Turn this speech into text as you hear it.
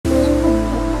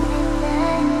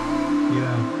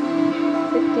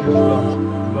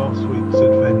last week's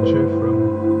adventure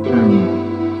from camera.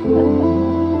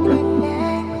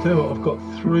 Mm. I tell you what, I've got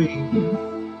three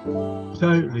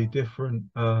totally different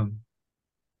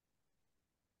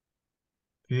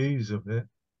views of it.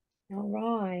 All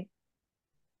right.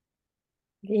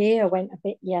 The ear went a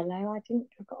bit yellow. I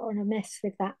got on a mess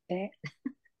with that bit.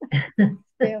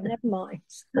 Still, never mind.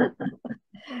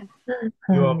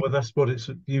 You are, Um, well, that's what it's.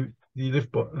 You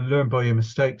live by and learn by your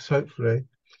mistakes, hopefully.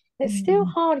 It's still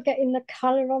Mm. hard getting the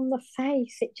colour on the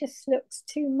face. It just looks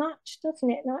too much, doesn't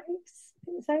it? Like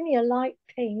it's only a light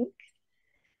pink.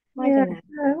 I Yeah, don't know.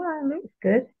 no, well, it looks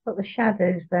good. Got the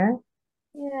shadows there.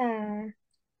 Yeah,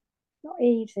 not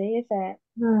easy, is it?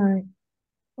 No,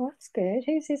 Well, that's good.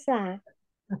 Whose is that?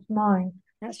 that's mine.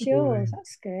 That's yours. Boy,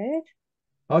 That's good.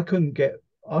 I couldn't get.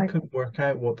 I I, couldn't work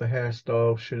out what the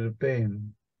hairstyle should have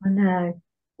been. I know.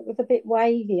 It was a bit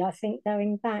wavy, I think,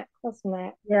 going back, wasn't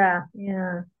it? Yeah,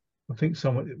 yeah. I think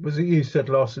someone was it you said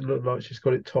last. It looked like she's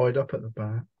got it tied up at the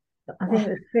back. I think it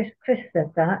was Chris. Chris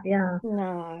said that. Yeah.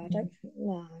 No, I don't think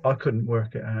no. I couldn't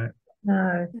work it out.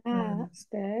 No, Ah, no. that's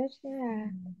good. Yeah.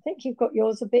 I think you've got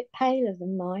yours a bit paler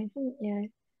than mine, haven't you?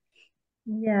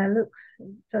 Yeah, looks.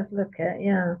 It does look it.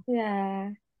 Yeah, Yeah.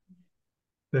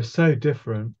 They're so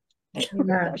different.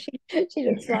 yeah. She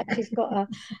looks like she's got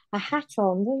a hat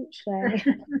on, doesn't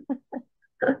she?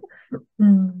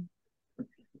 Mm,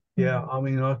 Yeah, mm. I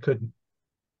mean, I couldn't.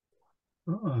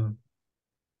 Uh,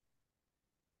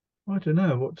 I don't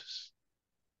know what.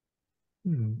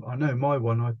 I know my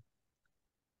one.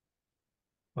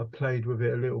 I played with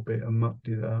it a little bit and mucked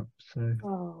it up. So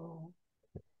Oh,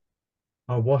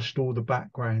 I washed all the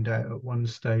background out at one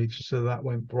stage, so that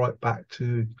went right back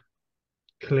to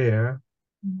clear,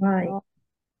 Right. oh,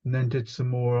 and then did some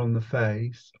more on the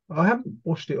face. I haven't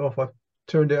washed it off. I've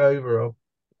turned it over. I've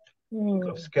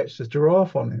mm, sketched a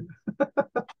giraffe on it.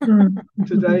 Mm.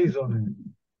 Today's on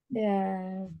it.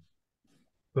 yeah.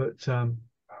 But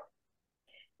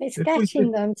It's if we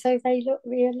getting did, them so they look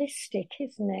realistic,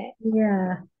 isn't it?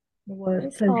 Yeah. Well, as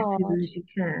It's close to hard. as you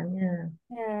can.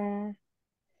 Yeah. Yeah,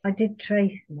 I did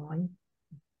trace mine.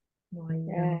 My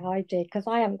yeah, I did because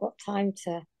I haven't got time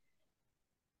to.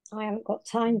 I haven't got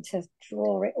time to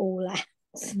draw it all out.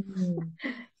 mm,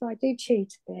 So I do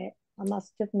cheat a bit, I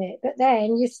must admit. But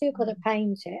then you still got to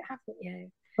paint it, haven't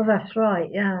you? well, that's right.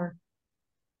 Yeah.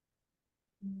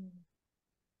 Mm.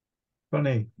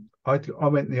 funny, I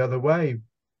went the other way.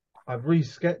 I've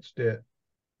resketched it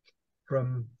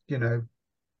from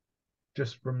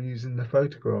just from using the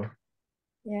photograph.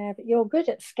 Yeah, but you're good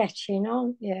at sketching,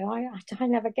 aren't you? I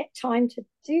never get time to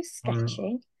do I,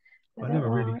 sketching. I I don't never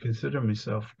really know. consider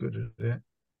myself good at it.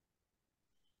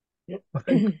 I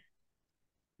think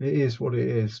it is what it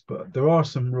is, but there are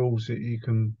some rules that you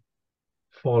can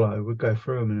follow. We'll go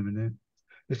through them in a minute.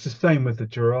 It's the same with the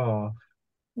giraffe.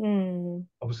 Hmm.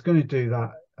 I was going to do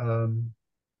that.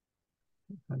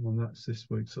 Hang on, that's this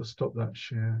week, so I'll stop that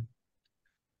share.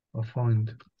 I'll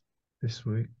find this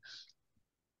week's.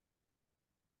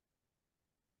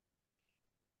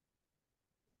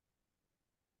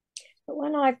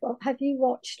 But have you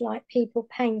watched like people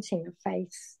painting a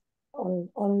face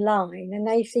online, and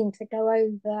they seem to go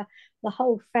over the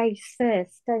whole face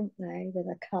first, don't they, with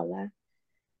a colour,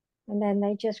 and then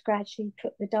they just gradually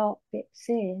put the dark bits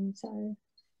in. So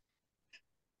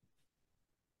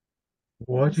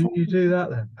Why didn't you do that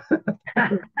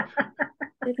then?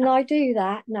 didn't I do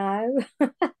that? No,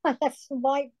 I left some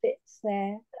white bits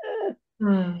there.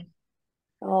 Mm.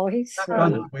 Oh, he's I've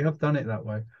done it. sweet. We have done it that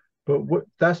way, but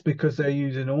that's because they're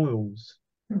using oils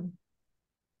Mm.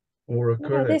 or acrylic.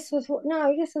 No, this was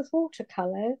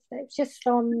watercolors. It's just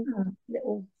on Mm.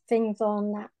 little things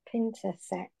on that Pinterest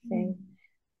set Mm. thing.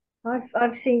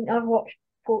 I've watched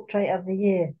Portrait of the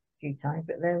Year a few times,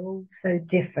 but they're all so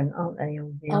different, aren't they?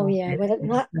 All the Oh yeah, artists.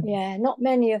 well that, yeah, not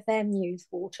many of them use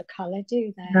watercolor,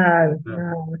 do they? No, No,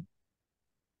 no.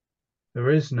 there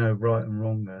is no right and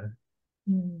wrong there.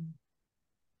 Mm.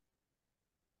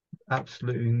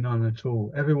 Absolutely none at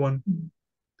all. Everyone Mm.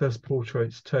 does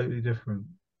portraits totally different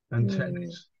and Mm.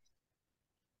 techniques.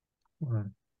 Right.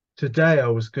 Today I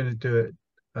was going to do it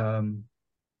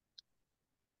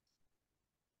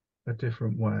a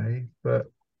different way,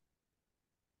 but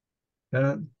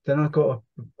then I got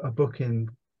a booking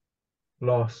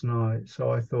last night,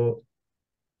 so I thought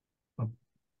I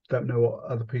don't know what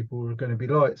other people are going to be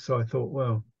like, so I thought,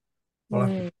 well, I'll have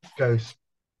to Mm. go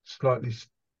slightly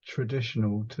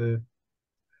traditional to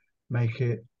make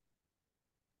it,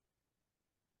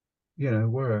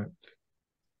 work.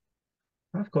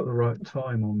 I've got the right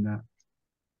time on that.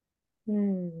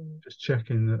 Mm. Just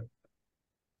checking that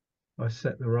I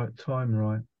set the right time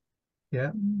right.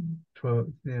 Yeah, Mm.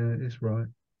 12. Yeah, it is right.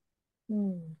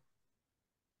 Mm.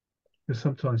 Because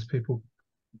sometimes people,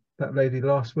 that lady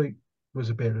last week was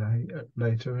a bit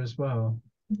later as well.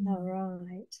 All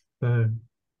right. So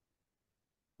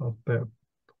I'll better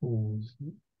pause.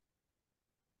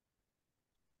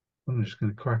 I'm just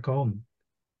going to crack on.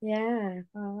 Yeah,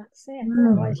 well, that's it.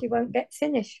 Mm. Otherwise, you won't get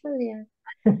finished, will you?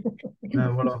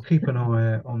 No, well, I'll keep an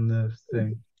eye out on the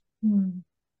thing. Mm.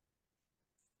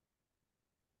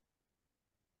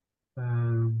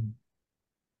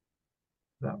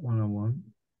 That one I want.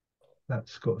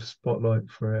 That's got a spotlight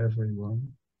for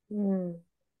everyone. Mm.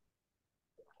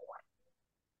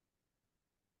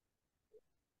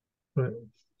 But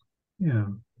yeah,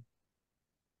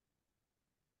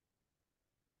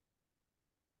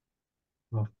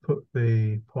 I've put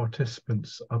the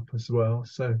participants up as well.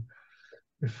 So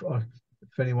if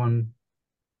anyone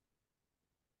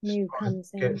New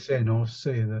comes in. gets in, I'll see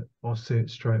it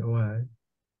straight away.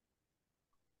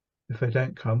 If they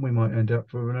don't come, we might end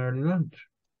up with an early lunch.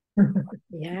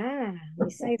 Yeah, we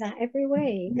say that every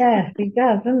week. Yes, he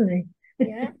does, doesn't he?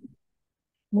 Yeah.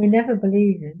 We never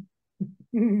believe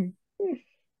him.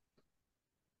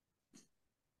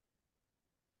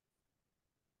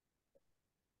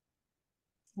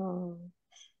 Oh,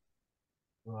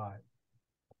 Right.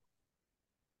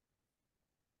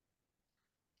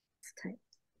 let's take.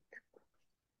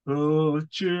 Oh,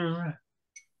 Giraffe.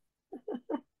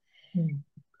 Mm.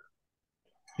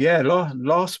 Yeah,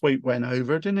 last week went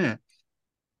over, didn't it?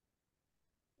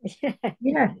 Yeah.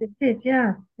 Yes, it did,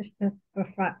 yeah. Just a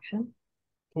fraction.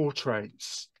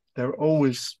 Portraits. They're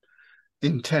always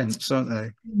intense, aren't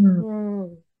they?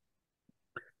 Mm.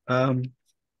 Mm.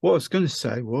 What I was going to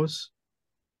say was,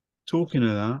 talking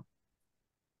of that,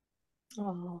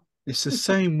 Oh. it's the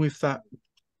same with that.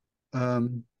 Let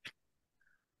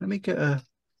me get a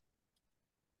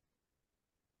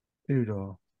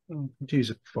doodle. Oh, I could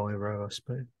use a biro, I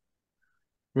suppose.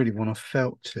 Really want to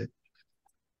felt it.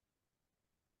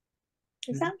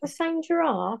 Is that the same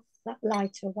giraffe? That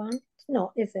lighter one? It's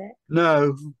not, is it?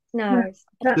 No, No,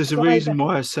 there's a reason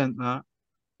why I sent that.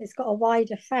 It's got a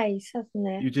wider face, hasn't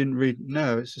You it? didn't read.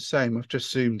 No, it's the same. I've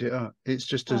just zoomed it up. It's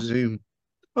just a Oh. zoom.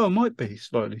 Oh, it might be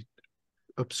slightly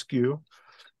obscure.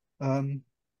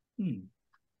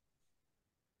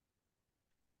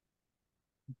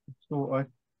 Thought I'd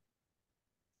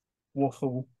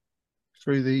waffle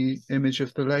through the image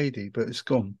of the lady, but it's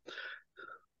gone.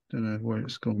 Don't know where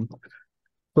it's gone.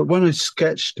 But when I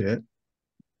sketched it,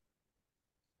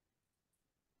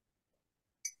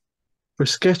 for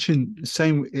sketching,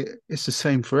 it's the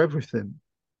same for everything.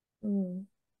 Mm.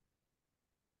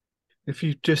 If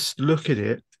you just look at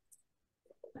it,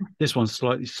 this one's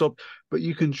slightly soft, but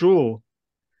you can draw.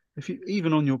 If you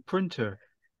even on your printer,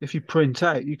 if you print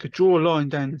out, you could draw a line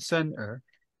down the center.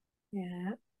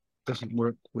 Yeah. Doesn't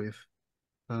work with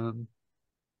I'm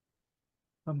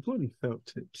bloody felt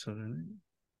tips, I don't know.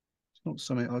 It's not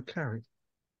something I carry.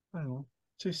 Hang on,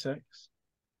 2 secs.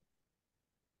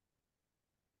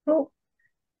 Oh,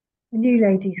 the new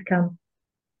lady's come.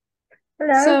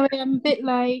 Hello. Sorry, I'm a bit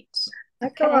late.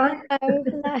 That's Okay. all right. Hello.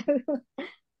 Hello.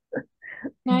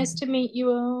 Nice to meet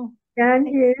you all. And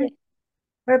you?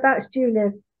 Whereabouts do you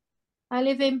live? I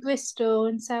live in Bristol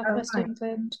in southwest right.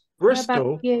 England. Bristol?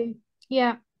 Where about you?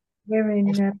 Yeah. We're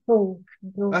in Poole.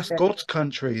 That's God's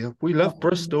country. We love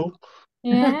Bristol.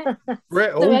 Yeah.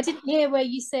 Brittle. So I didn't hear where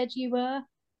you said you were.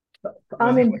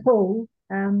 I'm in Poole.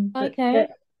 But Okay.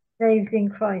 Dave's in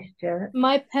Christchurch.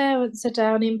 My parents are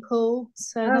down in Poole,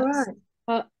 so Oh, that's right.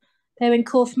 but they're in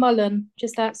Corfmullen,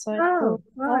 just outside Oh, Poole.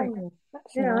 right. Oh,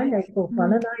 that's Yeah, I nice. know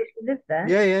Corfmullen. I used to live there.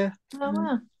 Yeah, yeah. Oh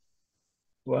wow.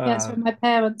 Wow. That's where my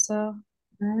parents are.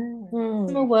 Oh. Mm.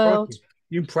 Small world.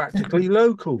 You're practically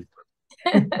local.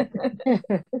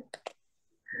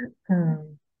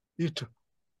 You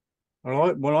all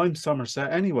right. Well, I'm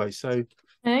Somerset anyway, so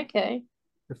Okay.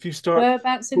 if you start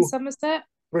Whereabouts in Somerset?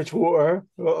 Bridgewater.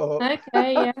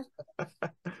 Okay, yeah.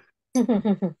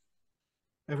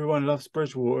 Everyone loves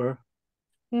Bridgewater.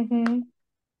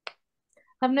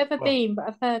 I've never been, but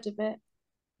I've heard of it.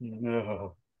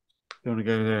 No, don't want to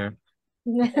go there.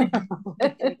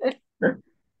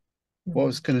 What I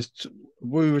was going to,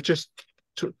 we were just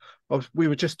talking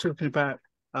about,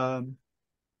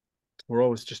 or I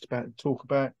was just about to talk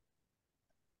about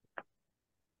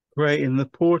creating the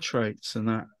portraits and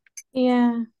that.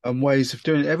 Yeah. And ways of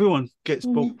doing it. Everyone gets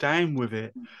bogged down with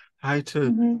it, how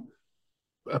to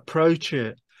approach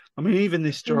it. I mean, even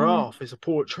this giraffe is a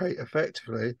portrait,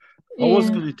 effectively. I was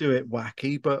going to do it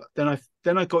wacky, but then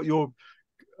I got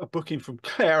a booking from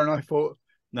Claire, and I thought,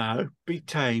 no, be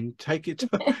tame, take it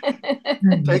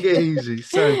easy.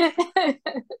 So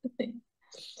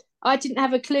I didn't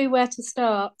have a clue where to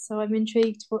start, so I'm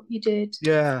intrigued what you did.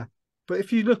 Yeah, but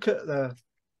if you look at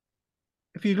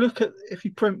if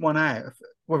you print one out,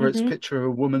 whether it's a picture of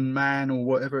a woman, man, or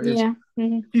whatever it is, Yeah.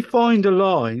 if you find a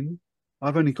line,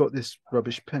 I've only got this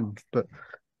rubbish pen, but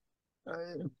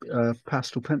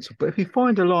pastel pencil. But if you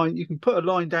find a line, you can put a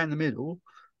line down the middle,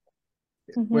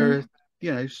 where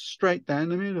straight down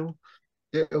the middle.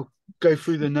 It'll go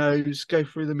through the nose, go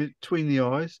through the between the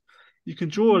eyes. You can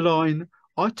draw a line.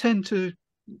 I tend to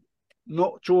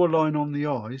not draw a line on the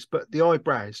eyes, but the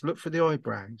eyebrows. Look for the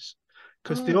eyebrows,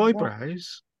 because the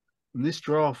eyebrows, and this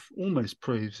giraffe almost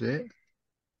proves it.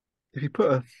 If you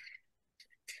put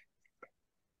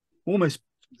almost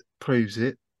proves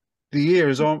it, the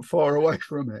ears aren't far away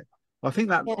from it. I think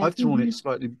that I've drawn it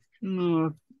slightly.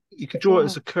 You could draw it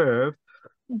as a curve,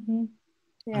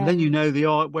 and then you know the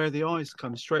eye where the eyes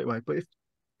come straight away. But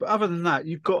other than that,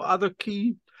 you've got other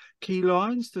key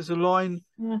lines. There's a line.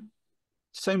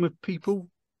 Same with people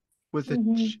with the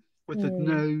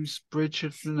nose, bridge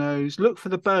of the nose. Look for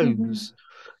the bones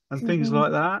and things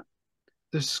like that.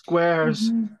 The squares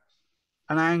and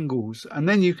angles, and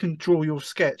then you can draw your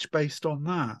sketch based on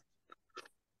that.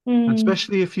 And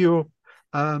especially if you're,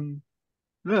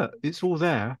 look, it's all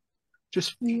there.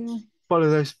 Just follow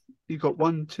those. You've got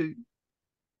 1, 2.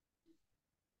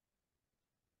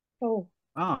 Oh.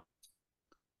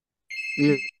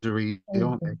 Ears are easy,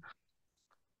 aren't they?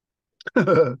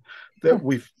 That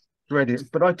we've read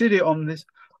it, but I did it on this.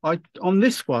 On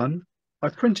this one, I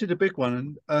printed a big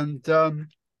one, and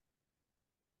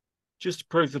just to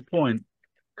prove the point,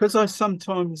 because I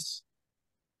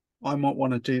might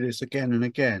want to do this again and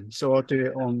again, so I'll do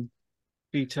it on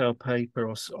detail paper,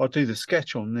 or I'll do the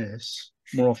sketch on this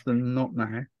more often than not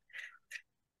now,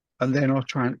 and then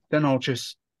I'll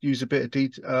just use a bit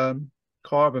of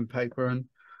carbon paper and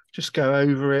just go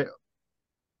over it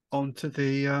onto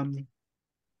the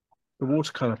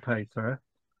watercolor paper.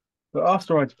 But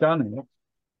after I'd done it,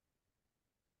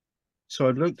 so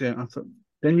I looked at it, I thought,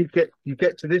 then you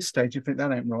get to this stage, you think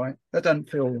that ain't right, that doesn't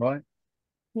feel right.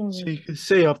 So you can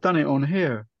see I've done it on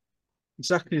here,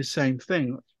 exactly the same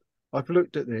thing. I've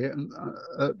looked at it and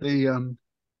at the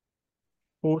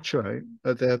portrait,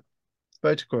 at the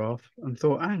photograph, and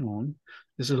thought, hang on,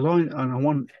 there's a line,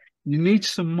 and you need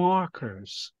some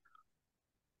markers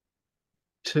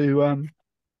to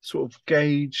sort of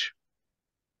gauge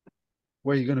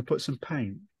where you're going to put some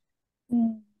paint.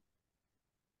 You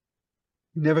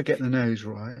never get the nose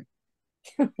right.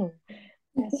 They're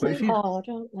so hard,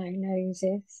 aren't they,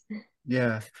 noses?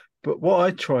 Yeah, but what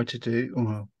I try to do,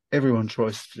 well, everyone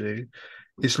tries to do,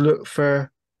 is look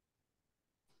for,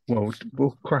 well,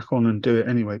 we'll crack on and do it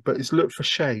anyway, but it's look for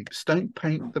shapes. Don't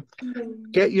paint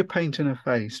get your paint in a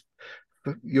face,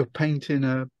 but you're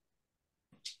painting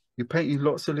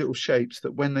lots of little shapes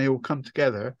that when they all come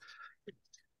together,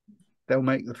 they'll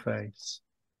make the face.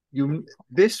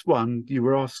 This one you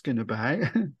were asking about,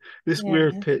 this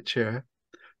weird picture.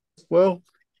 Well,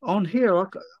 on here,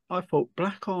 I thought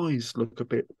black eyes look a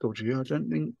bit dodgy. I don't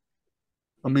think.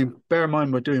 I mean, bear in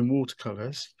mind we're doing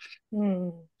watercolors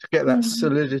to get that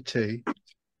solidity.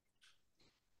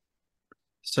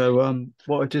 So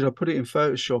what I did, I put it in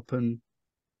Photoshop and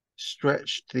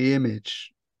stretched the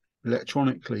image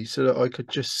electronically so that I could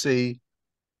just see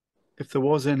if there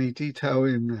was any detail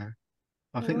in there.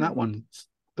 I think that one,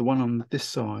 the one on this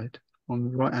side, on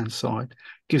the right hand side,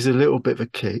 gives a little bit of a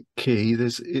key.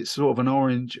 It's sort of an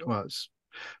orange, well, it's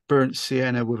burnt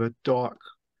sienna with a dark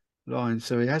line,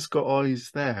 so he has got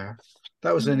eyes there.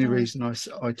 That was the only reason I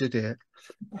did it,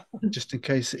 just in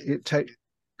case it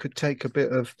could take a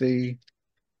bit of the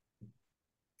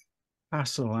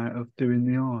hassle out of doing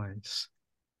the eyes.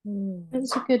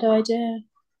 That's a good idea.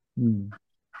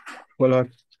 Well,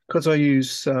 because I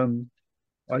used to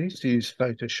use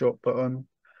Photoshop, but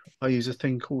I use a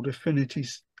thing called Affinity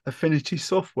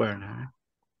software now.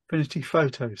 Affinity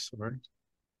Photos, sorry.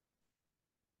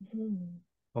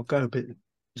 I'll go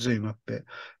zoom up a bit.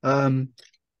 I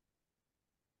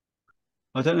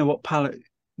don't know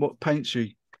what paints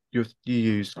you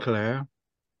use, Claire.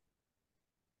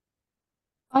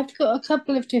 I've got a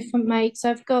couple of different makes.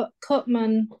 I've got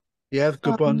Cotman. Yeah,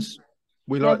 good ones.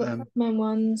 We like them. Cotman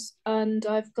ones, and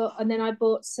then I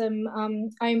bought some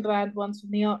own brand ones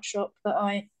from the art shop that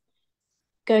I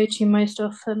go to most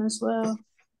often as well.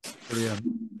 Brilliant.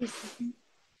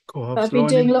 Cool. I've been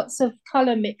doing lots of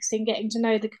colour mixing, getting to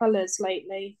know the colours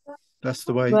lately. That's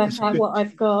the way. Work out what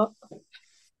I've got.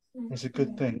 It's a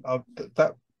good thing.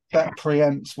 That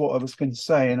preempts what I was going to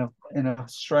say in a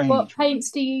strange. What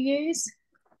paints do you use?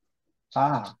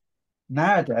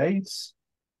 Nowadays,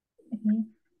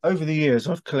 over the years,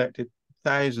 I've collected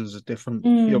thousands of different,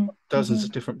 dozens mhm.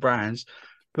 of different brands,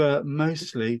 but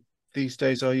mostly these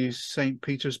days I use St.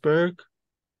 Petersburg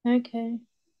Okay.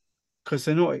 because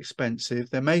they're not expensive.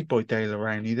 They're made by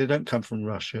Daler. They don't come from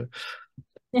Russia.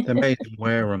 They're made in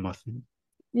Wareham, I think.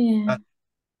 Yeah.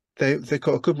 They've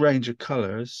got a good range of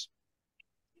colours,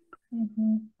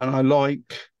 Mhm. and I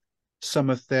like some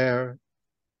of their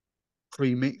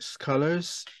pre-mixed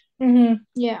colours. Mhm.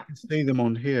 Yeah. You can see them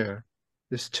on here.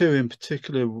 There's two in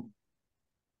particular,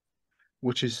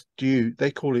 which is Dew.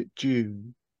 They call it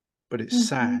Dune, but it's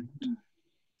sand.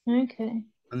 Okay.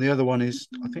 And the other one is,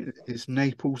 I think it's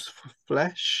Naples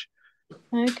Flesh,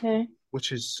 Okay.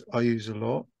 which is I use a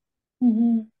lot.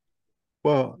 Mhm.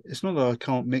 Well, it's not that I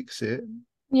can't mix it.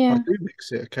 I Yeah. do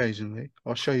mix it occasionally.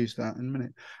 I'll show you that in a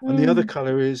minute. And the other Mm.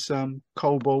 color is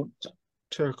cobalt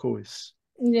turquoise,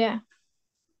 Yeah.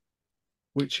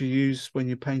 which you use when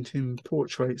you're painting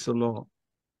portraits a lot.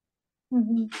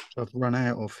 Mhm. Which I've run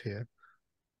out of here,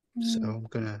 so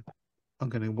Mm. I'm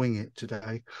gonna wing it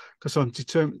today because I'm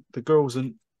determined. The girls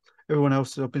and everyone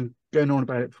else, I've been going on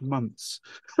about it for months.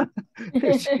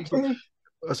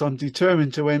 So I'm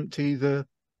determined to empty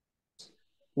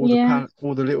all the Yeah. palette,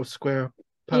 all the little square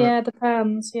palette. Yeah. The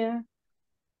pans. Yeah.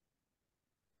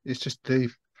 It's just the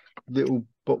little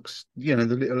box, the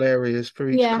little areas for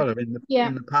each Yeah. color Yeah.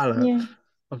 in the palette. Yeah.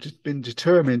 I've just been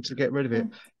determined to get rid of Yeah. it.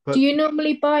 Do But you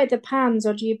normally buy the pans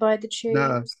or do you buy the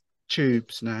no, tubes?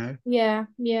 tubes now. Yeah.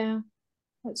 Yeah.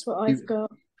 That's what E- I've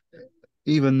got.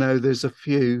 Even though there's a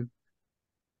few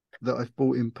that I've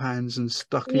bought in pans and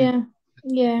stuck in Yeah.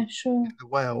 Yeah. Sure. the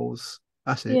wells.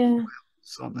 That's it, Yeah.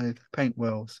 aren't they? Paint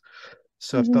wells.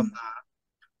 So I've done Mhm.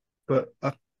 that.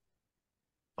 But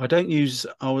I don't use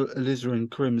alizarin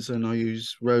crimson. I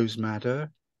use rose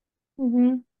madder.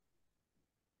 Mhm.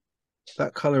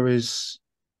 That color is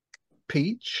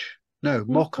peach. No,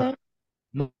 mocha.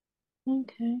 Okay.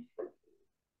 Okay.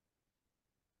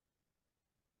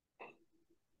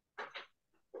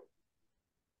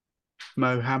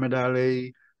 Mohammed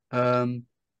Ali, and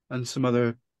some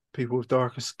other people with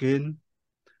darker skin,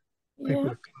 people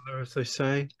Yeah. of color, as they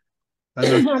say. And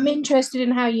I'm I'm interested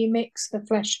in how you mix the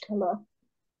flesh color.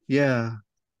 yeah,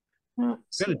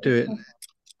 That's gonna do it.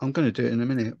 I'm gonna do it in a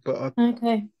minute. But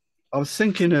okay. I was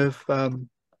thinking of I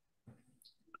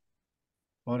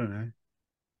don't know.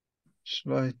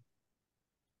 Should I?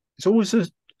 It's always a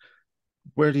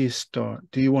where do you start?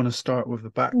 Do you want to start with the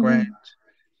background? Mhm.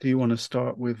 Do you want to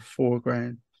start with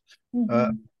foreground? Mhm.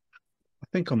 I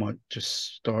think I might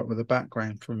just start with the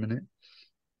background for a minute.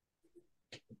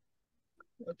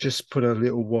 Just put a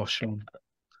little wash on.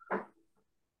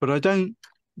 But I don't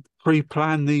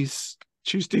pre-plan these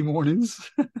Tuesday mornings.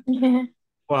 Yeah.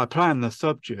 Well, I plan the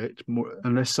subject more,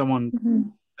 unless someone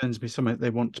Mhm. sends me something they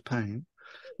want to paint.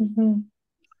 Mhm.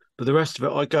 But the rest of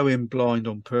it, I go in blind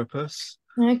on purpose.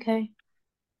 Okay.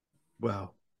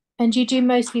 Well, And you do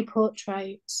mostly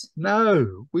portraits?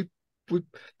 no, we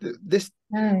this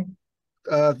No.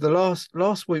 the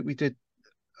last week we did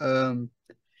um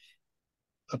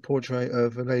a portrait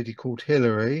of a lady called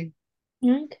Hillary.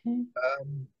 Okay.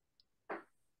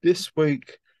 This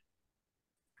week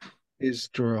is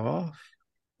Giraffe.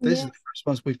 This is Yeah. the first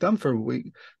ones we've done for a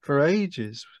week for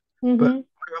ages. But Mhm.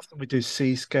 very often we do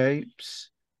seascapes,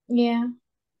 Yeah.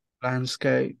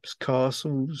 landscapes,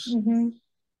 castles. Mhm.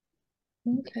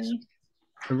 Okay.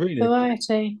 Really,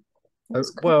 Variety. That's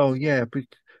good. well, yeah,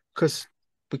 because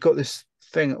we got this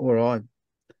thing. Or I,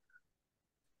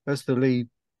 as the lead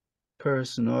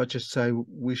person, I just say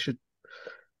we should.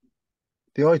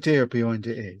 The idea behind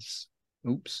it is,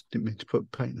 oops, didn't mean to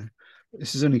put paint there.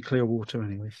 This is only clear water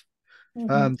anyway.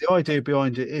 Mhm. The idea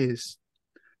behind it is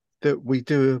that we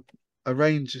do a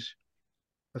range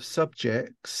of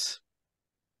subjects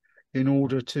in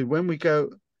order to, when we go,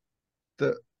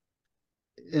 that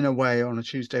in a way on a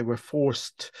Tuesday we're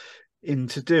forced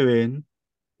into doing,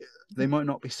 they might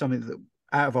not be something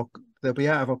that they'll be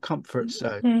out of our comfort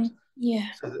zone. Yeah.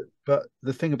 But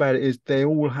the thing about it is they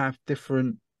all have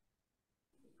different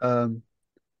um,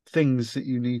 things that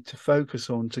you need to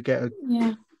focus on to get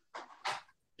Yeah.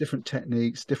 different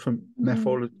techniques, different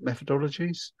Mhm.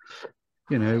 methodologies,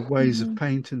 ways of Mhm.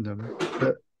 painting them.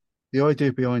 But the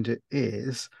idea behind it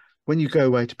is when you go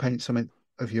away to paint something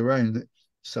of your own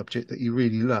subject that you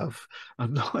really love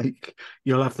and like,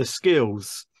 you'll have the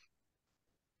skills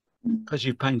because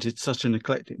you've painted such an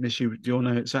eclecticness, you'll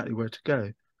know exactly where to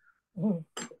go. Mm.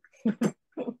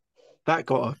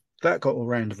 That got a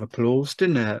round of applause,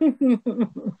 didn't it?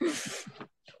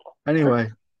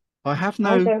 Anyway, I have I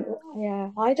no, don't, yeah,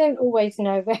 I don't always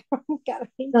know where I'm going.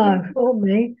 No, for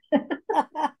me.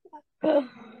 but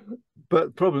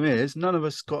the problem is none of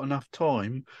us got enough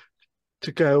time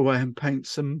to go away and paint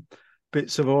some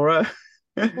bits of horror.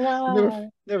 No.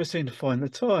 Never seem to find the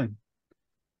time.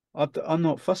 I'm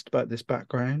not fussed about this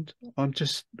background. I'm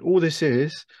just, all this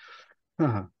is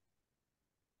a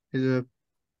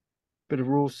bit of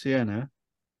raw sienna.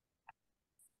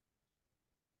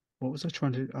 What was I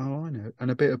trying to, oh, I know.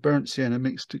 And a bit of burnt sienna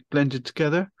blended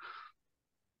together.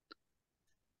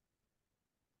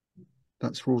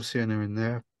 That's raw sienna in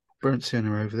there, burnt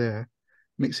sienna over there.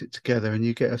 Mix it together and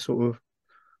you get a sort of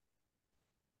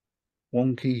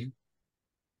wonky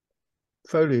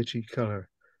foliagey colour.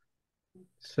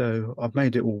 So I've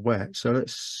made it all wet. So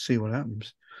let's see what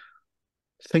happens.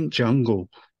 Think jungle.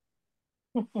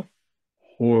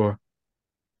 Or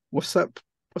what's that?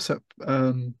 What's that?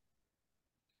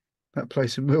 That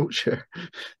place in Wiltshire,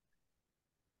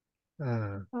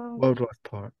 Wildlife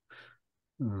Park,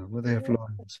 where they have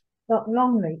lions.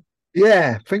 Longley.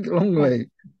 Yeah, think Longley.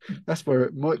 That's where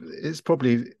it might. It's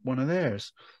probably one of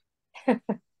theirs.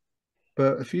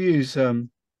 But if you use a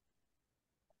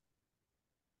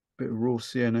bit of raw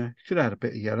sienna, you could add a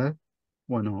bit of yellow.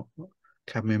 Why not?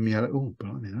 Cadmium yellow. Oh,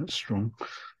 blimey, that's strong.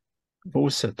 I've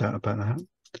always said that about that.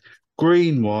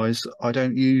 Green wise, I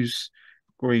don't use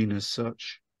green as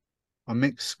such. I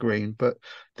mix green, but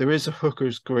there is a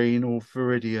hooker's green or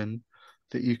viridian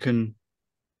that you can,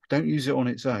 don't use it on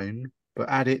its own, but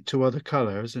add it to other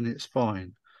colours and it's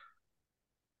fine.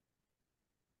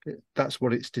 That's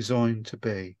what it's designed to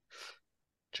be.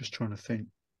 Just trying to think.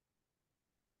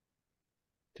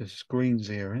 There's greens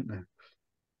here, isn't there?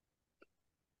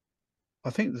 I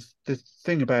think the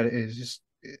thing about it is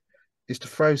to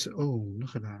throw. Oh,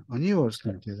 look at that! I knew I was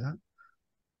going to do that.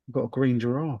 I've got a green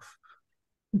giraffe.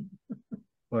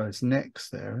 Well, its neck's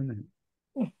there, isn't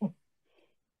it?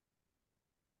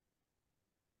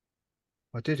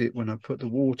 I did it when I put the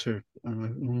water.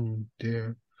 And oh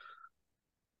dear!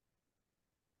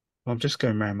 I'm just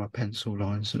going around my pencil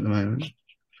lines at the moment.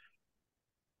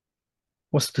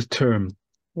 What's the term?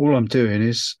 All I'm doing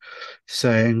is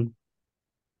saying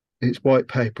it's white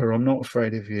paper. I'm not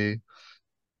afraid of you.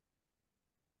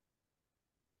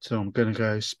 So I'm going to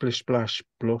go splish, splash,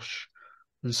 blush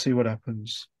and see what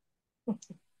happens.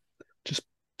 Just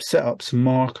set up some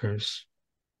markers.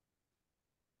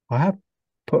 I have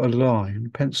put a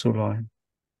line, pencil line,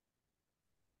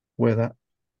 where that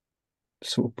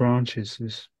sort of branches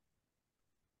is.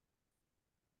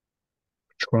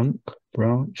 Trunk,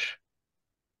 branch.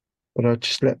 But I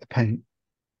just let the paint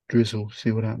drizzle,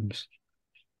 see what happens.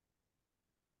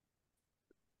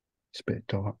 It's a bit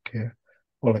dark here.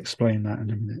 I'll explain that in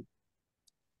a minute.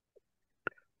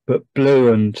 But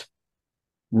blue and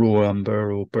raw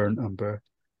umber or burnt umber,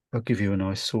 I'll give you a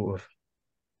nice sort of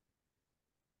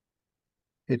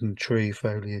hidden tree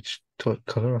foliage type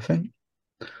colour, I think.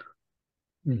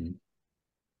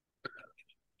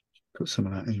 Put some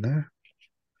of that in there.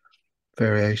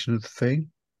 Variation of the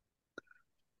theme.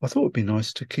 I thought it'd be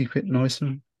nice to keep it nice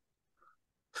and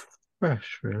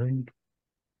fresh, really.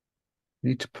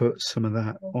 Need to put some of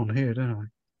that on here, don't I?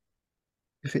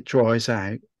 If it dries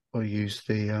out, I'll use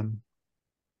the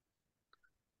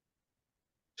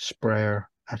sprayer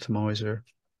atomizer.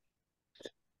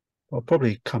 I'll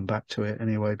probably come back to it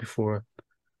anyway before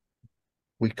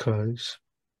we close.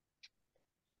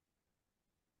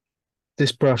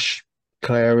 This brush,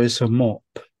 Claire, is a mop.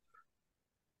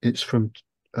 It's from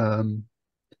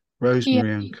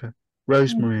Rosemary and Co.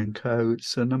 Rosemary and Co.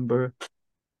 It's a number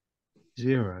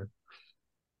 0.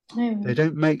 They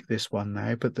don't make this one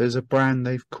now, but there's a brand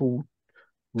they've called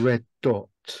Red Dot.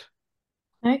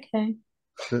 Okay.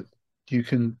 That you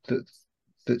can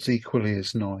that's equally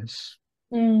as nice.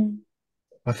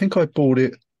 I think I bought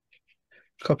it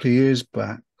a couple of years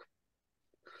back.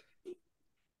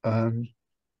 As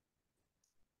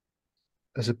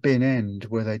a bin end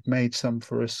where they'd made some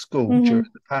for a school during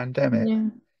the pandemic.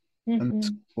 And the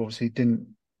school obviously didn't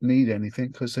need anything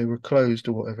because they were closed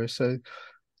or whatever. So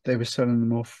they were selling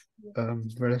them off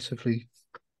relatively.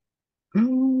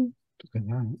 Look at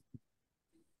that.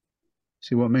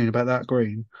 See what I mean about that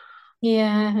green?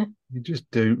 Yeah. You just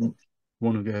don't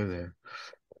want to go there.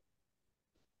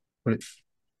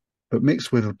 But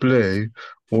mixed with a blue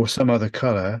or some other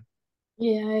colour.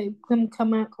 Yeah, it can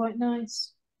come out quite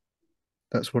nice.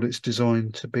 That's what it's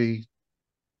designed to be.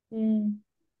 Try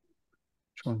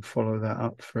and follow that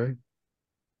up through.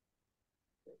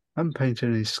 I haven't painted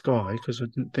any sky because I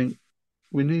didn't think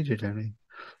we needed any.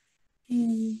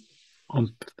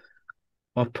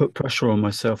 I've put pressure on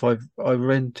myself. I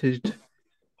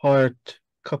hired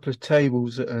a couple of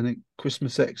tables at a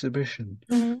Christmas exhibition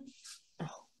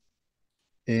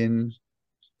in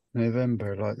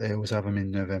November, like they always have them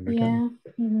in November, don't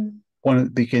they? One at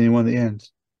the beginning, one at the end.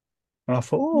 And I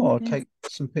thought, oh, I'll Okay. take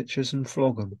some pictures and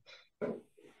flog them.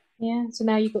 Yeah, so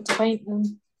now you've got to paint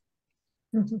them.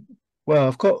 Well,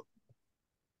 I've got,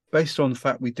 based on the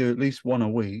fact we do at least one a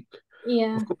week,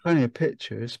 Yeah. I've got plenty of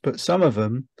pictures, but some of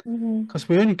them, Mm-hmm. because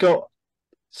we only got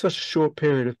such a short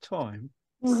period of time,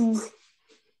 Mm-hmm.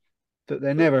 that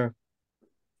they're never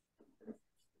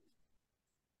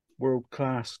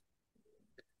world-class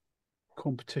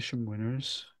competition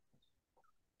winners.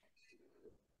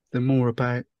 They're more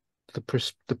about the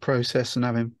process and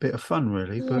having a bit of fun,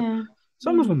 really. But Yeah.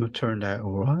 some of them have turned out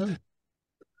all right.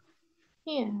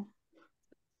 Yeah.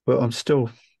 But I'm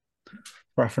still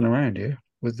faffing around here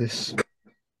with this.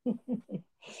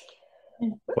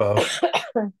 Well,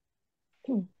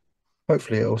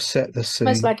 hopefully it'll set the scene.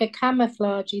 Almost like a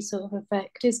camouflagey sort of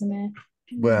effect, isn't it?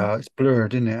 Well, it's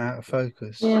blurred, isn't it? Out of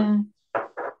focus. Yeah.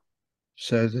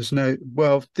 So there's no,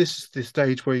 well, this is the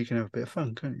stage where you can have a bit of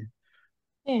fun, can't you?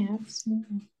 Yeah,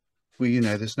 absolutely. Well, you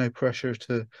know, there's no pressure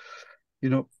to,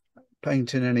 you're not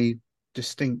painting any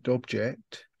distinct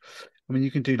object. I mean,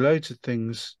 you can do loads of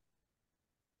things.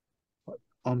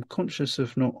 I'm conscious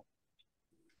of not,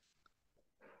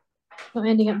 Not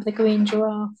ending up with a green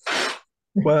giraffe.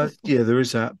 well, yeah, there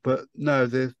is that, but no,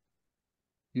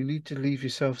 you need to leave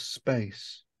yourself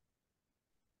space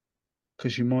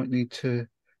because you might need to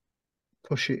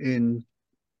push it in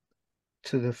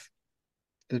to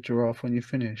the giraffe when you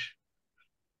finish.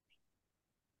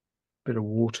 Bit of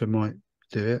water might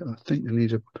do it. I think you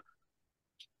need to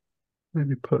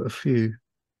maybe put a few.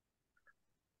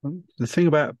 The thing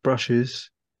about brushes,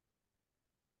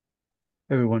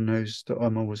 everyone knows that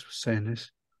I'm always saying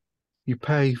this. You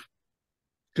pay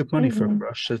good money for a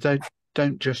brush, so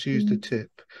don't just use the tip.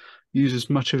 Use as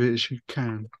much of it as you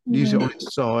can. Use it on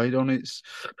its side, on its,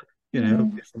 you know,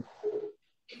 different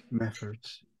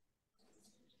methods.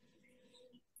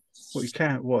 What you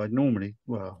can't, what I normally,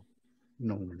 what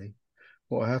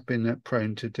I have been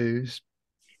prone to do is,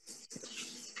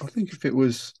 I think if it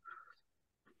was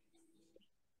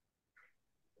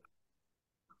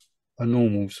a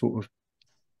normal sort of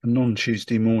a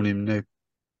non-Tuesday morning, no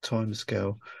time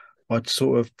scale, I'd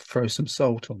sort of throw some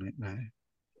salt on it now.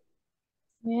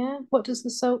 Yeah. What does the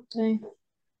salt do?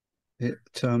 It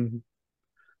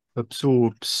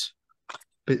absorbs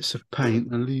bits of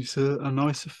paint and leaves a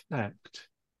nice effect.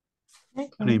 I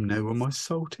don't Okay. even know where my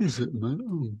salt is at the moment.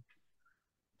 Oh,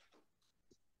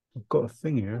 I've got a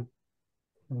thing here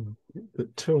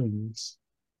that turns.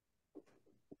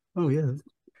 Oh yeah,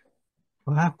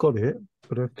 I have got it,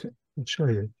 but I'll show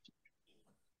you.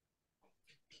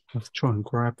 I have to try and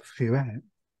grab a few out.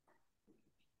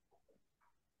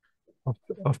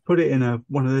 I've put it in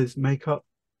one of those makeup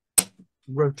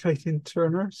rotating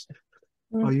turners.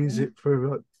 Okay. I use it for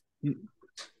like,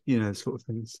 you know, sort of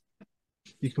things.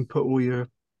 You can put all your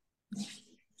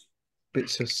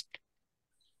bits of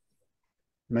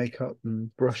makeup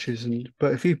and brushes,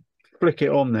 but if you flick it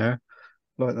on there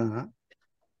like that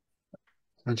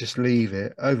and just leave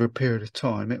it over a period of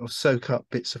time, it will soak up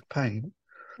bits of paint.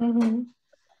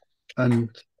 And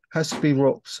has to be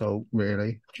rock salt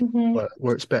really,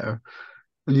 where it's better.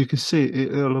 And you can see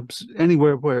it'll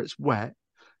anywhere where it's wet,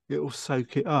 it will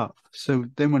soak it up. So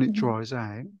then when it dries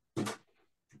out,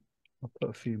 I'll put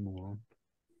a few more on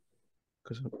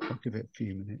because I'll give it a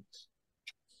few minutes.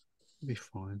 It'll be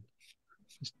fine.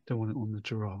 Just don't want it on the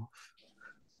giraffe.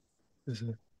 There's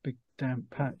a big damp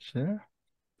patch there.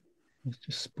 Let's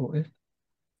just spot it.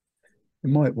 It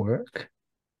might work.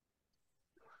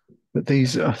 But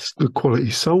these are good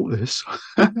quality salt, this.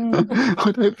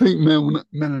 I don't think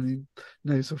Melanie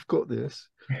knows I've got this.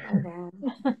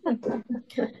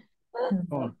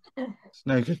 Oh, it's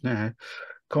no good now.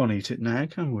 Can't eat it now,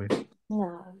 can we?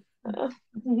 No.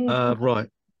 Right.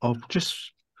 I'll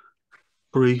just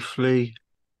briefly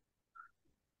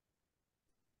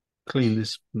clean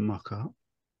this muck up.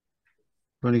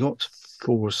 I've only got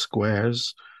 4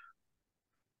 squares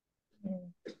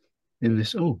in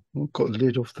this. Oh, I've got the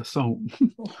lid off the salt.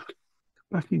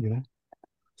 Back in there.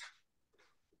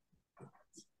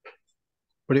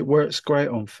 But it works great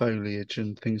on foliage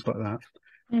and things like that.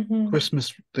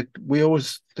 Christmas, the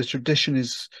tradition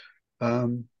is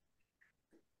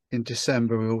in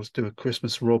December we always do a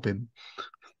Christmas robin.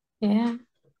 Yeah.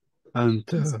 And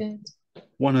That's good.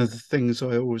 one of the things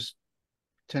I always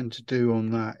tend to do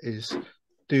on that is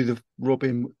do the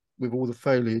robin with all the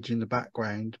foliage in the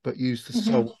background, but use the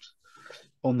salt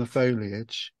on the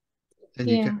foliage. Then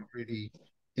you get really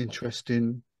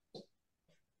interesting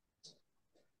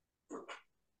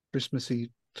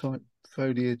Christmassy type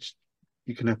foliage.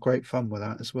 You can have great fun with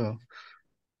that as well,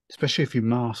 especially if you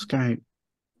mask out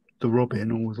the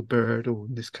robin or the bird, or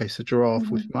in this case a giraffe,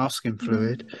 with masking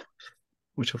fluid,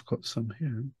 which I've got some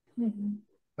here.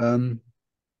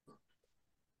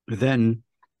 Then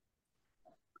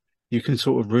you can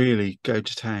sort of really go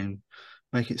to town,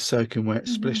 make it soaking wet,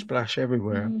 splish splash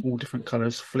everywhere, all different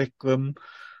colours, flick them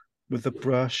with the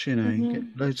brush, you know, you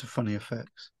get loads of funny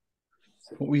effects.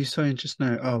 What were you saying just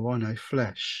now? Oh, I know,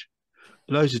 flesh.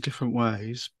 Loads of different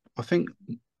ways. I think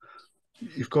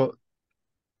you've got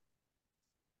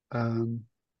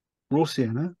raw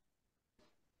sienna.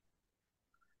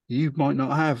 You might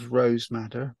not have rose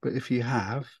madder, but if you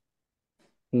have,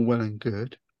 all well and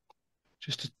good.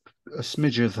 Just a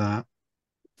smidge of that.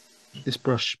 This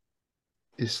brush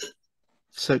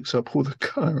soaks up all the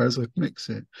colour as I mix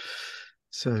it.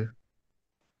 So,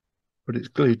 but it's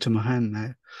glued to my hand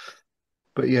now.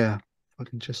 But yeah, I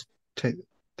can just take,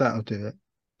 that'll do it.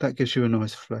 That gives you a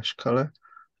nice flesh colour.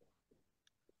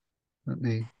 Let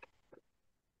me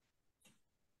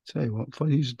tell you what, if I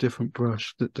use a different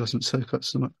brush that doesn't soak up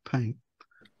so much paint,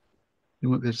 you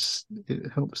might be able to,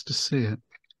 it helps to see it.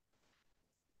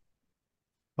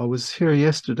 I was here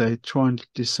yesterday trying to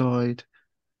decide.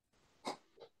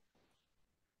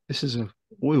 This is an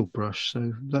oil brush,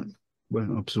 so that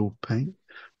won't absorb paint.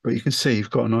 But you can see you've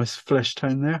got a nice flesh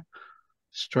tone there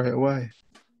straight away.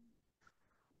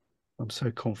 I'm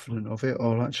so confident of it.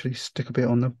 I'll actually stick a bit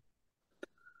on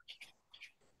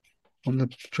the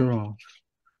giraffe.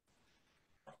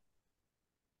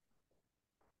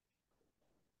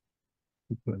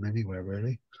 Put them anywhere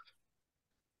really.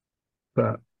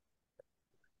 But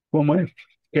one way of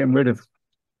getting rid of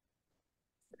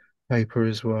paper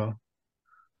as well.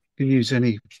 You can use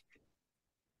any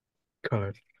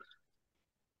colour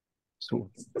sort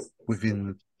of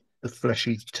within the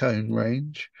fleshy tone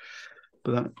range.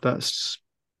 But that's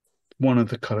one of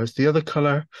the colours. The other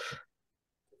colour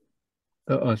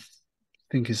that I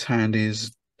think is handy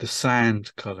is the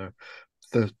sand colour.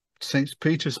 The St.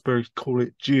 Petersburg call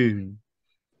it June.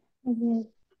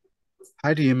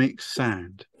 How do you mix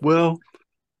sand? Well,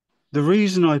 the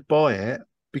reason I buy it,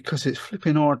 because it's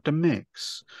flipping hard to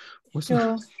mix.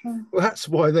 Well, that's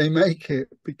why they make it,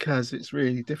 because it's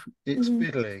really different. It's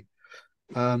fiddly.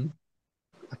 I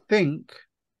think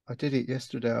I did it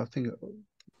yesterday. I think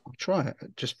I'll try it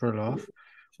just for a laugh.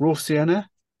 Raw sienna,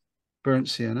 burnt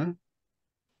sienna.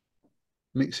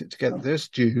 Mix it together. There's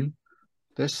June.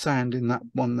 There's sand in that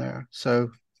one there.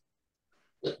 So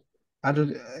add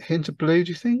a hint of blue,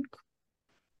 do you think?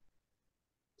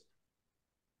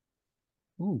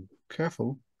 Oh,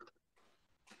 careful.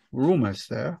 We're almost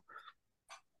there.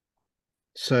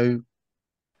 So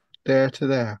there to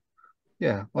there.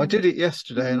 Yeah, I did it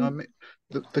yesterday, and I mixed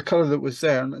the colour that was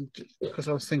there, and because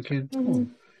I was thinking, oh,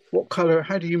 what colour?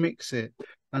 How do you mix it?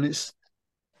 And it's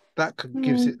that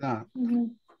gives it that.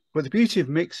 But the beauty of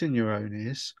mixing your own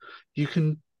is you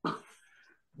can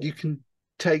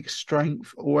take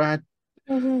strength or add.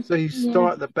 So you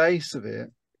start at the base of it,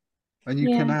 and you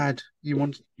can add. You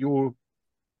want your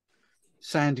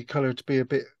sandy colour to be a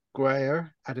bit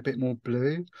grayer, add a bit more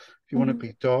blue. If you want it to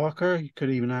be darker, you could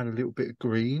even add a little bit of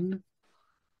green,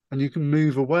 and you can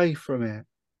move away from it.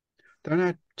 Don't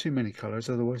add too many colours,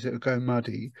 otherwise it'll go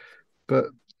muddy, but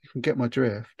you can get my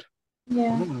drift. I'm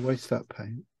not going to waste that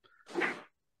paint.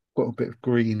 Got a bit of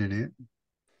green in it.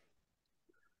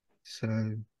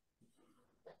 So,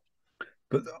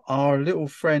 but our little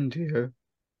friend here,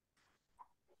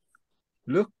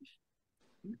 look,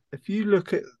 if you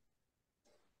look at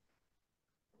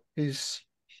his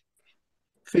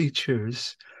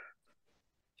features,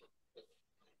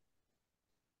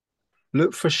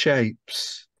 look for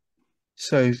shapes.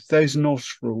 So those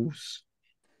nostrils,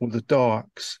 or the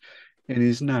darks in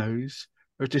his nose,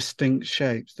 are distinct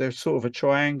shapes. They're sort of a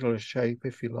triangular shape,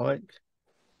 if you like.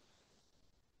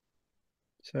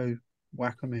 So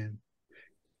whack them in.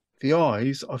 The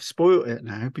eyes, I've spoiled it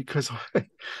now because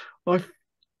I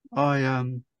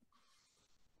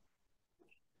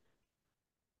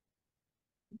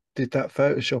did that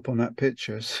Photoshop on that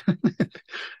pictures.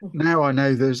 Now I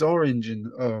know there's orange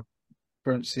in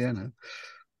burnt sienna.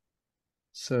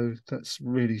 So that's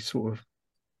really sort of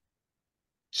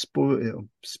spoiled it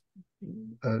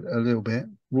a little bit.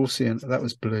 Raw sienna, that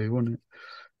was blue, wasn't it?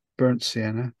 Burnt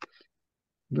sienna,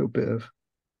 a little bit of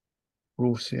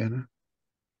raw sienna.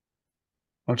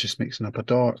 I'm just mixing up a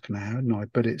dark now, aren't I?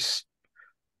 But it's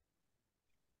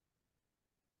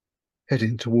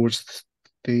heading towards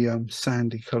the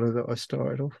sandy colour that I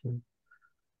started off with.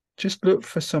 Just look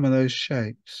for some of those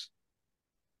shapes.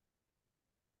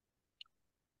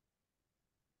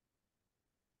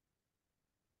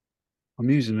 I'm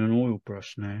using an oil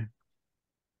brush now.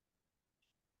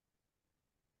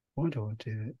 Why do I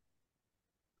do it?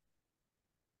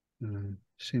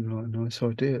 Seemed like a nice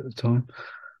idea at the time.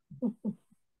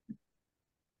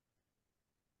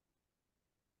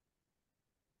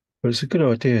 But it's a good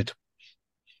idea.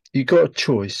 You got a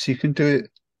choice. You can do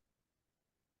it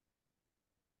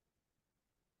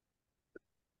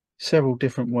several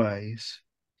different ways.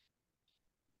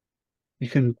 You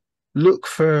can do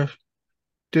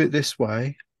it this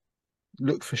way,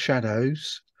 look for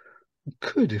shadows. I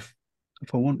could if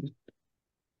I wanted.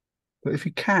 But if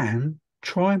you can,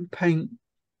 try and paint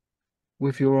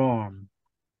with your arm.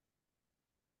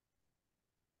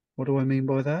 What do I mean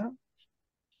by that?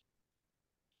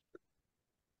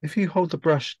 If you hold the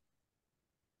brush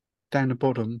down the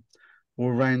bottom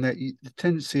or around that, the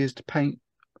tendency is to paint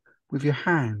with your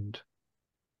hand.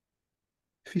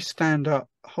 If you stand up,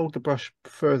 hold the brush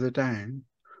further down,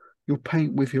 you'll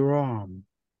paint with your arm.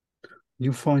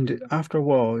 You'll find it after a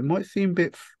while, it might seem a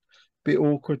bit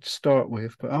awkward to start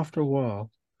with, but after a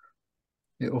while,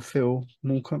 it'll feel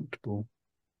more comfortable.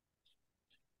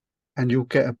 And you'll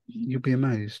be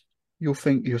amazed. You'll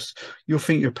think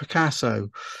you're Picasso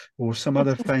or some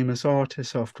other famous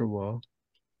artist after a while.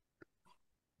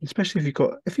 Especially if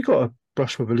you've got a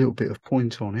brush with a little bit of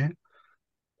point on it,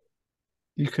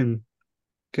 you can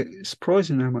get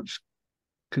surprising how much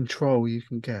control you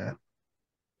can get.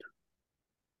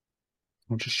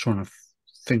 I'm just trying to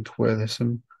think where there's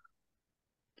some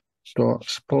dark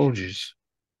splodges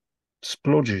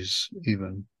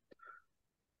even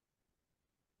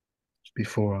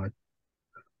before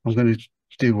I'm going to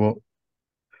do what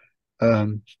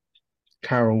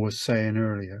Carol was saying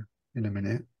earlier in a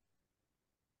minute.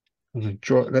 I'm going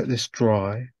to let this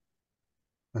dry,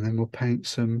 and then we'll paint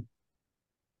some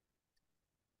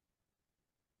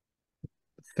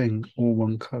thing all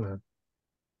one colour.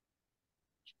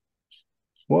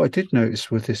 What I did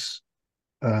notice with this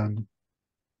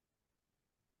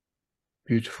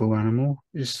beautiful animal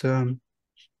is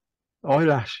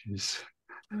eyelashes.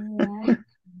 Yeah.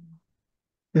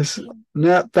 Yes.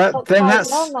 Now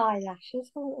that's long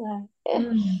eyelashes, aren't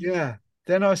they? Yeah.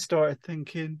 Then I started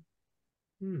thinking,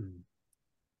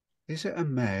 is it a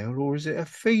male or is it a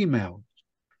female?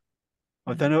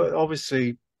 I don't know.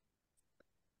 Obviously,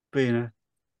 being a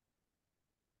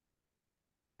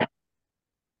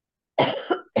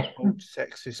old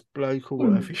sexist bloke or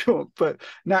whatever you want, but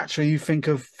naturally you think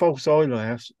of false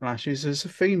eyelashes as a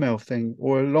female thing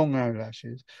or long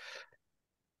eyelashes.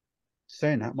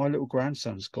 Saying that, my little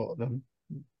grandson's got them.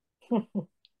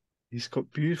 He's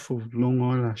got beautiful long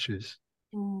eyelashes.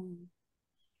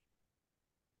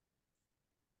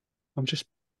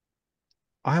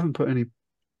 I haven't put any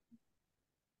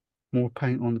more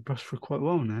paint on the brush for quite a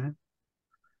while now.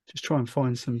 Just try and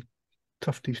find some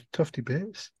tufty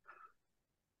bits.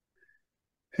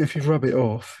 If you rub it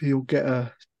off, you'll get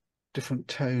a different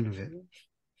tone of it.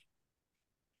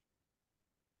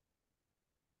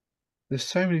 There's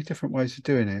so many different ways of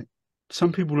doing it.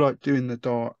 Some people like doing the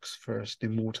darks first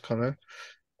in watercolor,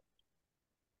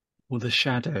 or the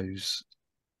shadows,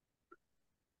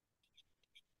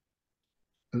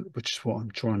 which is what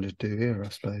I'm trying to do here, I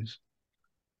suppose.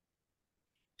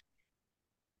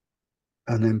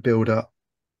 And then build up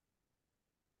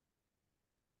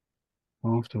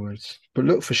afterwards. But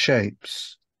look for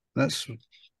shapes. That's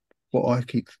what I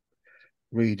keep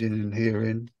reading and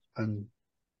hearing and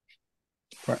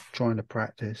trying to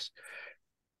practice.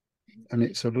 And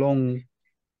it's a long,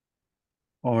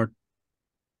 hard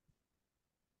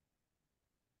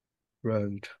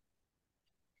road.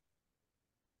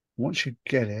 Once you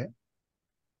get it,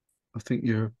 I think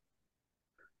your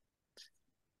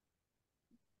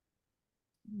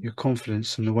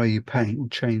confidence and the way you paint will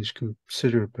change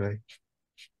considerably.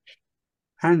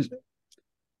 And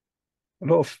a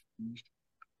lot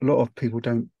of people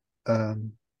don't,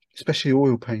 especially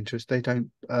oil painters, they don't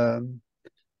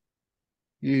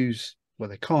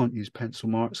they can't use pencil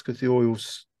marks because the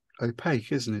oil's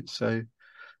opaque, isn't it? So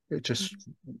it just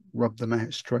rub them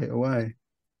out straight away.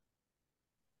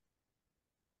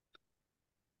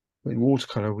 But in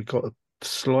watercolor, we've got a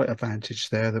slight advantage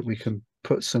there that we can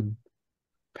put some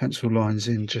pencil lines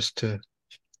in just to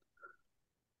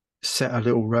set a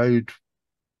little road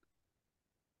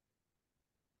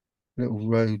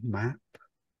map.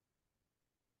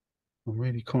 I'm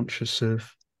really conscious of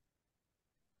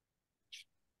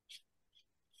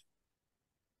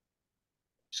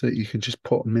so that you can just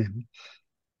put them in.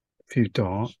 A few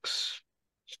darks.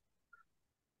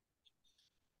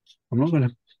 I'm not going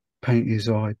to paint his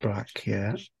eye black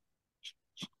yet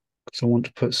because I want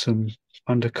to put some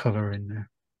undercolor in there.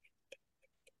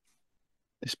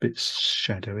 This bit's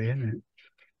shadowy, isn't it?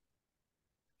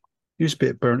 Use a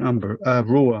bit of burnt umber.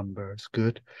 Raw umber is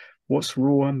good. What's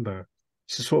raw umber?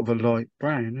 It's a sort of a light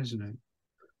brown, isn't it?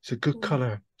 It's a good Mm.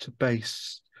 colour to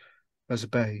base as a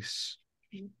base,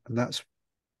 and that's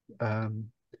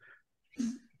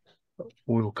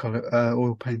oil colour,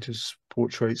 oil painters'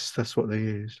 portraits. That's what they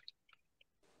use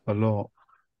a lot.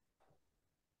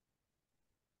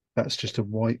 That's just a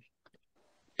white.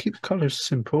 Keep the colours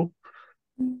simple.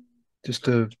 Just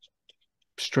a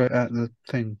straight out the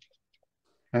thing,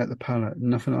 out the palette.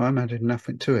 Nothing. I'm adding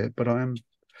nothing to it, but I am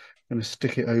going to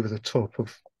stick it over the top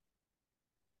of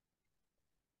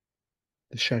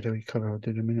the shadowy colour I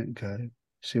did a minute ago.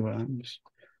 See what happens.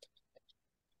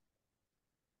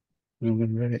 And I'm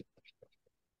going to let it.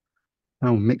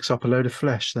 I'll mix up a load of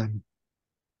flesh then.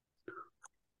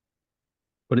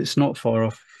 But it's not far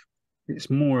off. It's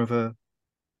more of a.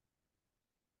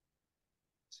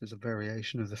 This is a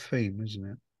variation of the theme, isn't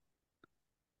it?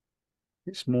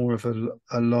 It's more of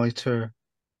a lighter,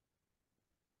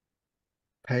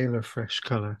 paler, fresh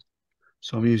colour.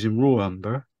 So I'm using raw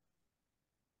umber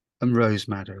and rose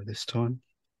madder this time.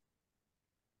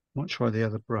 Might try the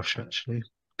other brush actually,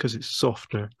 because it's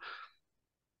softer.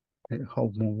 It'll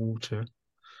hold more water.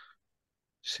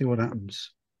 See what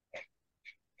happens.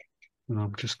 And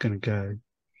I'm just going to go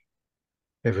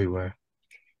everywhere.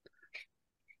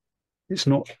 It's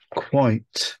not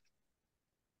quite.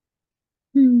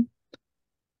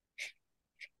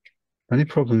 Only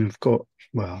problem we've got,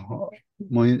 well,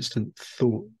 my instant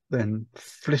thought then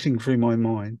flitting through my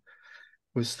mind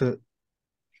was that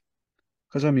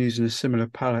because I'm using a similar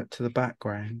palette to the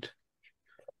background,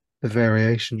 the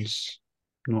variations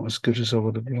not as good as I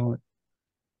would have liked.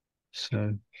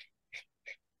 So,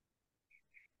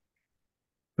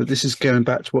 but this is going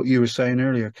back to what you were saying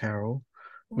earlier, Carol,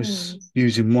 was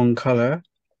using one colour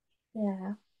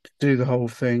Yeah. to do the whole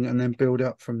thing and then build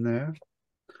up from there.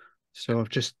 So I've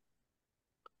just,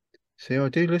 see, I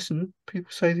do listen.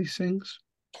 People say these things.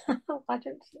 I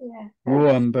don't, yeah.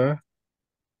 Raw umber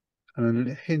and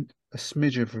a hint, a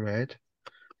smidge of red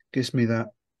gives me that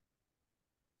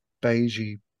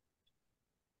beigey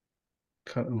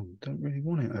colour. Oh, don't really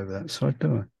want it over that side,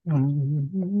 do I?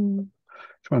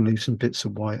 Try and leave some bits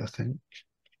of white, I think.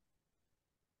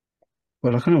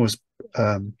 Well, I can always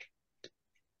go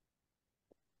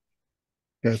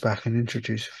back and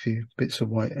introduce a few bits of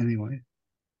white anyway.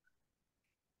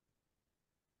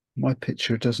 My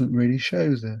picture doesn't really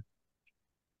show the.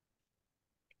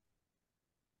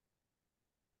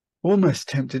 Almost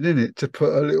tempted in it to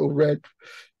put a little red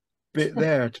bit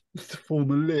there to form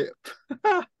a lip.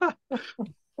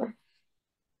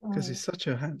 Because he's such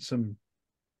a handsome,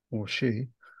 or she.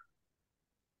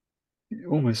 It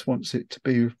almost wants it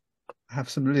to have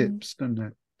some lips, doesn't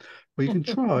it? Well, you can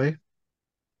try.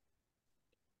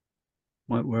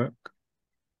 Might work.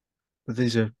 But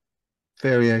these are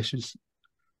variations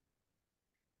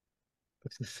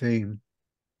of the theme.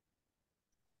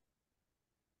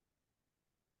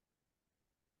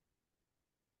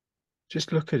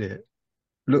 Just look at it.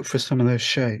 Look for some of those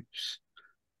shapes.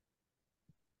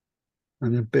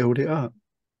 And then build it up.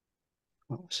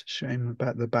 Oh, it's a shame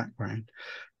about the background.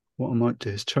 What I might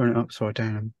do is turn it upside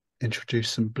down and introduce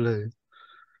some blue.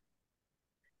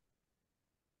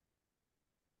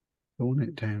 I want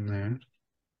it down there.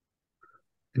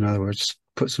 In other words,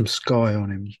 put some sky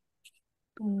on him.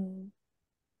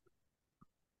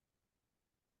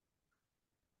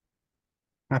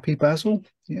 Happy, Basil?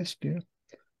 Yes, dear.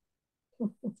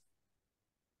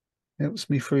 Helps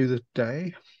me through the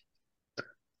day.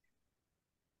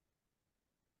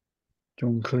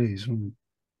 John Cleese, wasn't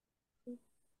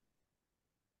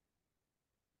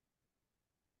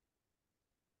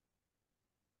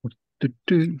it?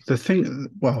 The thing,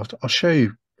 well, I'll show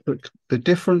you the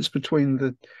difference between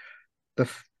the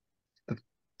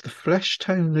flesh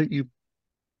tone that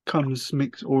comes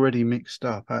already mixed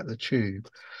up at the tube.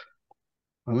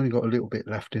 I've only got a little bit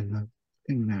left in the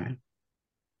thing now,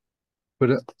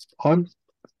 but and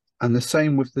the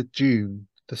same with the dune,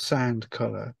 the sand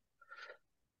color.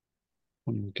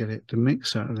 I'm gonna get it to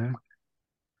mix out of there.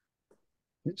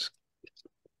 It's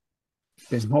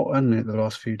been hot, hasn't it, the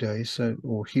last few days? So,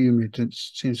 or humid, it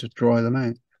seems to dry them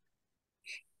out.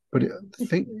 But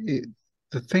the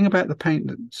thing about the paint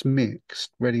that's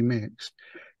mixed, ready mixed,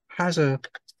 has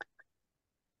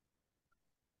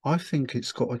I think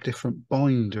it's got a different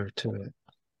binder to it.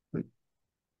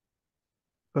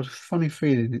 Got a funny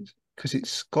feeling because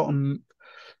it's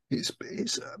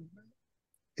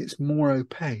more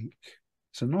opaque.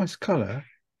 It's a nice color,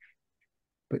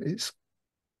 but as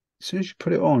soon as you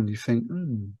put it on, you think,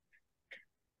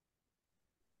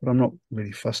 But I'm not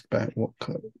really fussed about what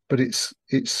color. But it's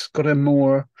got an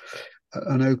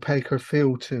opaquer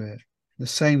feel to it. The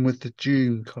same with the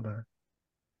dune color.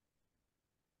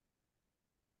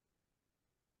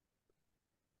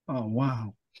 Oh,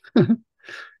 wow. You're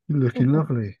looking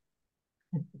lovely.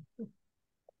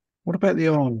 What about the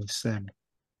eyes then?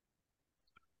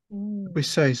 We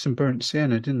say some burnt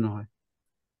sienna, didn't I?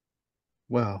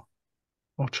 Well,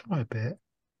 I'll try a bit.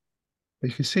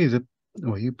 You can see the,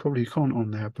 well, you probably can't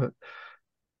on there, but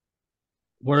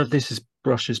where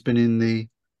brush has been in the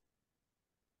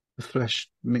flesh,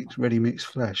 ready mixed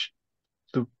flesh.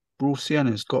 The raw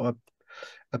sienna's got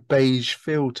a beige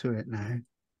feel to it now.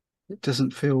 It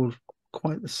doesn't feel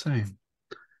quite the same.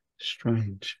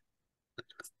 Strange.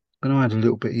 I'm gonna add a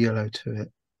little bit of yellow to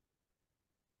it.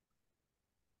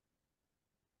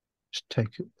 Just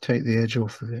take the edge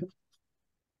off of it.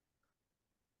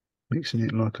 Mixing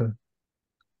it like a,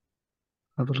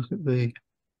 have a look at the,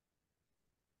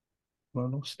 well, I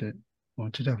lost it. Well, I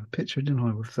did have a picture, didn't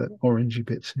I, with the orangey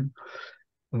bits in.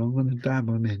 Well, I'm gonna dab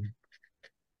them in.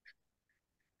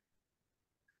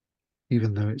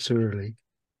 Even though it's early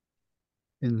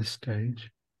in the stage.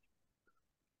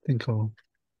 I think I'll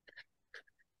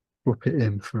drop it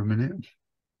in for a minute.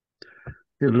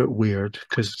 It'll look weird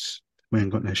because we ain't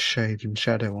got no shade and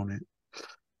shadow on it.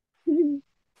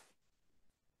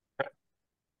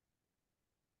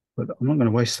 But I'm not going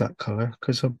to waste that colour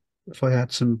because if I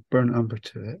add some burnt umber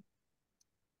to it,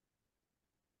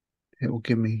 it will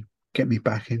get me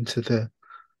back into the.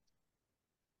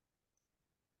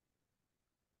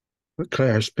 But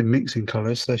Claire's been mixing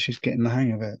colours, so she's getting the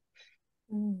hang of it.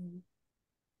 Hang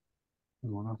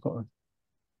on, I've got to.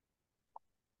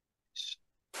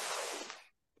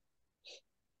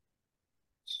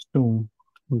 Still,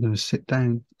 we're going to sit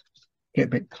down, get a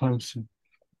bit closer,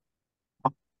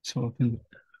 so I can.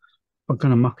 I'm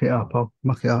going to muck it up. I'll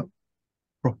muck it up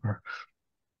proper.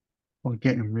 By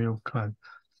getting real close.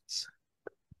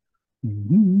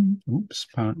 Oops,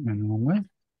 apparently went the wrong way.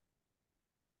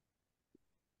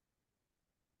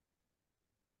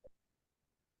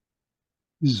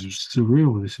 This is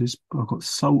surreal, this is. I've got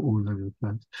salt all over the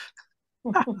place.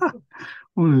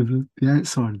 All over the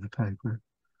outside of the paper.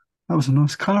 That was a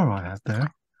nice colour I had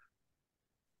there.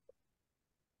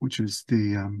 Which was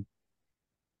the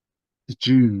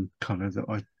June colour that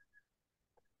I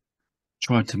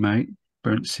tried to make.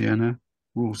 Burnt sienna,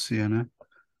 raw sienna.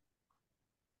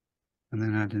 And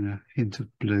then adding a hint of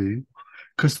blue.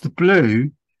 Because the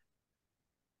blue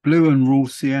and raw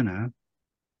sienna,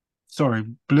 sorry,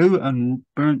 blue and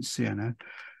burnt sienna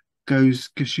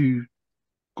gives you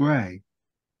grey.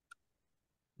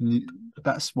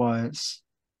 That's why it's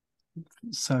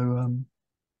so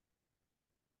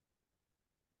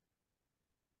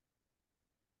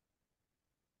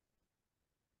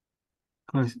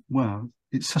well,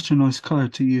 it's such a nice colour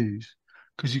to use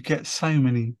because you get so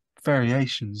many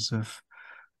variations of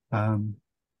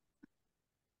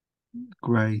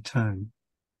grey tone.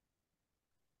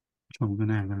 So I'm going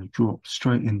to drop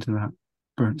straight into that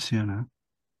burnt sienna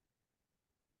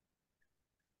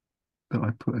that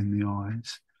I put in the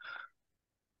eyes.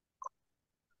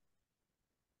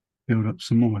 Build up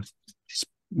some more.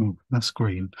 Oh, that's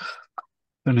green.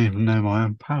 Don't even know my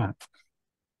own palette.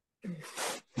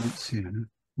 Burnt sienna,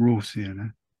 raw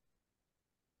sienna.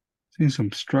 Seems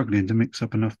I'm struggling to mix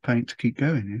up enough paint to keep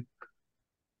going here.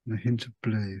 And a hint of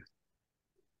blue.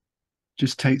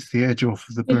 Just takes the edge off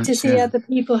of the burnt to see sienna. other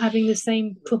people having the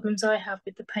same problems I have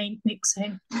with the paint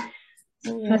mixing.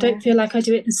 I don't feel like I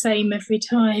do it the same every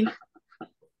time.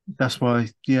 That's why,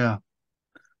 yeah.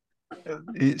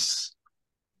 It's.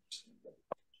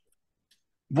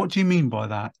 What do you mean by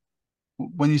that?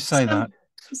 When you say that?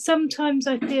 Sometimes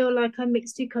I feel like I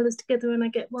mix two colours together and I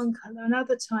get one colour, and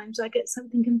other times I get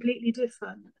something completely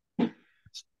different. And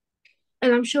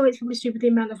I'm sure it's probably to do with the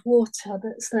amount of water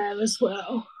that's there as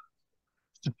well.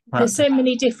 There's so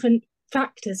many different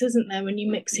factors, isn't there, when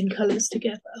you're mixing colours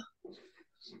together?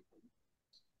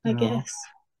 I guess.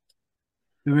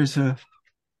 There is a.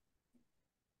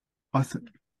 That's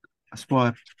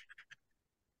why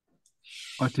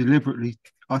I deliberately.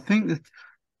 I think that.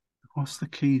 What's the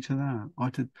key to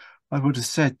that? I would have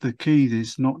said the key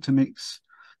is not to mix,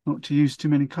 not to use too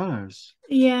many colours.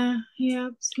 Yeah,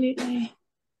 absolutely.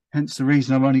 Hence the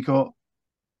reason I've only got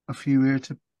a few here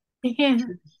to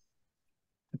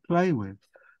play with.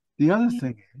 The other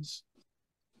thing is,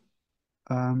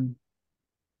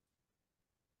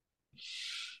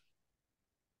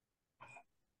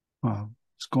 well,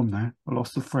 it's gone now. I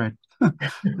lost the thread.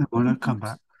 I'll come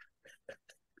back.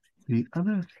 The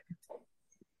other,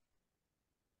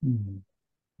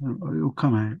 it'll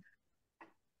come out.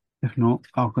 If not,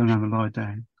 I'll go and have a lie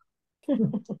down.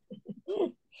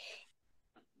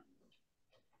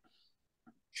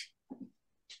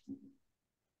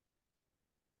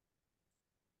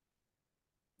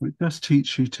 It does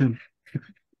teach you to,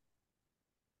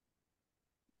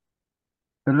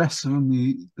 the less of them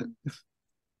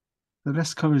the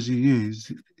less colours you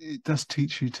use, it does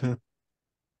teach you to,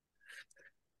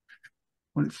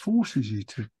 well, it forces you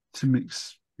to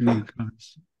mix new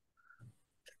colours.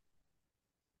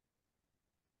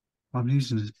 I'm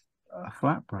using a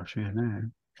flat brush here now,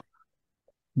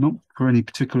 not for any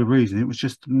particular reason. It was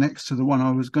just next to the one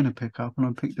I was going to pick up, and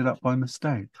I picked it up by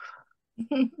mistake.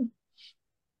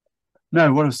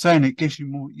 No, what I was saying, it gives you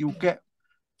more. You'll get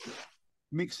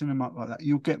mixing them up like that.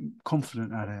 You'll get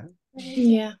confident at it.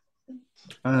 Yeah.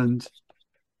 And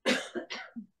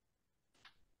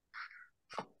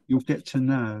you'll get to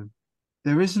know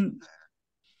there isn't.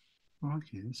 Like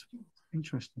it's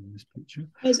interesting, this picture.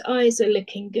 Those eyes are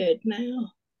looking good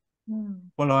now.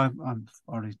 Well, I've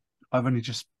only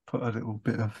just put a little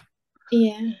bit of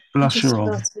Just blusher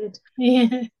on. started.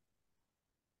 Yeah.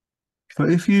 But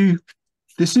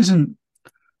this isn't.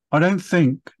 I don't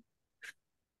think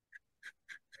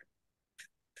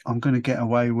I'm going to get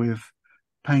away with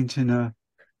painting a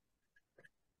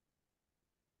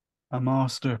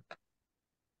master.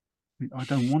 I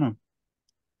don't want a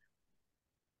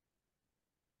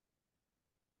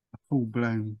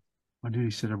full-blown, I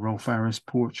nearly said a Rolf Harris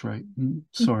portrait.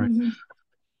 Sorry.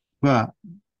 But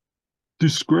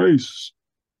disgrace,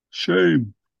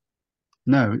 shame.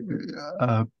 No,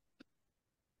 a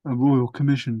royal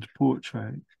commissioned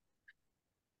portrait.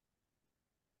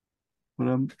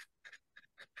 But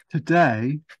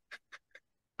today,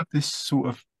 this sort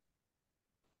of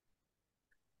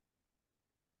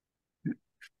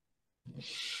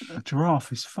a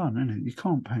giraffe is fun, isn't it? You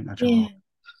can't paint a giraffe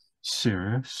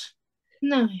serious.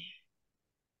 No.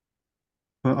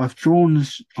 But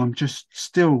I'm just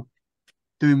still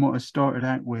doing what I started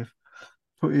out with.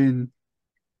 I've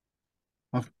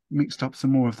mixed up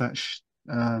some more of that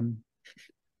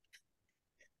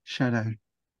shadow,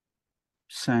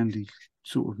 sandy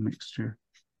sort of mixture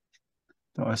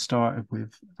that I started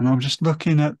with. And I'm just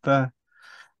looking at the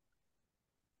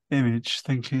image,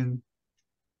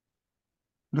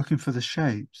 looking for the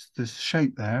shapes. There's a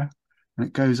shape there, and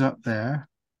it goes up there,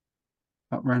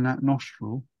 up around that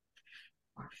nostril.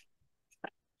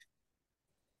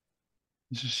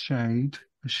 There's a shade,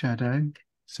 a shadow.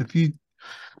 So if you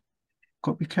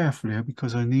got to be careful here,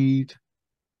 because I need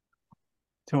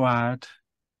to add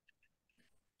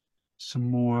some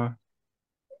more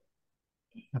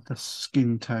of the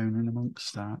skin tone in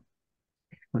amongst that.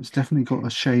 But it's definitely got a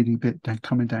shady bit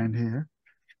coming down here.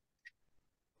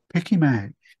 Pick him out.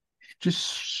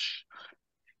 Just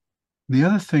the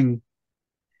other thing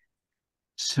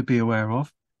to be aware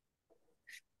of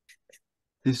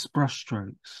is brush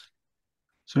strokes.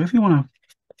 So if you want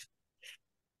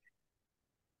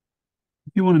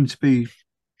them to be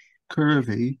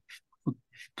curvy, for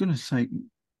goodness sake,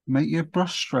 make your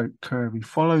brush stroke curvy.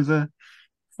 Follow the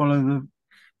follow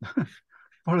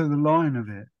the line of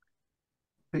it.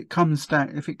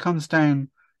 If it comes down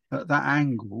at that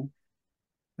angle,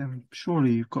 then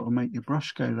surely you've got to make your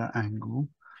brush go that angle.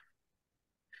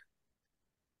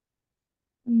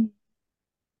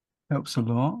 Helps a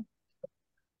lot.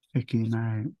 Picking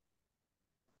out.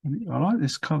 I like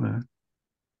this colour.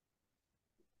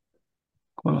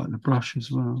 Quite like the brush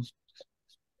as well.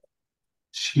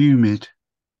 It's humid.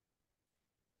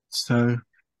 So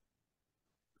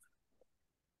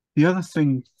the other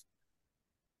thing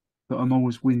that I'm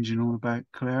always whinging on about,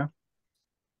 Claire,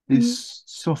 is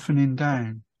softening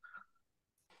down.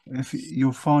 If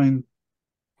you'll find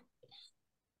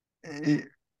it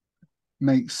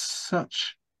makes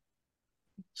such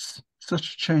a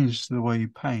change to the way you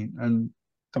paint and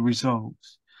the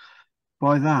results.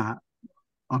 By that,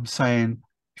 I'm saying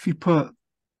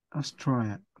let's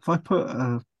try it. If I put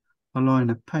a line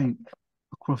of paint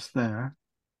across there,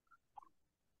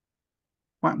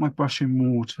 whack my brush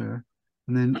in water,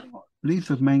 and then leave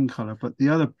the main colour, but the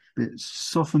other bits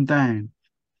soften down.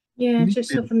 Yeah,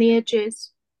 just soften the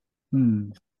edges.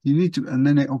 You need to, and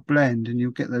then it'll blend, and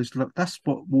you'll get those. That's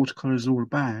what watercolour is all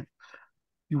about.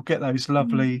 You'll get those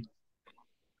lovely.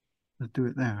 Let's do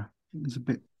it there. There's a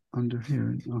bit under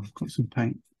here. Oh, I've got some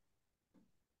paint.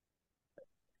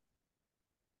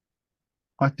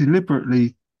 I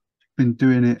deliberately been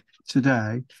doing it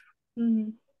today.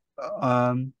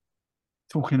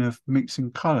 Talking of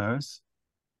mixing colours,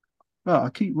 but I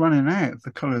keep running out of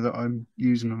the colour that I'm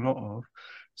using a lot of,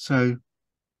 so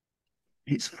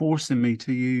it's forcing me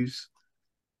to use,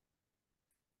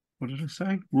 what did I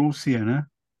say? Raw sienna,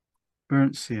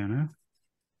 burnt sienna,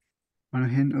 and a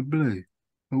hint of blue.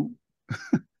 Oh,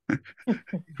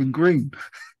 even green.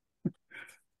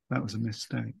 That was a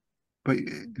mistake. But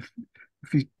if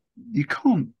you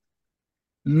can't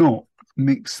not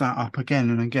mix that up again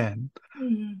and again.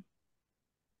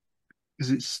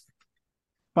 because it's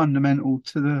fundamental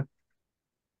to the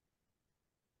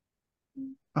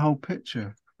whole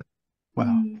picture.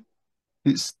 Well,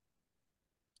 it's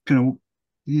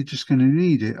you're just gonna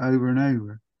need it over and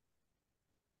over.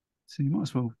 So you might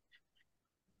as well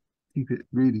keep it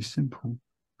really simple.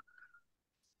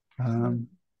 I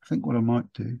think what I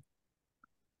might do,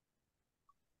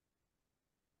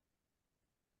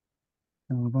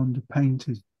 now I've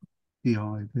underpainted the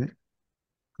eye a bit.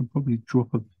 I can probably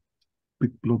drop a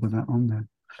big blob of that on there.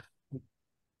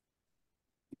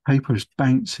 Paper is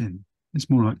bouncing. It's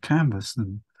more like canvas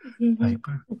than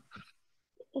paper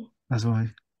as I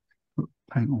put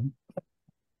paint on.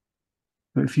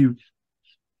 But if you,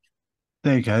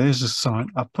 there you go, there's a sign.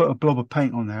 I put a blob of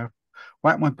paint on there,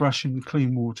 whack my brush in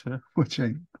clean water, which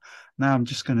ain't. Now I'm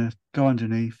just going to go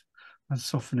underneath and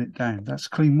soften it down. That's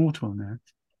clean water on there.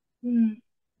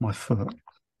 My foot.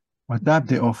 I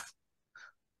dabbed it off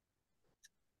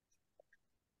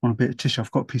on a bit of tissue.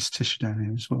 I've got a piece of tissue down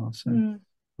here as well. So I'm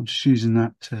just using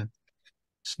that to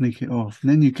sneak it off. And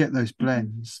then you get those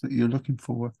blends that you're looking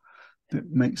for that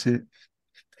makes it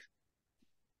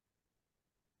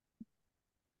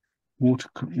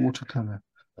watercolor.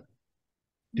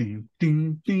 Ding,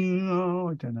 ding, ding. Oh,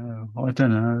 I don't know. I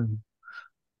don't know.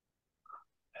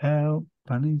 Help,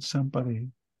 I need somebody.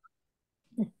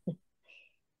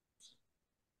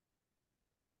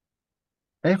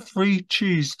 Every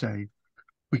Tuesday,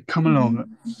 we come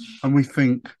along and we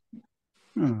think,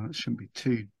 oh, it shouldn't be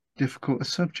too difficult a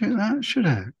subject, that, should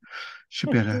it?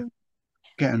 Should be able to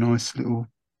get a nice little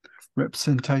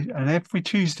representation. And every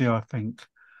Tuesday, I think,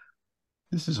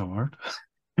 this is hard.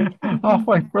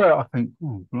 Halfway through it, I think,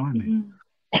 oh, blimey,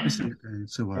 this isn't going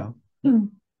so well.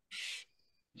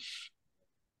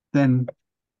 Then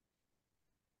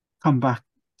come back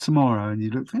tomorrow and you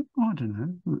look, think, oh, I don't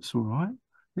know, looks all right.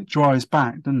 It dries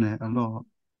back, doesn't it, a lot?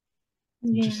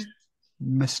 Yeah. Just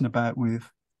messing about with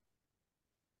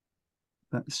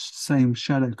that same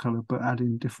shadow colour but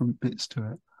adding different bits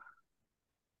to it.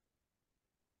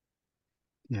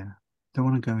 Yeah, don't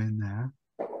want to go in there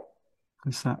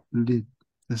because that lid,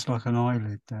 there's like an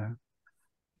eyelid there.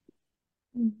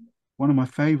 One of my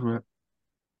favourite,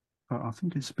 but I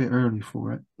think it's a bit early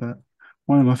for it, but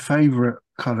one of my favourite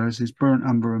colours is burnt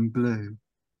umber and blue.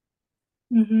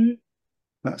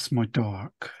 That's my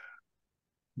dark.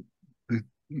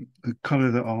 The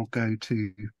colour that I'll go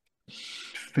to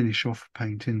finish off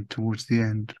painting towards the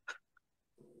end,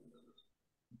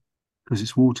 because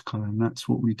it's watercolour and that's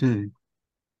what we do.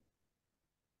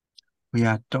 We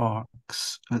add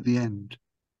darks at the end.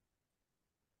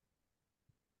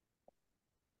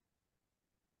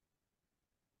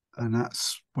 And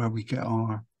that's where we get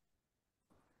our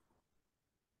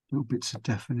little bits of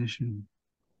definition.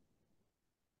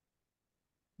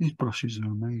 These brushes are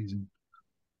amazing.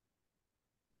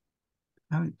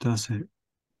 How it does it.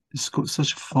 It's got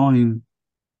such a fine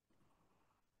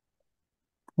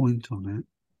point on it.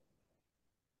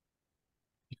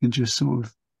 You can just sort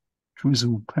of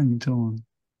drizzle paint on.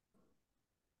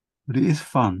 But it is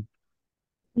fun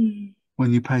when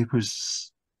your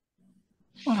paper's,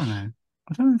 I don't know.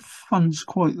 I don't know if fun's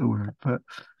quite the word, but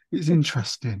it's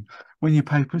interesting when your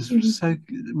paper's so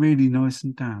really nice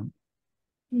and damp.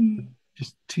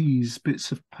 Just tease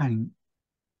bits of paint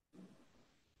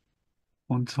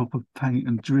on top of paint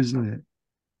and drizzle it,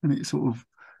 and it sort of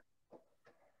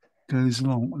goes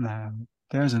along. Now,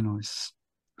 there's a nice.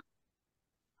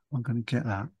 I'm going to get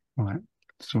that right.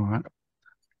 It's all right.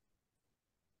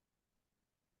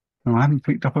 No, I haven't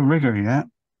picked up a rigger yet.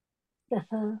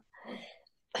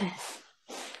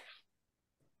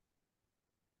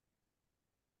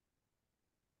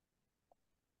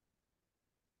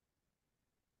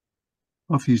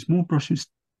 I've used more brushes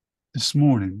this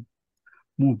morning,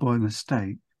 more by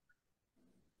mistake,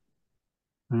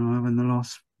 than I have in the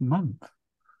last month.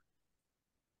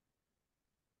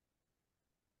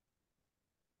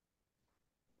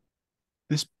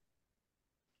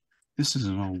 This is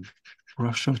an old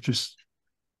brush I've just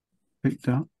picked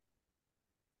up.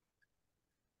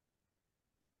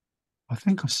 I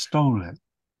think I stole it.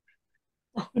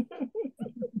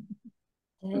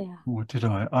 Yeah. Or did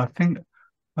I? I don't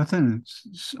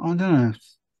know if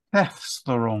theft's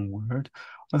the wrong word.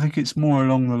 I think it's more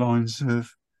along the lines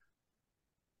of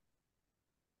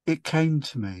it came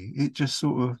to me. It just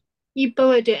sort of You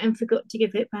borrowed it and forgot to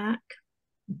give it back.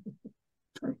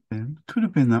 could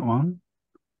have been that one.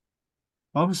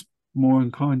 I was more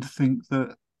inclined to think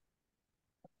that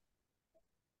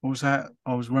I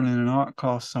was running an art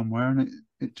class somewhere and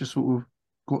it just sort of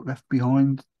got left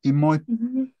behind in my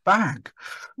bag.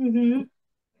 And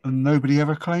nobody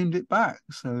ever claimed it back.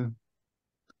 So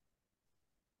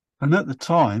And at the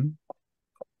time,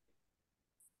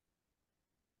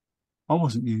 I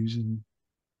wasn't using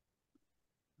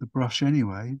the brush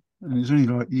anyway. And it was only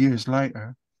like years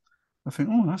later, I think,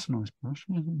 oh, that's a nice brush.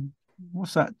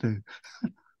 What's that do?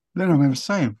 Then I remember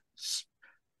saying,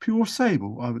 pure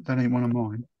sable. Oh, that ain't one of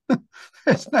mine.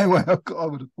 There's no way I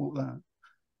would have bought that.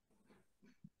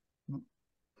 Not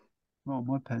on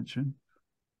my pension,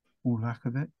 or lack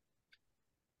of it.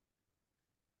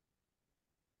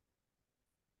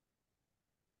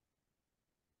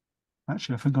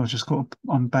 Actually, I think I'm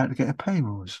about to get a pay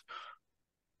rise.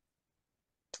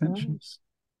 Pensions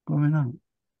going up.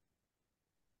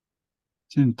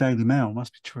 It's in the Daily Mail,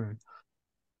 must be true.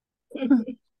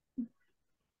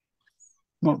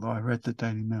 Not that I read the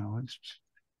Daily Mail. It's just...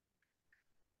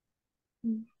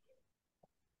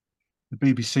 The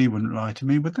BBC wouldn't lie to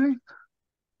me, would they?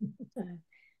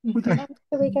 Would they? How much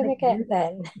are we going to get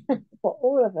then? For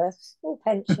all of us, all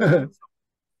pensioners.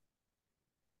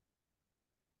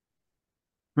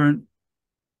 Burnt.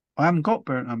 I haven't got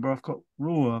burnt umber. I've got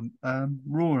raw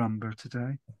umber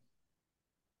today.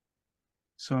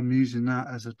 So I'm using that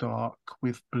as a dark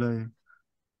with blue.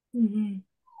 And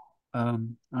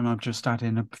I'm just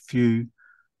adding a few.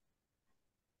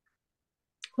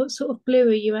 What sort of blue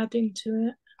are you adding to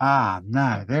it?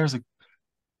 No, there's a...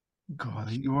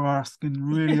 God, you're asking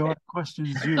really hard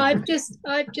questions. I've just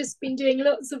been doing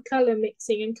lots of colour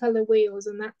mixing and colour wheels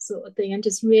and that sort of thing, and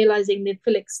just realising the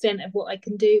full extent of what I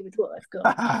can do with what I've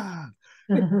got.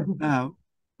 Now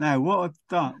what I've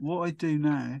done, what I do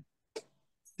now,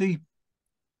 see,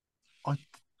 how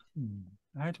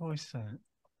do I say it?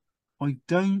 I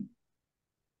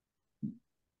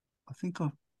think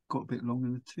I've got a bit long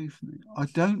in the tooth now. I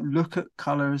don't look at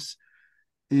colours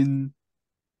in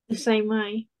the same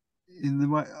way. In the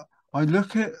way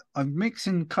I'm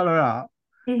mixing colour up.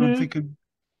 I'm thinking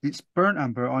it's burnt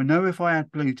umber. I know if I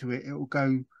add blue to it, it will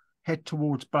go head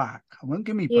towards black. It won't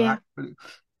give me black, but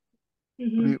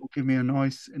it will give me a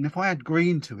nice. And if I add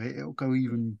green to it, it will go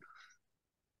even.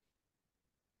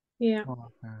 Yeah.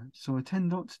 Darker. So I tend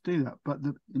not to do that. But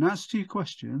in answer to your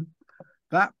question,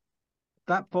 that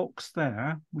box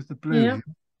there with the blue in,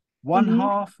 one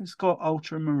half has got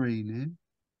ultramarine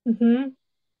in.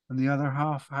 And the other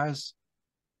half has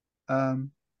a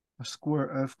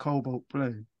squirt of cobalt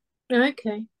blue.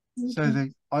 Okay. So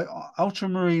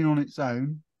ultramarine on its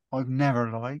own, I've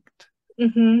never liked.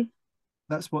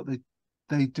 That's what they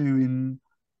do in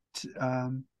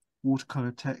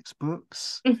watercolor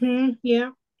textbooks. Yeah.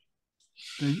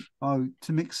 To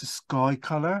mix a sky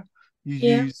color, you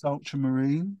use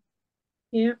ultramarine.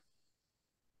 Yeah.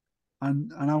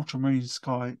 And an ultramarine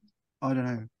sky, I don't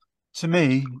know. To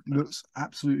me, looks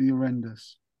absolutely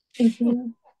horrendous.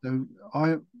 So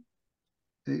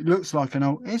it looks like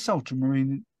it's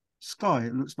ultramarine sky.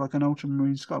 It looks like an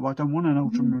ultramarine sky, but I don't want an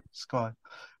ultramarine sky.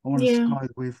 I want a sky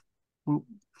with. Well,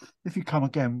 if you come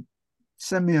again,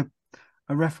 send me a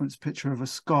reference picture of a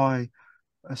sky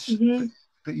that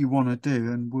you want to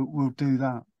do, and we'll do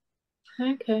that.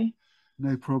 Okay.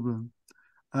 No problem.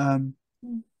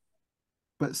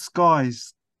 But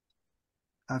skies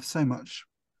have so much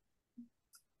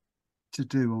to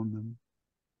do on them.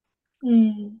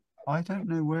 I don't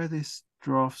know where this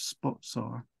draft spots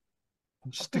are.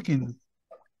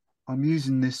 I'm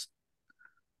using this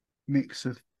mix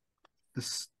of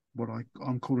this, what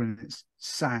I'm calling it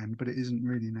sand, but it isn't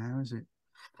really now, is it?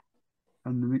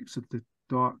 And the mix of the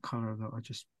dark colour that I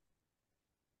just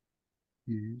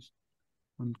used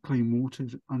and clean water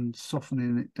and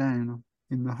softening it down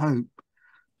in the hope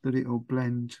that it'll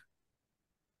blend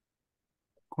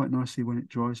quite nicely when it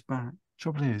dries back.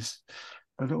 Trouble is,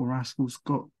 the little rascal's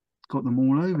got them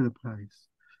all over the place.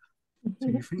 So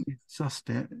you think you've sussed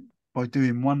it by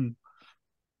doing one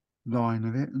line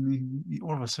of it, and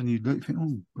all of a sudden you look and think,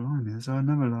 oh, blimey, there's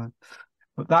another line.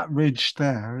 But that ridge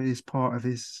there is part of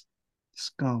his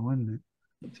skull, isn't it?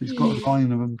 So he's got a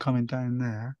line of them coming down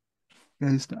there.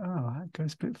 That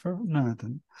goes a bit further. No, it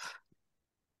doesn't.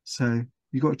 So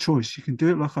you've got a choice. You can do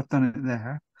it like I've done it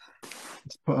there.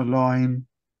 Let's put a line.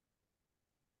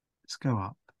 Let's go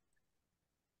up.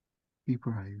 Be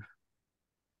brave.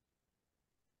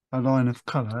 A line of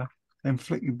colour, then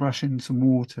flick your brush in some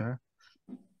water.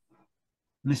 And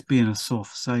this being a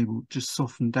soft sable, just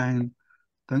soften down.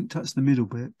 Don't touch the middle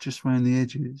bit, just around the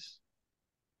edges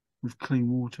with clean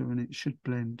water, and it should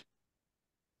blend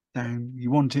down. You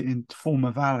want it in to form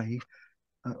a valley,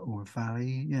 or a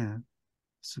valley, yeah,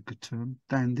 it's a good term,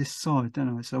 down this side,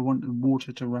 don't I? So I want the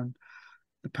water to run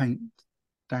the paint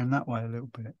down that way a little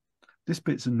bit. This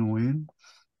bit's annoying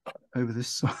over this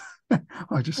side.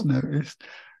 I just noticed.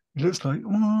 It looks like,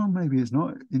 maybe it's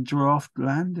not. In giraffe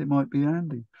land, it might be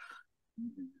handy.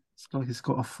 it's like it's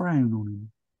got a frown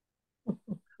on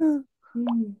him.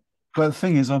 Mm. But the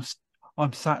thing is, I'm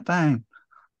sat down,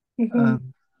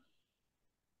 Mhm.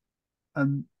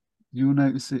 and you'll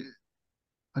notice it.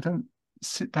 I don't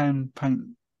sit down and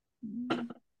paint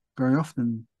very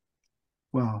often.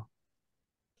 Well,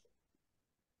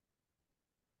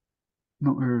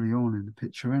 not early on in the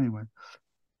picture anyway.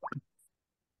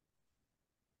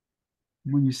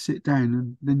 When you sit down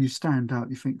and then you stand up,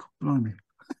 you think, blimey,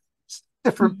 it's a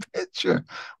different picture.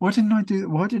 Why didn't I do that?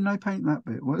 Why didn't I paint that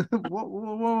bit? What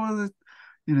were the,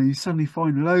 you suddenly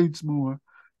find loads more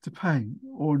to paint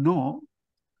or not,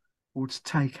 or to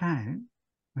take out.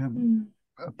 We haven't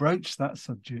broached that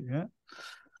subject yet.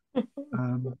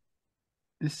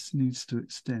 This needs to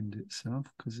extend itself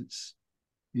because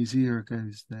his ear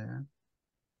goes there.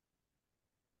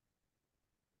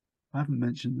 I haven't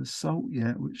mentioned the salt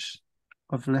yet, which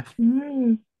I've left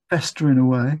festering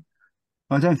away.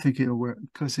 I don't think it'll work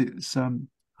because it's not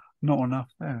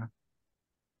enough there.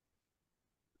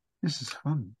 This is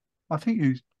fun. I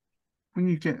think when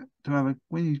you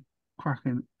crack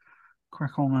on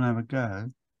and have a go,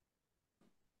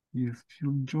 you'll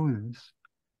enjoy this.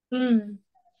 Good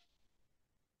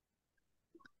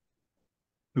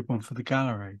one for the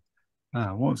gallery.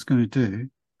 Now, what I was going to do,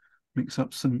 mix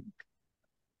up some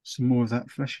more of that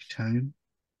fleshy tone,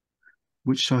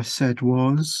 which I said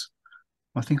was,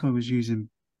 I think I was using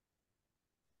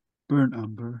burnt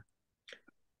umber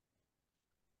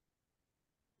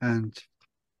and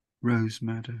rose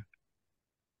madder.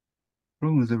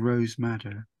 Wrong with the rose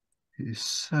madder, it is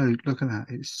so, look at that,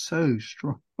 it's so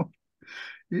strong.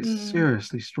 It's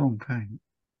seriously strong paint.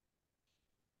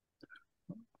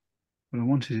 But I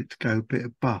wanted it to go a bit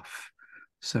of buff.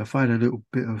 So if I had a little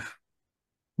bit of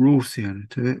raw sienna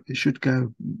to it, it should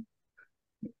go,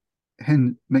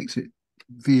 makes it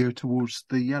veer towards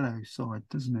the yellow side,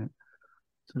 doesn't it?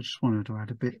 So I just wanted to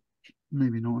add a bit,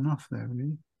 maybe not enough there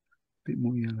really, a bit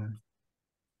more yellow.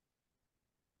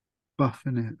 Buff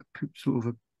in it, sort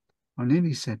of I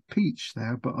nearly said peach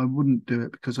there, but I wouldn't do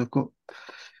it because I've got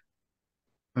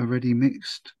a ready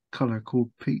mixed colour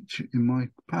called peach in my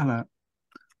palette.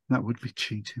 That would be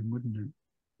cheating, wouldn't it?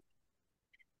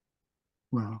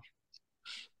 Well,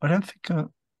 I don't think I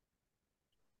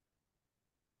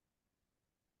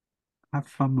have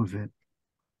fun with it.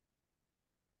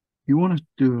 You want to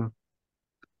do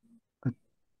a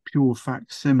pure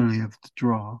facsimile of the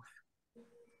draft,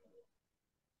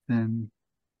 then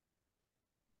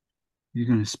you're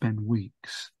going to spend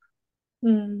weeks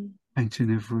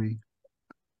painting every,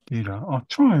 I'll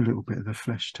try a little bit of the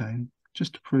flesh tone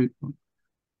just to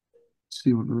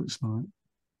see what it looks like.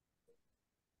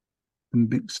 And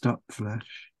mixed up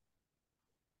flesh.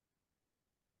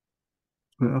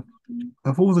 But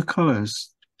of all the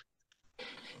colours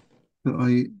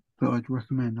that I'd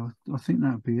recommend, I think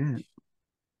that'd be it.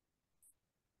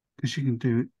 Because you can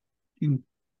do it.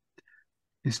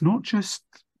 It's not just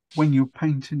when you're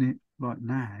painting it like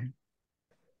now.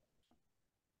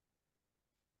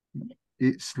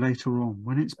 It's later on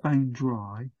when it's bone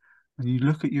dry, and you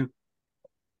look at your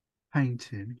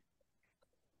painting.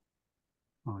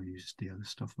 I'll use the other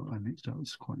stuff that I mixed up.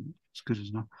 It's good as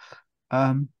enough.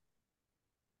 I'm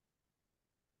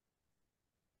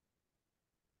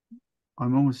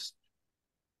almost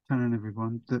telling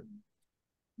everyone that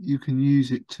you can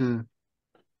use it to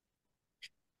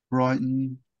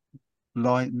brighten,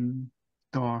 lighten,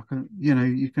 darken.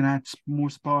 You can add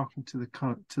more sparkle to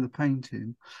the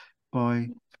painting by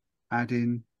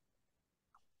adding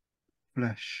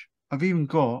flesh. I've even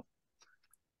got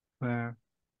where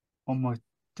on my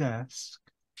desk.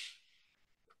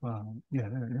 Well, yeah,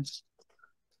 there it is.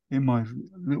 In my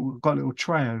got a little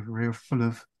tray over here full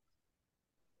of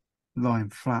lying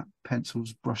flat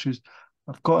pencils, brushes.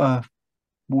 I've got a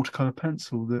watercolor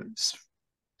pencil that's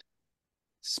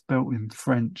spelt in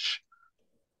French,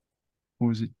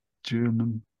 or is it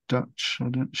German, Dutch?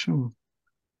 I'm not sure.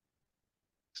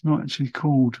 It's not actually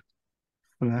called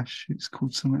flesh. It's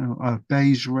called something else. Oh,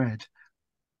 beige red.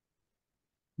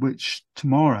 Which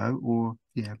tomorrow, or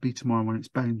be tomorrow when it's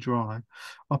bone dry,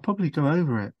 I'll probably go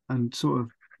over it and sort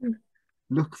of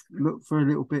look for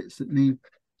little bits that need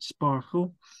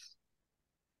sparkle.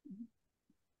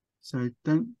 So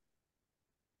don't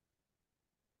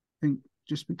think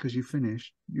just because you're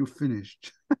finished.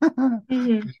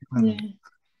 Yeah.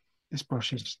 This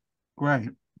brush is great,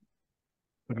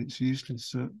 but it's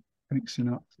useless at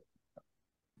mixing up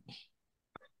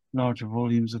larger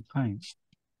volumes of paint.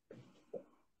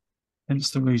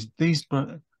 Hence the reason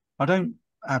I don't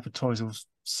advertise or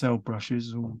sell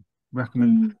brushes or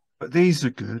recommend, but these are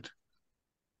good.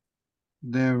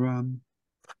 They're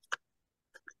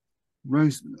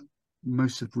most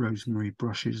of Rosemary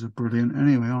brushes are brilliant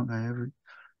anyway, aren't they?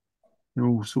 They're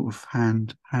all sort of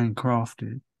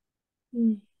handcrafted.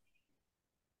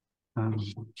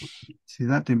 See,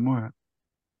 that didn't work.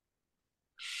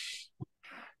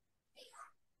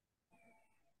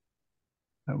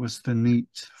 That was the neat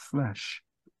flesh.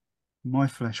 My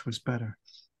flesh was better.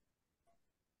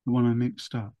 The one I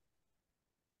mixed up.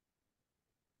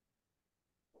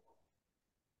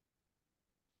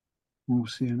 We'll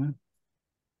see now.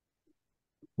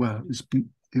 Well,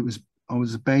 I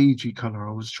was a beigey colour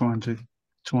I was trying to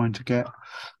get,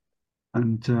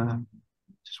 and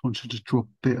just wanted to drop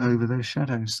a bit over those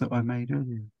shadows that I made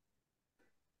earlier.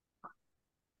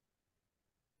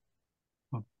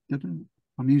 I didn't.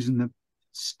 I'm using the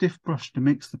stiff brush to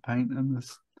mix the paint and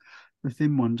the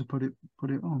thin one to put it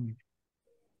on.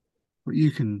 But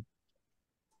you can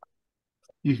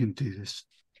do this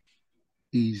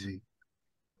easy.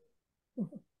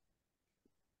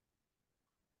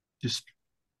 Just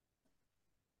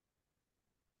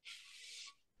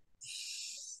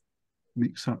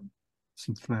mix up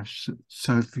some flesh.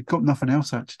 So if you've got nothing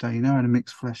else out today, you know how to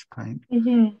mix flesh paint.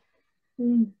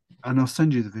 And I'll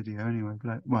send you the video anyway.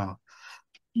 Well,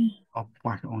 I'll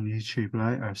whack it on YouTube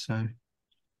later. So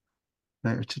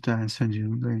later today and send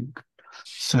you the link.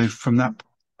 So from that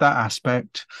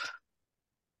aspect,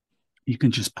 you can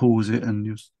just pause it and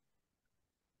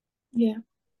the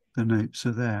notes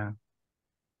are there.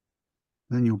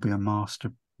 Then you'll be a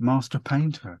master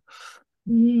painter,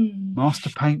 master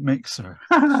paint mixer.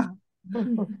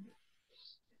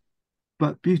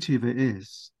 But beauty of it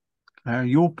is,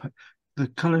 the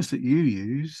colours that you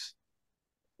use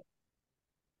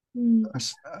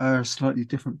are a slightly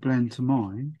different blend to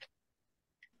mine.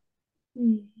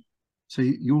 So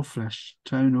your flesh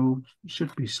tonal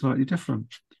should be slightly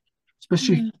different,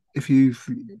 especially if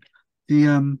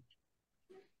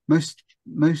most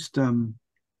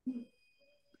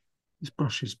this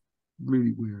brush is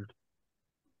really weird,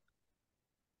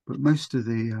 but most of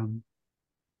the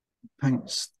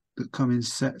paints that come in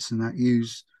sets and that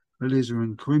use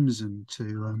alizarin crimson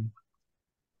to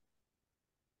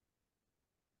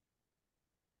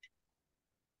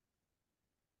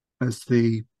as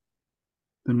the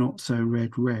not so red,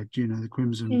 you know, the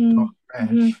crimson dark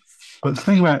red. But the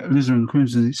thing about alizarin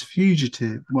crimson, it's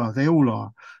fugitive. Well, they all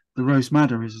are. The rose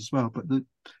madder is as well, but the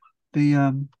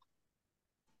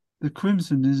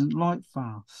crimson isn't light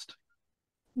fast.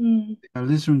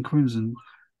 Alizarin crimson,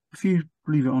 if you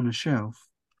leave it on a shelf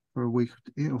for a week,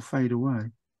 it'll fade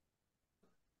away.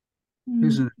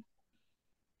 Here's a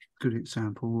good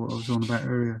example of what I was on about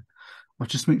earlier. I've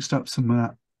just mixed up some of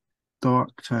that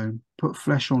dark tone, put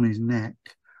flesh on his neck,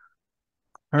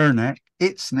 her neck,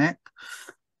 its neck,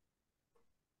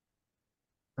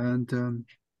 and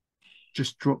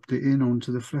just dropped it in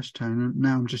onto the flesh tone. And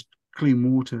now I'm just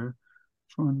clean water,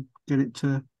 try and get it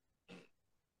to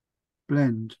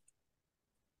blend.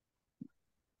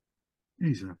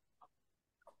 These are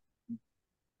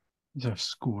a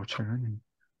scorcher.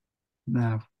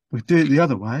 Now we do it the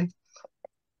other way.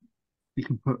 You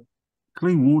can put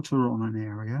clean water on an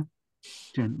area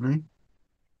gently,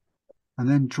 and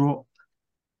then drop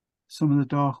some of the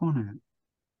dark on it.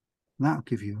 That'll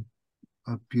give you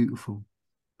a beautiful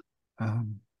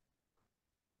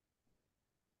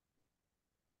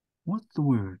what's the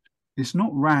word? It's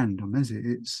not random, is it?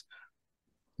 It's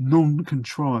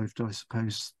non-contrived, I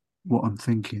suppose, what I'm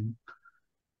thinking.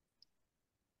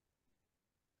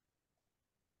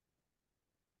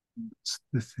 That's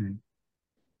the thing.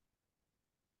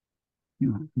 You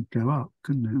know, it could go up,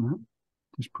 couldn't it?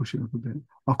 Just push it up a bit.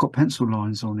 I've got pencil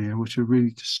lines on here, which are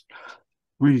really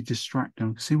distracting.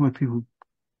 I can see why people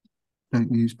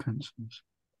don't use pencils.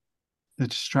 They're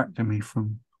distracting me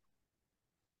from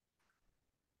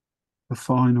the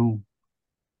final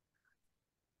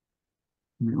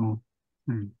little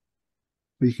thing.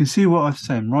 But you can see what I've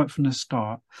said right from the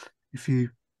start. If you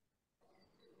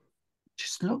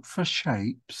just look for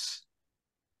shapes,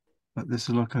 but there's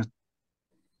like a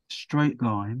straight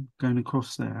line going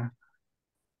across there.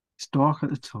 It's dark at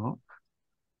the top,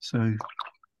 so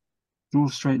draw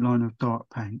a straight line of dark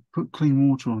paint, put clean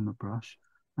water on the brush,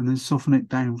 and then soften it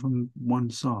down from one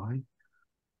side,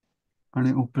 and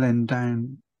it will blend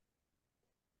down.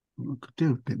 I could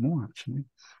do a bit more actually,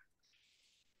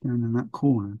 down in that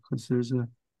corner, because there's the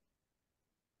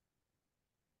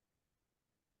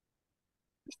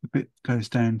bit goes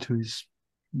down to his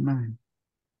mouth.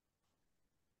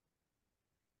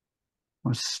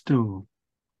 I still.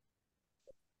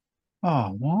 Oh,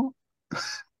 what?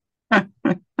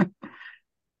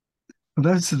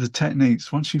 Those are the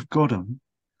techniques. Once you've got them,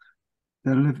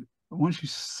 they'll live. Once you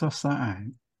suss that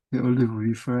out, It'll live with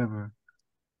you forever.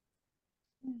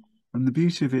 And the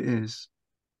beauty of it is,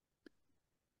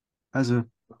 as an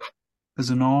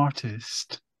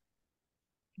artist,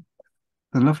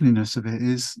 the loveliness of it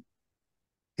is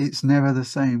it's never the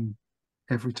same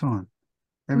every time.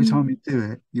 Every time you do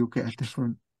it, you'll get a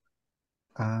different,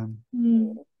 a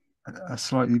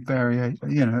slightly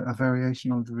a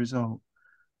variation of the result,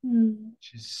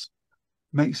 which is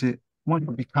makes it once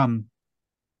you become,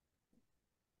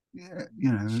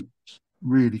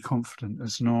 really confident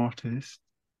as an artist.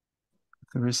 If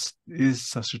there is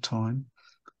such a time,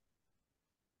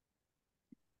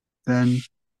 then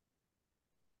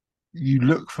you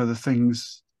look for the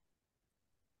things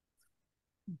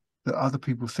that other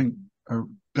people think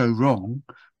go wrong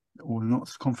or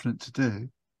not confident to do,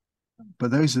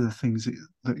 but those are the things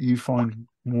that you find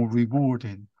more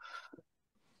rewarding.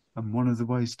 And one of the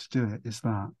ways to do it is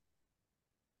that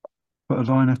put a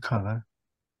line of colour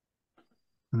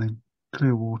and then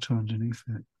clear water underneath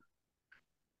it.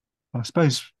 I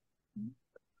suppose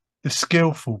the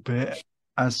skillful bit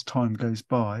as time goes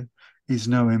by is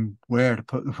knowing where to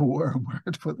put the water and where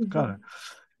to put the colour,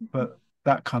 but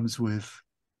that comes with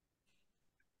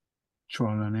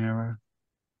trial and error,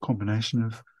 combination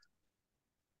of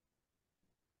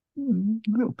a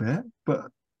little bit,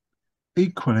 but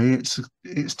equally it's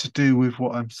to do with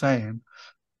what I'm saying.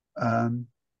 I'll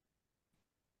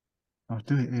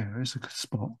do it here. It's a good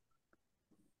spot.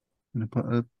 I'm going to put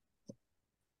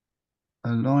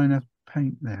a line of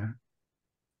paint there,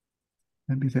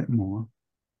 maybe a bit more.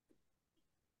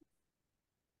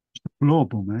 It's a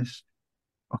blob almost.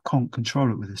 I can't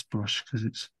control it with this brush because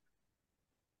it's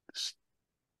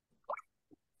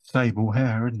sable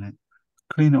hair, isn't it?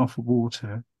 Clean it off with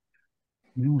water.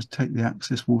 You always take the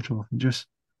excess water off and just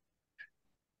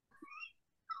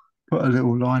put a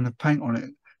little line of paint on it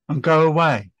and go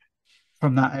away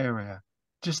from that area.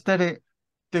 Just let it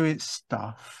do its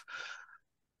stuff.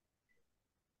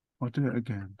 I'll do it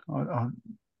again.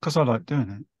 Because I like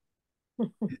doing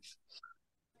it.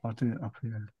 I'll do it up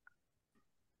here.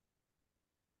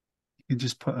 You can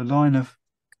just put a line of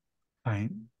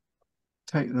paint,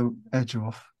 take the edge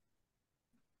off,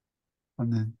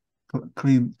 and then put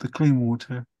the clean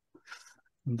water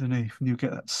underneath, and you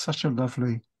get that such a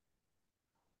lovely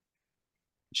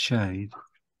shade.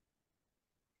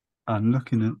 And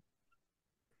looking at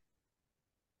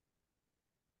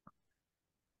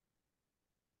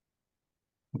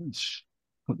what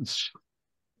the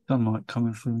sunlight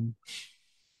coming through,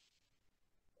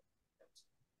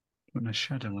 putting a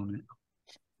shadow on it.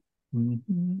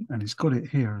 And it's got it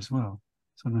here as well,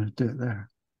 so I'm going to do it there.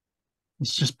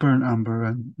 It's just burnt umber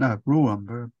and raw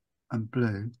umber and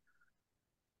blue.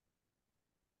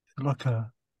 Like I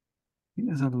think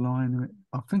there's a line of it.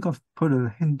 I think I've put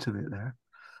a hint of it there.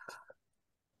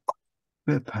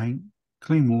 Bit of paint,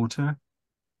 clean water,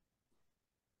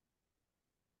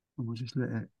 and we'll just let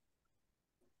it.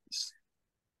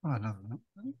 I love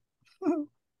that.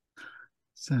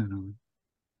 So annoying.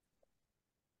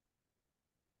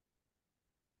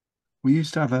 We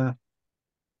used to have an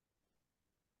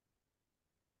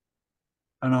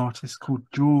artist called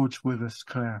George with us,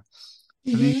 Claire.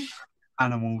 And he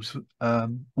animals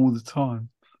all the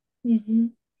time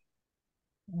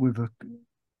with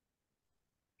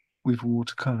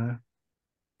watercolor.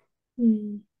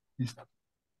 You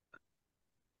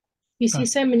see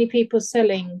so many people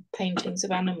selling paintings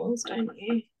of animals, don't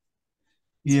you?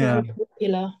 It's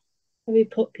very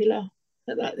popular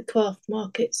at like the craft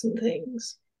markets and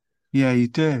things. Yeah, you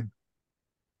do.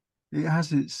 It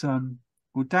has its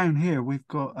well, down here we've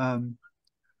got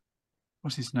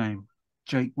what's his name?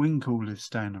 Jake Winkle lives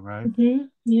down the road.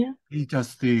 Yeah. He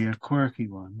does the quirky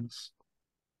ones.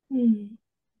 And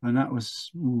that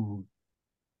was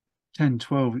 10,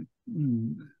 12,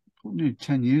 probably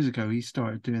 10 years ago he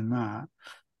started doing that.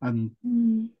 And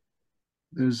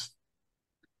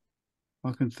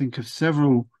I can think of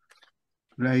several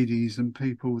ladies and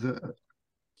people that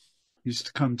used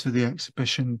to come to the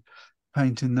exhibition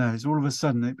painting those. All of a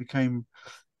sudden it became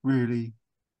really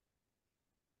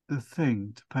the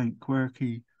thing to paint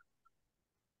quirky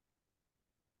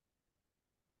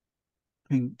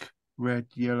pink, red,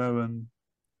 yellow, and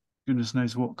goodness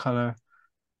knows what colour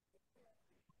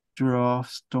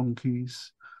giraffes,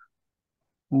 donkeys,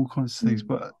 all kinds of things.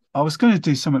 But I was going to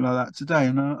do something like that today,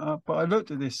 and but I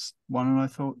looked at this one and I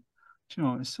thought, do you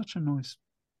know, it's such a nice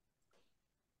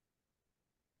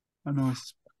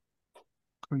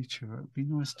creature. It'd be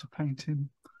nice to paint him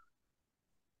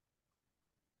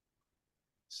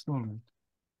solid,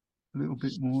 a little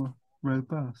bit more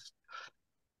robust.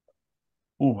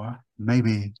 Or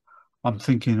maybe I'm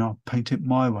thinking I'll paint it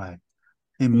my way.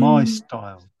 in my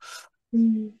style,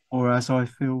 Mm. or as I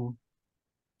feel.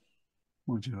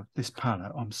 Mind you, this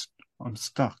palette, I'm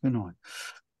stuck, aren't I?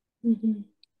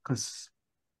 Because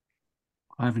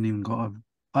I haven't even got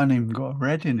a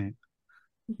red in it,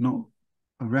 not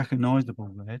a recognisable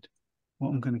red. What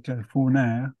I'm going to go for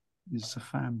now is a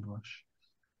fan brush.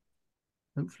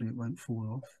 Hopefully it won't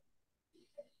fall off.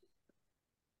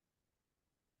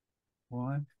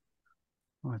 Why?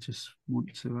 I just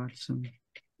want to add some.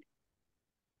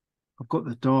 I've got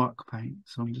the dark paint,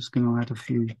 so I'm just going to add a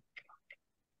few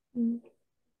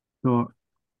dark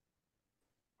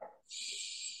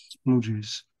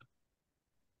splodges,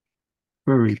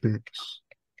 furry bits.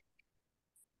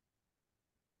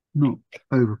 Not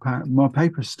overpowering. My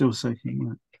paper's still soaking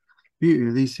wet. Beauty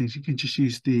of these things, you can just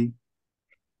use the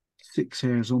 6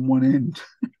 hairs on one end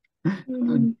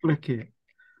and flick it.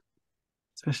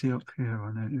 Especially up here,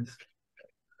 I noticed.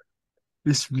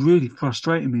 It's really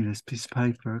frustrating me, this piece of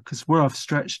paper, because where I've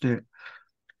stretched it,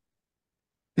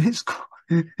 it's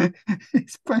going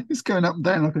up and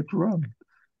down like a drum.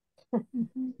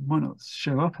 Why not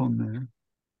show up on there?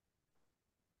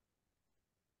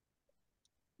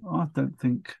 I don't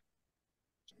think.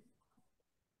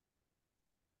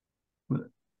 But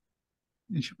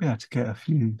you should be able to get a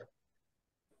few.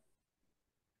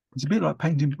 It's a bit like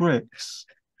painting bricks.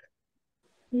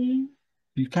 You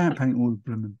can't paint all the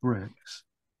blooming bricks.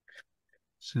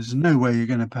 So there's no way you're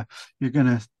gonna put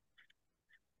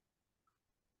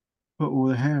all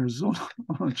the hairs on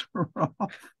a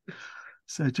giraffe.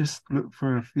 So just look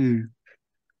for a few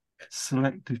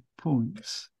selected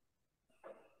points.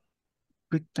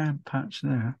 Big damp patch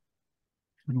there.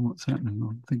 I don't know what's happening.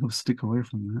 I think I'll stick away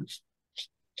from that.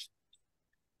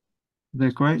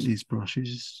 They're great, these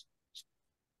brushes.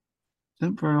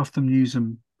 Don't very often use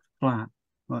them flat.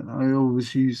 Like I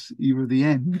always use either the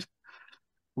end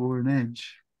or an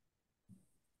edge.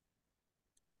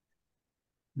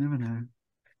 Never know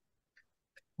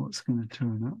what's going to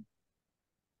turn up.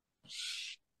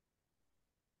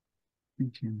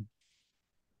 Thinking,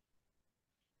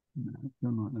 no,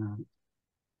 don't like that.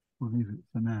 We'll leave it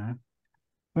for now.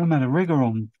 We haven't had a rigger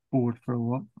on board for a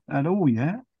while at all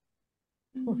yet.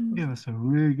 Give us a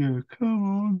rigger, come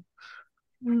on.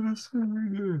 Give us a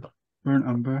rigger. Burnt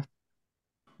umber,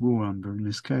 raw umber in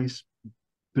this case.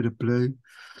 Bit of blue.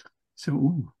 So,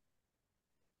 ooh,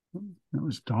 that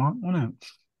was dark, wasn't it?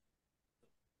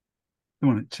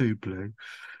 Don't want it too blue.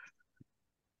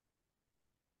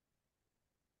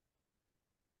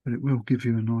 But it will give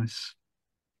you a nice.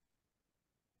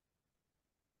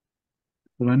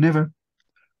 But I never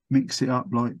mix it up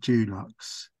like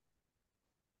Dulux.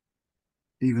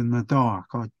 Even the dark,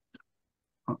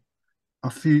 I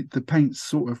feel the paints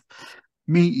sort of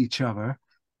meet each other,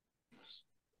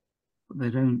 but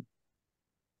they don't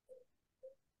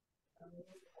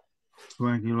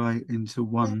coagulate into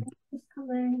one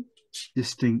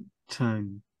distinct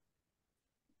tone.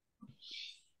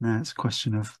 Now it's a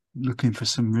question of looking for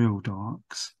some real dark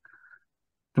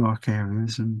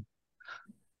areas and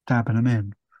dabbing them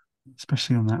in,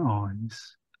 especially on that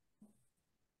eyes.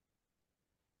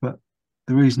 But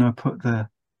the reason I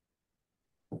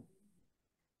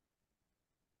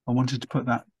wanted to put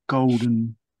that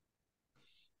golden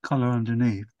colour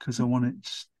underneath because I wanted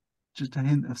just a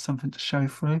hint of something to show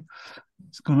through.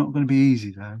 It's not going to be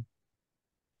easy though,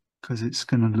 because it's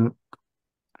going to look,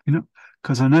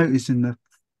 because I noticed in the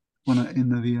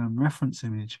reference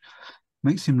image,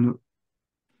 makes him look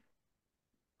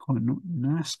quite not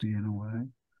nasty in a way.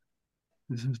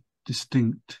 There's a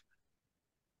distinct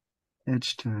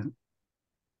edge to it.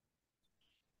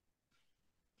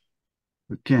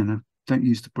 Again, I don't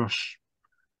use the brush,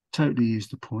 totally use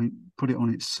the point, put it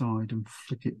on its side and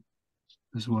flick it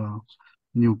as well.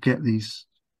 And you'll get these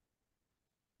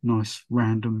nice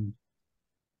random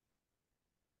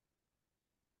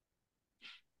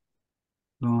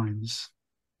lines.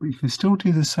 But you can still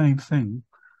do the same thing.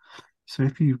 So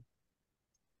if you,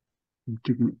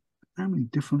 how many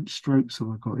different strokes have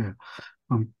I got here?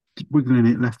 I'm wiggling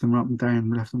it left and right and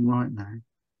down, left and right now.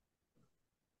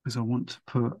 Because I want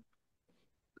to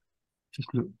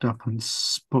just looked up and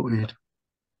spotted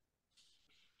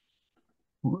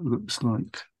what looks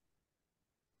like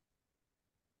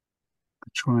a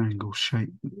triangle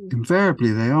shape.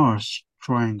 Invariably, they are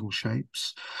triangle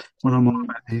shapes. When I'm on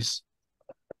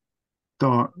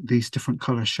about these different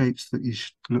color shapes that you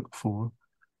should look for,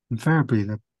 invariably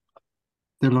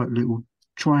they're like little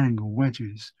triangle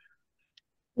wedges.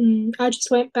 I just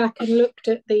went back and looked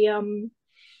at the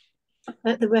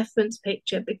reference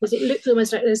picture because it looks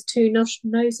almost like there's two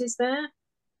noses there,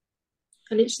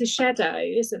 and it's the shadow,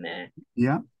 isn't it?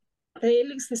 Yeah. It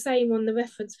looks the same on the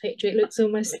reference picture. It looks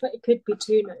almost like it could be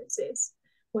two noses,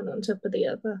 one on top of the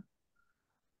other.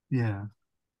 Yeah.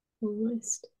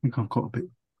 Almost. I think I've got a bit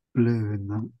blue in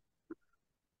that.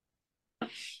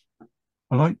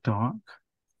 I like dark,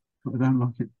 but I don't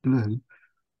like it blue.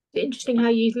 It's interesting how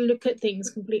you look at things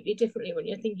completely differently when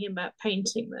you're thinking about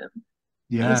painting them.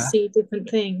 You Yeah. see different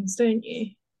things, don't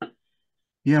you?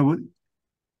 Yeah, well,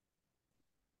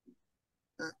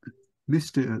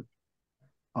 missed it.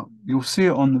 You'll see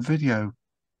it on the video.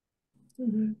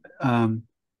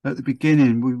 At the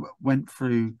beginning, we went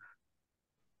through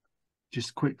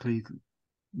just quickly,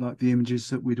 like the images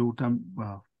that we'd all done.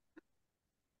 Well,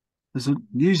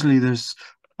 usually there's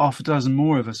half a dozen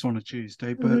more of us on a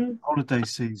Tuesday, but holiday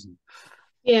season.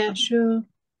 Yeah, sure.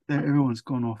 Everyone's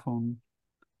gone off on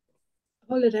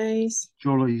Holidays.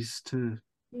 jollies to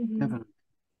Devon,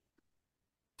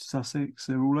 Sussex.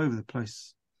 They're all over the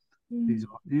place. These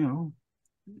are, you know,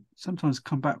 sometimes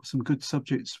come back with some good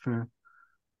subjects for,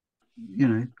 you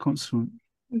know, constant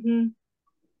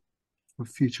for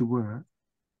future work.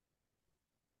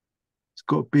 He's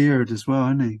got a beard as well,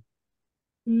 hasn't he?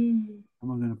 How am I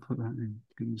going to put that in?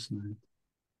 Goodness knows.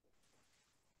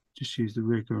 Just use the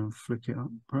rigger and flick it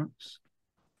up, perhaps.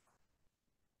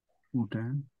 Or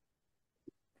down.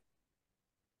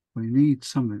 Well, you need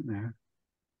something there.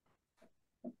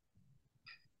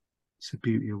 It's the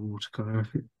beauty of watercolor.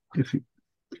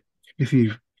 If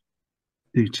you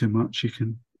do too much, you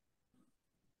can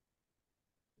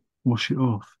wash it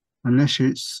off. Unless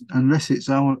it's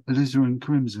our alizarin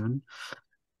crimson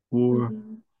or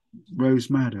rose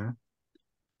madder,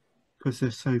 because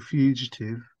they're so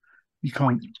fugitive, you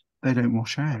can't. They don't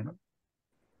wash out.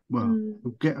 Well,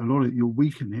 you'll get a lot of. You'll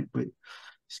weaken it, but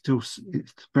still,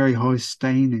 it's very high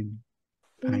staining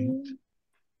paint.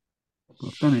 But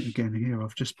I've done it again here.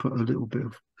 I've just put a little bit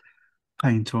of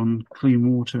paint on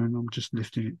clean water, and I'm just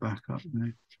lifting it back up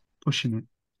now, pushing it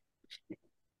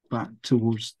back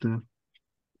towards the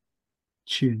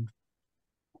chin.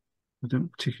 I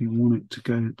don't particularly want it to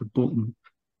go at the bottom.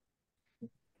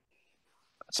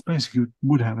 I suppose you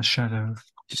would have a shadow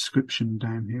description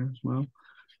down here as well.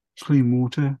 Clean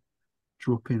water,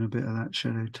 drop in a bit of that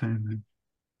shadow tone and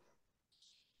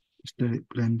just let it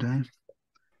blend down.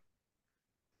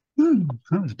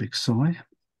 That was a big sigh.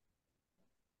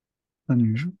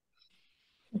 Unusual.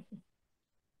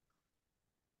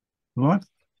 Right.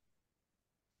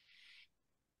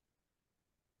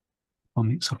 I'll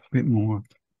mix up a bit more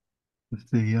with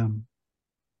the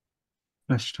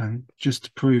flesh tone, just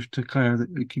to prove to Claire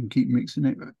that we can keep mixing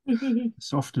it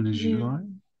as often as you like.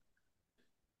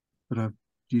 But I've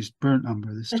used burnt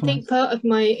umber this time. I think part of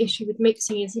my issue with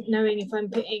mixing isn't knowing if I'm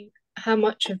putting how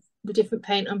much of the different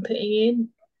paint I'm putting in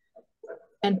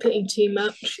and putting too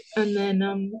much, and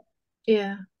then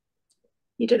yeah,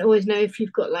 you don't always know if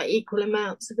you've got like equal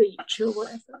amounts of each or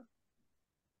whatever.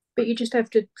 But you just have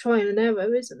to try and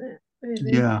error, isn't it?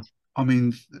 Really? Yeah, I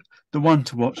mean, the one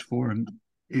to watch for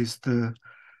is the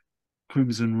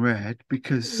crimson red,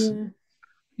 because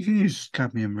you can use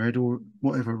cadmium red or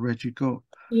whatever red you got.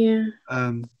 Yeah.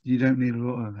 You don't need a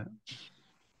lot of it.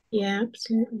 Yeah,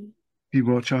 absolutely. If you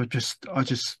watch, I just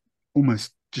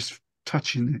almost just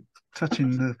touching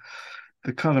the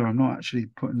colour. I'm not actually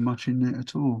putting much in it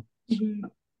at all.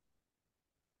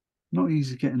 Not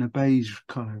easy getting a beige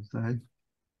colour though.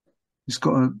 It's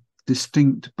got a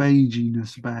distinct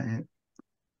beiginess about it.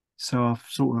 So I've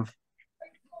sort of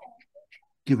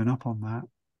given up on that.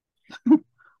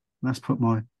 That's put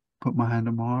my hand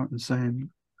on my heart and saying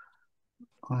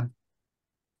I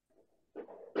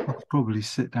could probably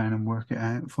sit down and work it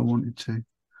out if I wanted to.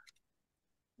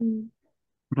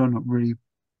 But I'm not really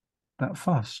that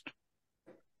fussed.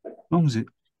 As long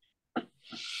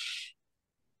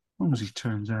as he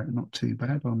turns out not too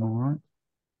bad, I'm all right.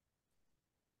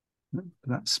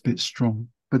 That's a bit strong.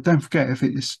 But don't forget, if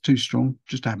it is too strong,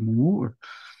 just add more water.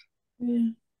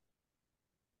 Yeah.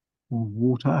 Or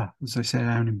water, as they say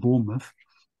down in Bournemouth.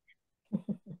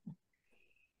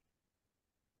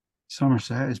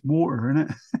 Somerset is water, isn't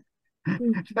it?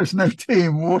 There's no tea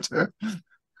in water. And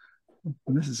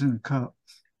this is in a cup.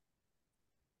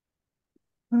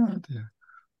 Oh dear.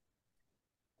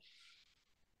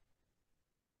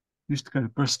 Used to go to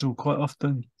Bristol quite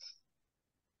often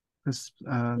because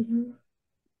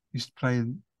used to play.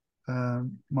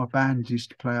 My band used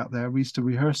to play out there. We used to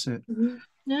rehearse it.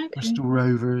 Okay. Bristol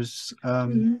Rovers,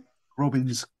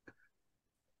 Robin's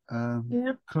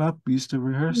club. We used to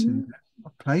rehearse it. I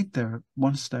played there at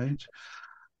one stage.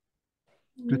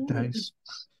 Good days.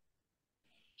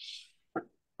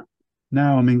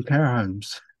 Now I'm in care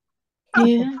homes.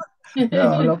 Yeah.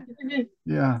 Yeah, I love.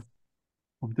 Yeah,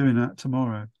 I'm doing that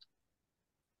tomorrow.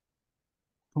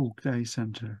 full day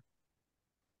centre.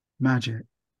 Magic.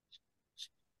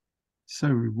 So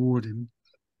rewarding.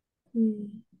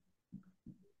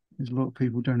 There's a lot of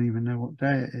people don't even know what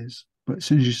day it is. But as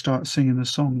soon as you start singing the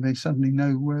song, they suddenly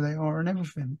know where they are and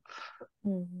everything.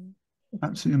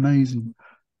 Absolutely amazing.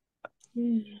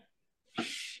 Yeah.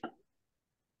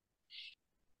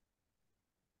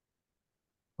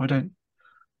 I don't,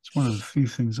 it's one of the few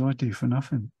things I do for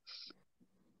nothing.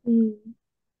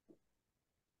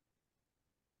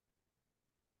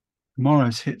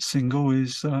 Tomorrow's hit single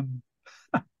is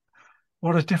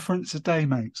What a Difference a Day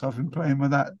Makes. I've been playing with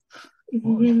that.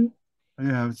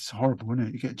 Yeah, it's horrible, isn't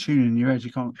it? You get a tune in your head,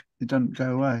 it doesn't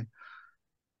go away.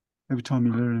 Every time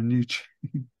you learn a new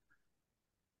tune.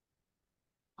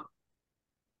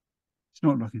 It's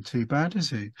not looking too bad,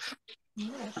 is he?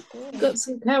 Got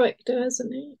some character,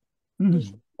 hasn't he?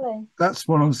 That's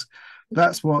what I'm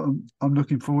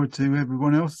looking forward to.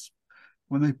 Everyone else,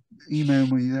 when they email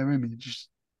me their image,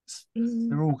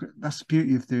 they're all, that's the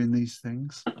beauty of doing these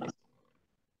things.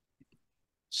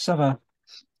 So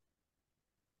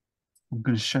I'm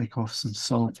going to shake off some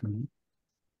salt.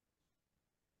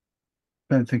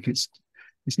 Don't think it's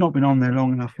not been on there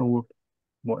long enough or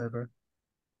whatever.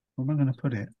 Where am I going to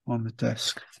put it? On the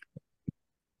desk.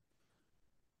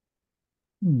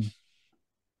 Can't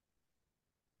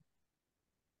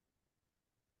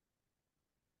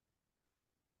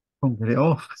get it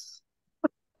off.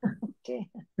 Okay.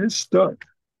 It's stuck.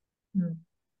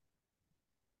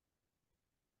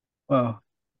 Well,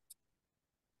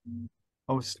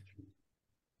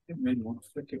 didn't really want to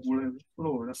flick it all over the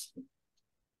floor.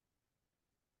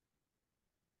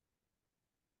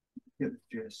 Get the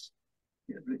gist.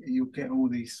 You'll get all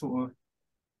these sort of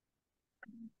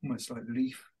almost like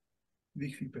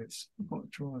leafy bits. I've got a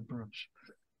dry brush.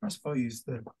 That's if I use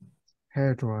the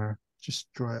hairdryer,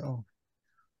 just dry it off.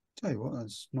 Tell you what,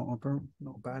 that's not a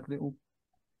bad little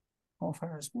half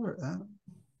hour's work, that.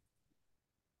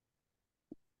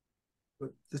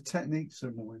 But the techniques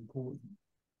are more important.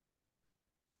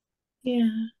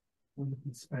 Yeah. We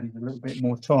can spend a little bit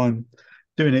more time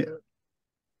doing it.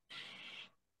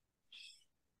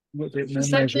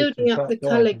 It's like building up the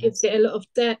colour gives it a lot of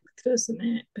depth, doesn't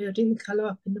it? Building the colour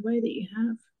up in the way that you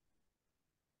have.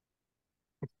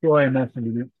 Dry enough in a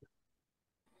minute.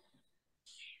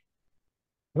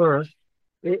 First,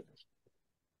 you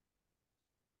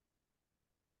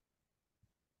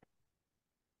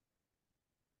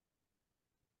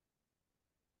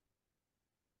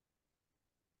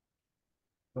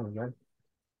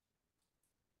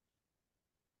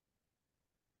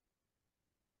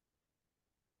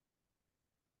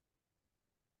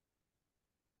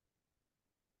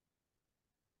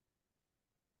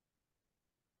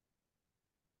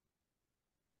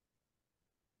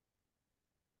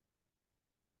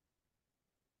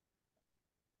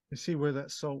see where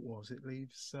that salt was? It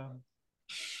leaves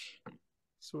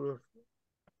sort of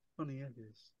funny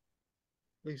edges.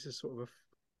 Leaves a sort of a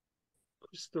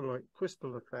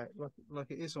crystal effect, like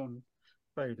it is on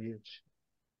foliage.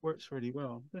 Works really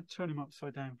well. I'm going to turn him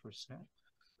upside down for a sec.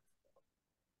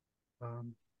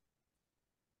 Find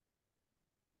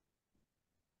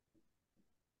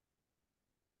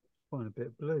a bit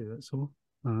of blue, that's all.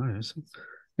 Oh,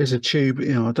 there's a tube, I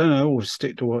don't know, I always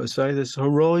stick to what I say. There's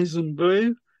Horizon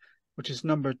Blue, which is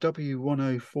number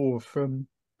W104 from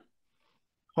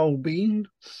Holbein.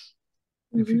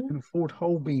 If you can afford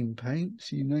Holbein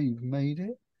paints, you know you've made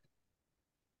it.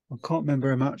 I can't remember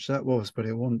how much that was, but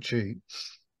it wasn't cheap.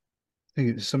 I think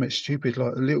it was something stupid,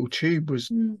 like a little tube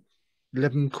was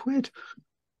 11 quid.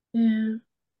 Yeah.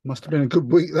 Must have been a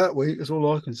good week that week, that's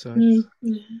all I can say.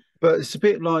 Yeah. But it's a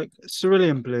bit like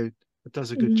cerulean blue. It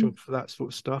does a good job for that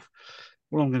sort of stuff.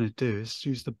 What I'm going to do is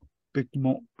use the big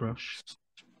mop brush.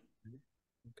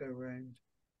 Go around.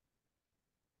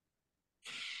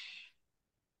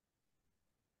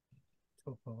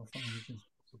 Top half, and just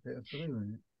a bit of blue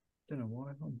in it. Don't know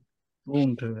why I'm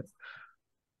drawn to it.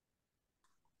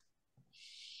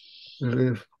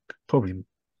 Probably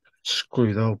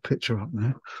screw the whole picture up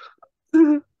now.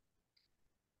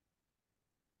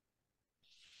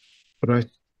 But I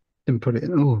didn't put it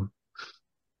in. Oh,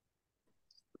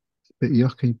 it's a bit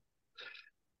yucky.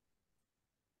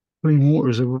 Clean water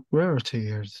is a rarity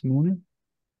here this morning.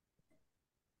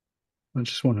 I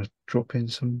just want to drop in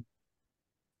some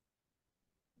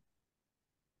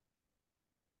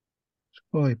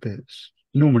sky bits.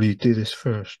 Normally you do this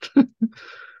first.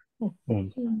 Or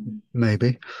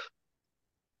maybe.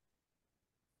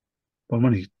 I've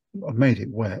made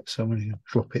it wet, so I'm going to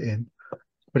drop it in.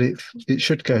 But it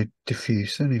should go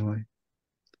diffuse anyway.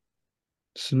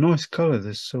 It's a nice colour,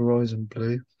 this Horizon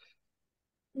Blue.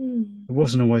 It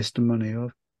wasn't a waste of money.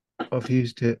 I've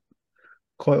used it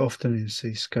quite often in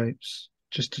seascapes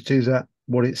just to do that,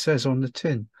 what it says on the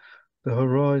tin, the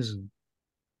horizon.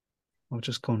 I've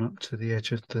just gone up to the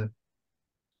edge of the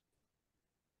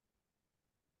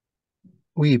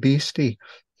wee beastie.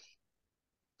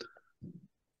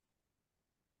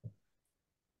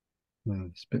 Well,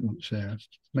 it's a bit much there.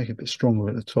 Make it a bit stronger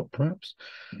at the top, perhaps.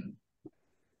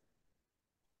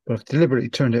 But I've deliberately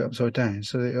turned it upside down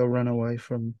so that it'll run away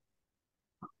from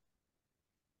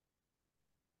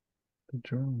the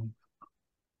drawing.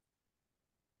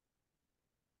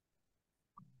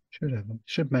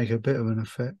 Should make a bit of an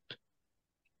effect.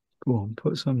 Go on,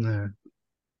 put some there.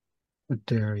 I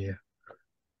dare you.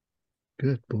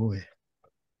 Good boy.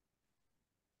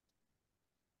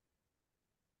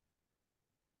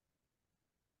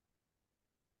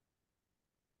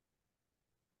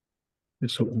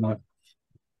 Just sort of like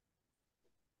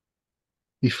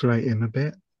deflate him a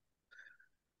bit.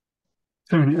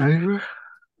 Turn it over.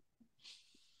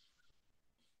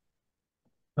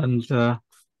 And the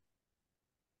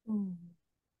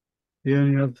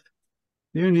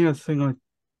only other thing I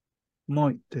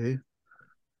might do,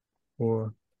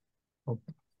 or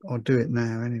I'll do it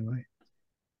now anyway,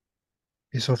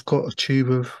 is I've got a tube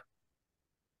of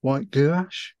white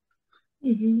gouache.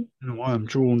 Mm-hmm. I don't know why I'm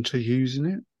drawn to using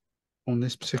it on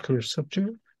this particular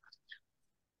subject.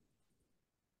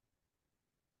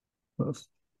 But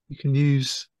you can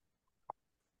use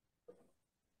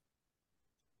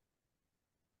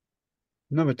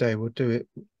another day. We'll do it.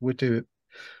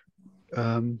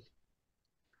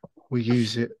 We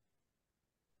use it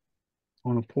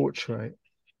on a portrait,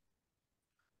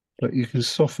 but you can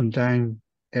soften down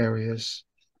areas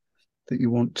that you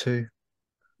want to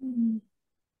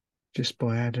just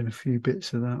by adding a few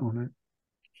bits of that on it,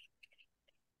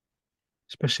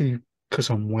 especially because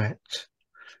I'm wet.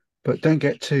 But don't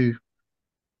get too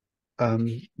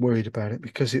worried about it,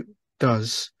 because it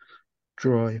does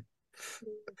dry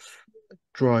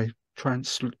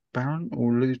transparent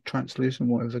or translucent,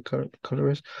 whatever the color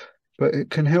is, but it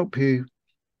can help you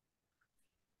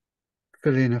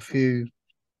fill in a few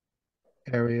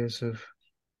areas of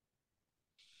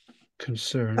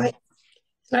concern.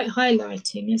 It's like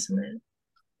highlighting, isn't it?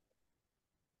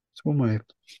 It's one way of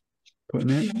putting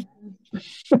it.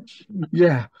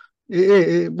 Yeah,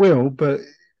 it will, but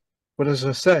as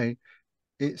I say,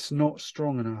 it's not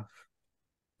strong enough.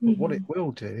 But what it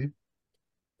will do,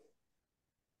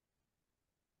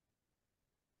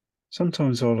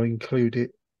 sometimes I'll include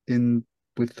it in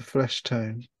with the flesh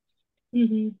tone,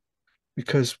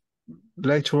 because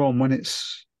later on,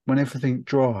 when everything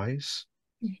dries,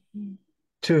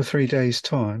 2 or 3 days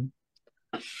time,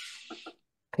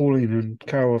 Pauline and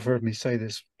Carol have heard me say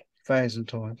this 1,000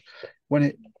 times. When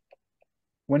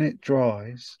it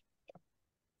dries,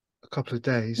 a couple of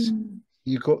days,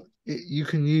 you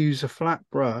can use a flat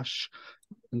brush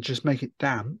and just make it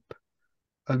damp,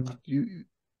 and you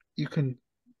can,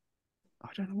 I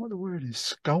don't know what the word is,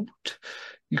 sculpt.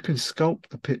 You can sculpt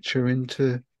the picture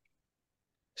into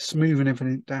smoothing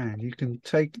everything down. You can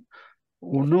take,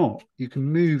 or not, you can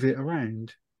move it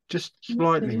around just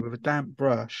slightly with a damp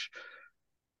brush,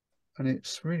 and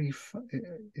it's really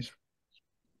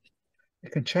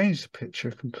it can change the picture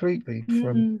completely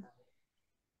from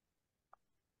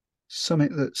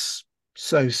something that's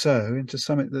so into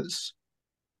something that's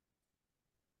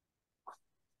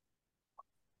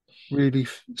really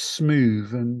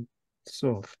smooth and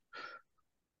soft.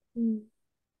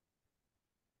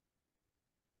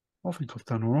 I think I've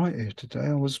done all right here today.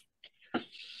 I was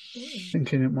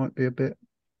thinking it might be a bit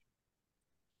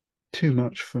too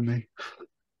much for me.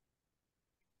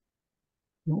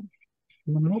 I'm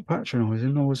not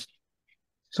patronising.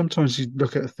 Sometimes you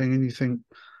look at a thing and you think,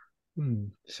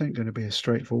 this ain't going to be as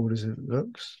straightforward as it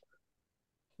looks.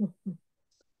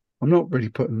 I'm not really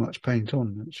putting much paint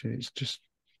on, actually. It's just,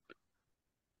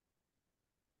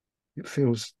 it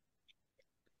feels,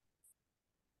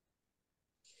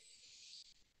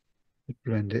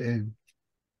 blend it in.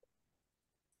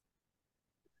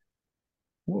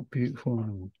 What a beautiful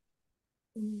animal.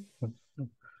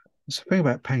 It's the thing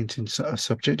about painting a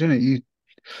subject, isn't it?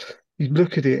 You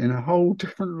look at it in a whole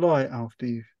different light after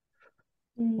you.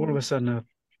 All of a sudden, a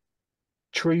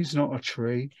tree's not a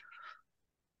tree.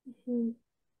 Don't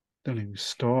even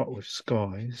start with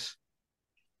skies.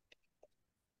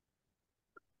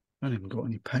 I haven't even got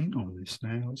any paint on this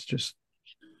now. Let's just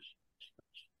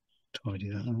tidy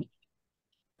that up.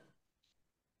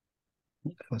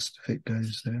 First, if it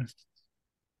goes there,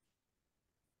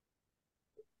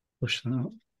 push that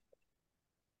up.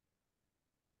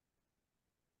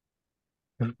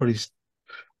 Everybody's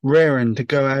raring to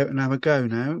go out and have a go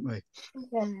now, aren't we?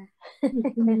 Yeah.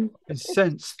 And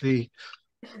sense the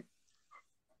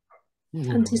let me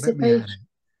at it. Anticipation.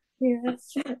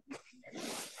 Yes.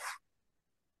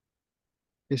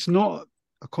 It's not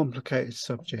a complicated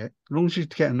subject. As long as you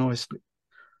get a nice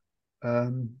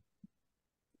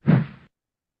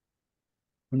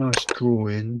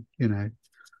drawing, you know.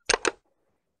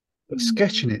 But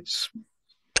sketching it's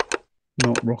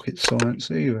not rocket science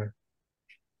either.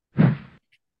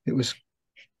 It was,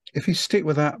 if you stick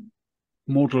with that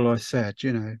model I said,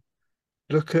 you know,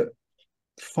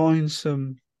 find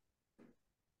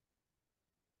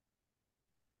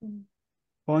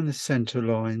the center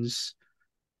lines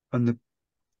and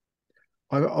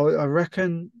I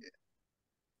reckon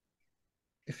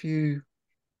if you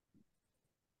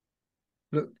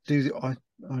I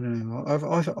don't know. I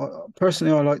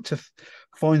personally I like to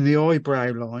find the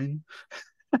eyebrow line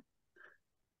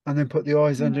and then put the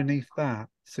eyes underneath that.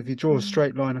 So if you draw a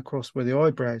straight line across where the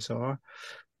eyebrows are,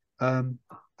 and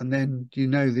then you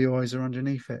know the eyes are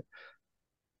underneath it.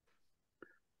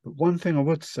 But one thing I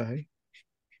would say,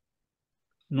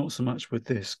 not so much with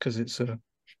this because it's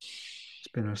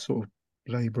been a sort of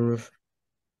labour of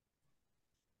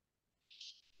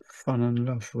fun and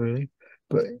love really.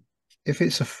 But if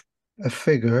it's a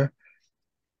figure,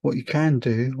 what you can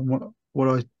do and what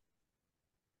I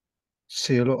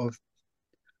see a lot of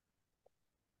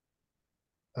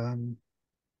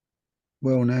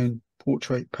well-known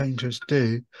portrait painters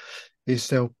do is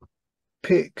they'll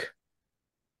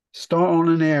start on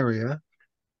an area,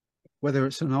 whether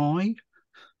it's an eye,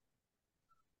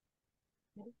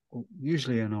 or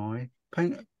usually an eye,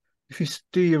 paint. If you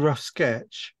do your rough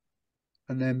sketch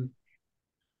and then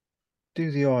do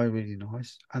the eye really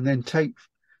nice, and then take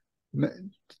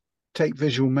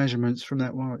visual measurements from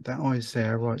that one. That eye's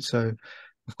there, right? So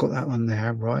I've got that one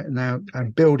there, right? And now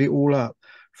and build it all up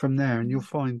from there, and you'll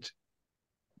find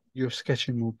your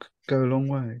sketching will go a long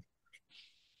way.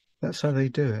 That's how they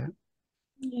do it.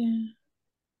 Yeah.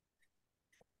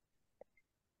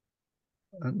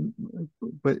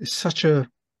 But it's such a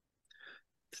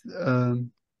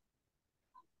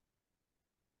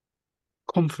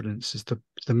confidence is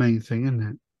the main thing, isn't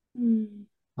it?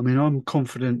 I mean, I'm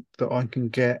confident that I can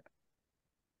get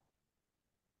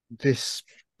this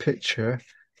picture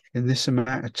in this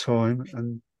amount of time,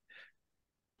 and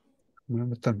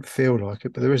it doesn't feel like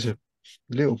it, but there is a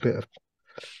little bit of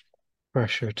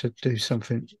pressure to do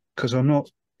something because I'm not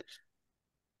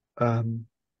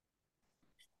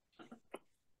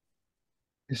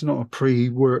it's not a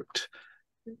pre-worked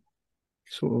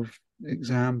sort of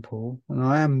example, and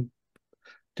I am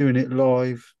doing it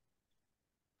live.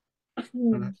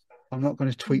 And I'm not going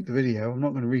to tweak the video. I'm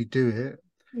not going to redo it.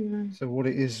 So what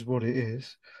it is.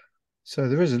 So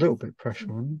there is a little bit of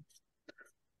pressure on it.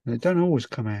 And it don't always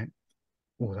come out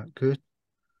all that good.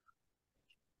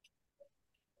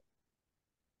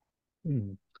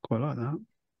 Quite like that.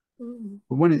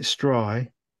 But when it's dry,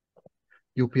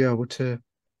 you'll be able to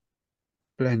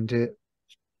blend it,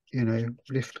 you know,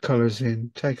 lift colours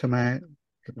in, take them out,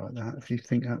 like that. If you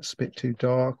think that's a bit too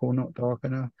dark or not dark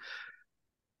enough,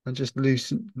 and just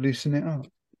loosen it up.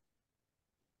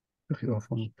 Look it off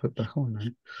and put back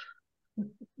on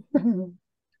now.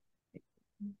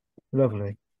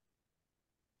 Lovely.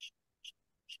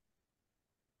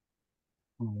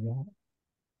 Oh, what?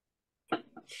 You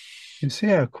can see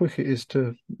how quick it is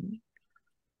to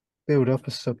build up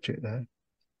a subject there.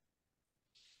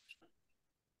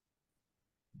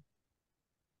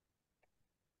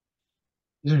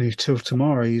 Only till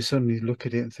tomorrow you suddenly look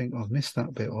at it and think, oh, I've missed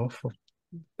that bit off.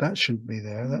 That shouldn't be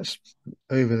there. That's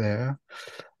over there.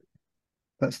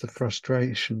 That's the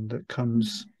frustration that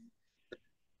comes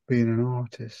being an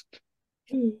artist.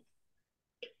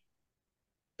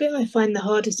 Bit I find the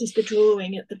hardest is the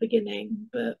drawing at the beginning,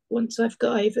 but once I've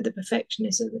got over the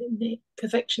perfectionist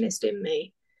in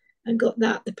me and got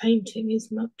that, the painting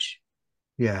is much.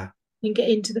 Yeah. And get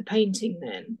into the painting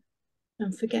then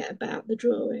and forget about the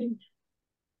drawing.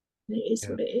 And it is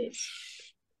what it is.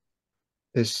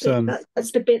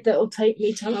 That's the bit that will take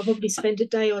me time. I'll probably spend a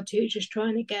day or two just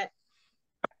trying to get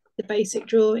the basic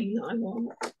drawing that I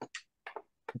want. I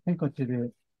think I did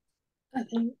it.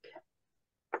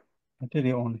 I did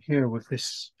it on here with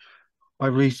this.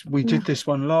 We did this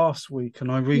one last week,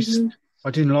 and I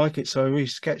didn't like it, so I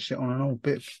re-sketched it on an old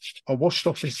bit. I washed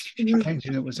off this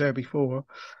painting that was there before.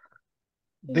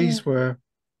 These were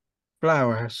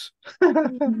flowers.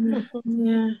 That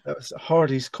was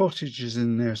Hardy's cottages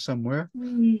in there somewhere,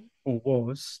 or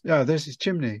was. Yeah, there's his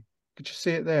chimney. Could you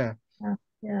see it there?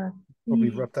 Yeah. Probably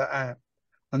rub that out.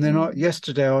 And then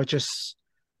yesterday I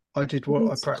did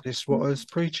what I practiced what I was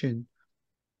preaching.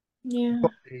 Yeah.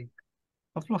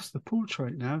 I've lost the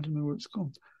portrait now. I don't know where it's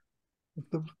gone.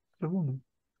 The woman,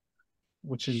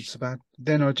 which isn't so bad.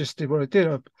 Then I just did what I did.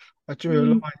 I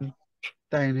drew a Mm. line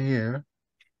down here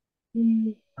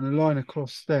Mm. and a line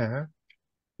across there.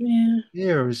 Yeah.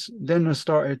 Here is then I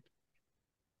started.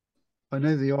 I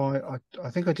know the eye.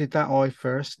 I think I did that eye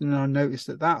first, and then I noticed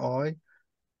that eye.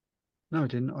 No, I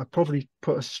didn't. I probably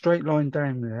put a straight line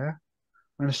down there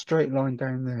and a straight line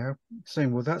down there,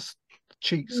 saying, well, that's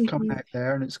cheeks coming Mm-hmm. out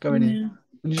there and it's going in, Yeah.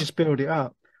 and you just build it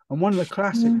up. And one of the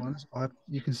classic Yeah. ones,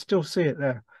 you can still see it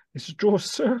there, is to draw a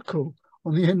circle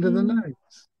on the end of the Mm.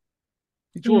 nose.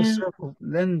 You draw a Yeah. circle,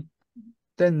 then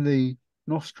the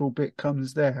nostril bit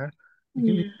comes there. You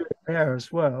can do Yeah. it there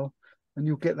as well, and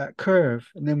you'll get that curve.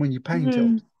 And then when you paint it,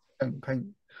 Mm. don't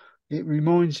paint, it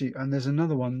reminds you. And there's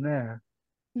another one there.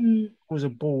 Mm. There's a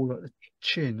ball at the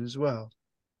chin as well.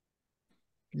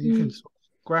 You can Mm. sort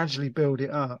of gradually build it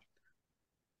up,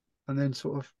 and then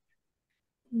sort of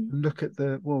Mm. look at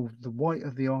the white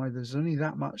of the eye. There's only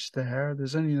that much there.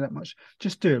 There's only that much.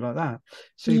 Just do it like that.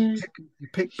 So Yeah. you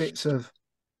pick bits of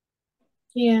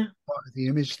Yeah. part of the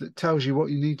image that tells you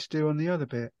what you need to do on the other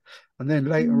bit, and then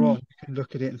later Mm. on you can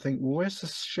look at it and think, well, where's the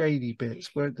shady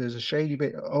bits? Where there's a shady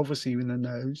bit, obviously in the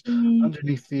nose, Mm.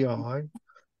 underneath the eye,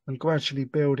 and gradually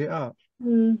build it up.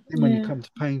 Mm. Then when you Yeah. come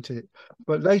to paint it,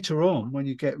 but later on when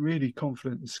you get really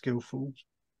confident and skillful,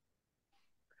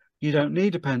 you don't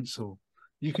need a pencil.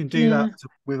 You can do Yeah. that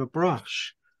with a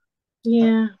brush.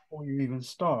 Yeah. Before you even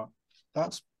start.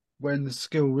 That's when the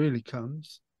skill really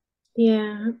comes.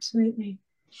 Yeah. Absolutely.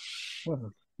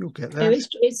 Well, you'll get So there.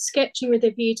 it's sketching with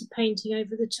a view to painting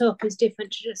over the top is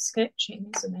different to just sketching,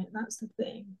 isn't it? That's the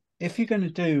thing. If you're going to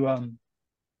do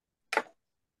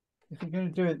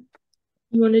it,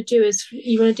 You want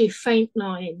to do faint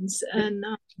lines and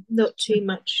not too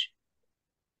much.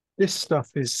 this stuff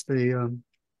is the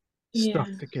Yeah.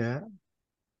 stuff to get.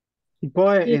 You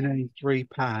buy it Yeah. in A3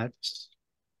 pads.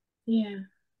 Yeah.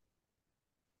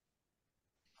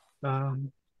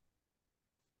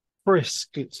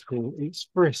 Frisk, it's called. It's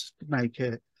Frisk make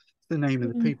it. It's the name of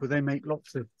the Yeah. people. They make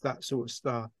lots of that sort of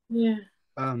stuff. Yeah.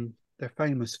 They're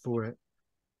famous for it.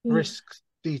 Yeah. Frisk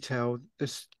detail.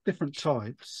 There's different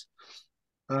types,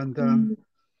 and Mm.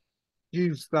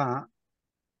 use that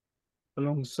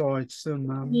alongside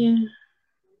some Yeah.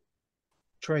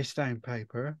 trace down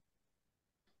paper,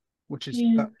 which is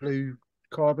Yeah. that blue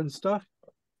carbon stuff,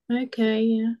 Okay.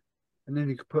 Yeah. and then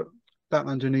you could put that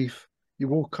underneath your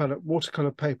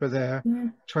watercolor paper there, Yeah.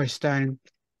 trace down,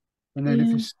 and then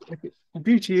Yeah. the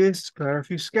beauty is, Claire, if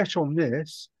you sketch on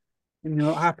this and you're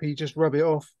not happy, you just rub it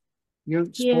off. You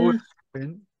don't spoil Yeah.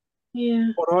 it.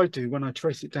 Yeah. What I do when I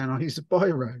trace it down, I use a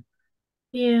biro.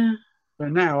 Yeah. So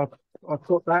now I've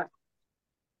got that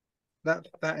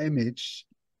image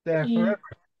there Yeah. forever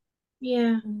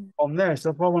Yeah. on there.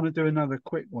 So if I want to do another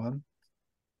quick one,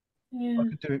 I Yeah.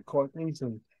 can do it quite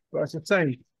easily. But as I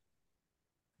say,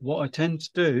 what I tend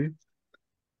to do,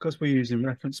 because we're using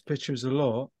reference pictures a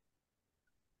lot,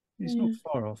 is not Yeah.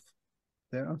 far off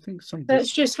there. I think some of That's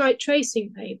this, just like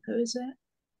tracing paper, is it?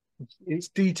 it's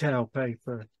detail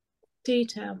paper.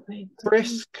 Detail paper.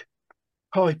 Brisk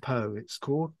typo, it's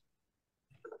called.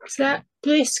 Is that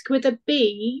brisk with a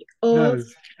B or No,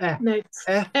 F. no?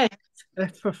 F. F.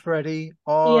 F for Freddy,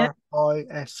 Yeah.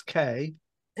 Risk.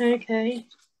 Okay.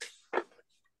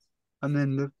 And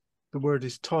then the word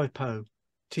is typo.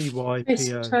 Brisk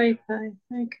Typo. typo.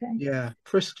 Okay. Yeah,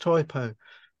 Frisk typo.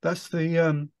 That's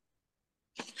the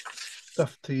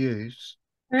stuff to use.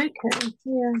 Okay.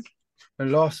 Yeah.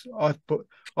 And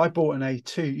I bought an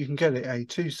A2. You can get it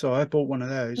A2, so I bought one of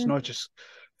those, and I just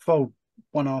fold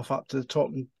one half up to the top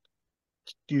and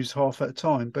use half at a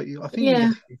time. But I think you can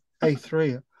Yeah. get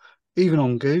A3 even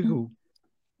on Google.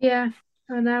 Yeah.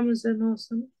 On Amazon or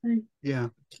something. Yeah,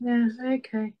 Yeah.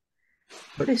 Okay.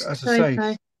 but Brisk as I say,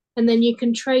 typo. And then you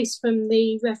can trace from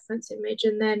the reference image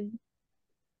and then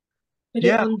put it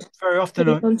yeah, on very put often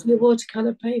it onto your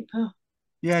watercolor paper.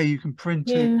 you can print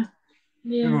it. Yeah.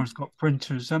 Yeah. Everyone's got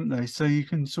printers, haven't they? So you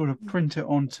can sort of print it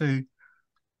onto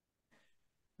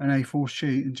an A4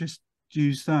 sheet and just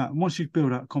use that. And once you've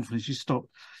built up confidence, you stop.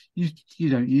 You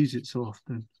don't use it so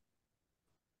often.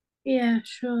 Yeah,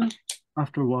 sure.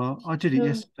 After a while, I did it Sure.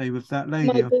 yesterday with that lady.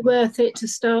 Might be worth it to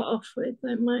start off with,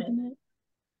 though, mightn't it?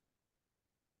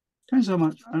 Depends how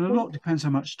much, and a lot depends how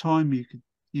much time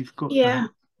you've got there. Yeah.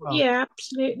 Well, Yeah,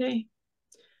 absolutely.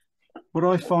 what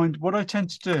I tend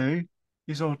to do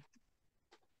is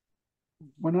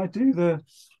when I do the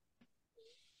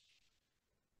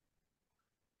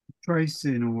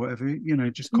tracing or whatever,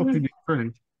 just copying it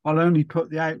through, I'll only put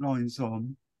the outlines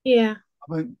on. Yeah. I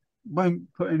won't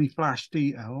won't put any flash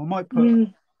detail. I might put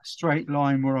a straight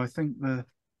line where I think the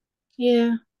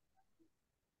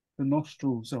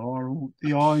nostrils are, or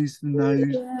the eyes, the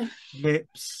nose,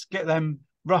 lips, get them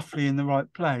roughly in the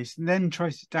right place, and then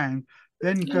trace it down,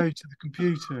 then go to the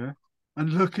computer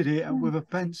and look at it with a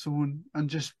pencil and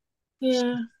just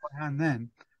by hand then.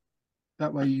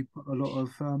 That way you put a lot of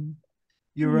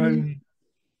your own,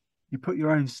 you put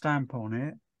your own stamp on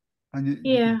it, and you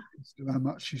can see how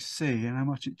much you see and how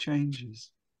much it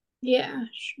changes. Yeah,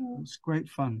 sure. It's great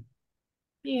fun.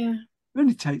 Yeah. It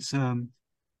only takes well,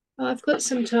 I've got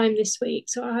some time this week,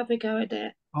 so I'll have a go at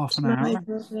it. half an hour.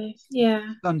 Probably.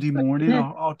 Yeah. Sunday morning.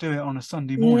 I'll do it on a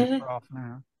Sunday morning for half an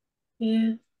hour.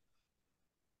 Yeah.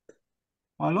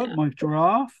 I like my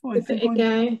giraffe. I think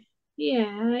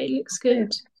yeah, it looks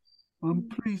good. I'm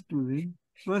pleased with it.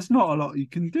 Well, there's not a lot you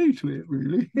can do to it,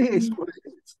 really. It is what it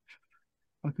is.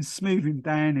 I can smooth him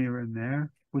down here and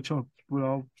there, which I'll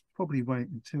probably wait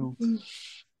until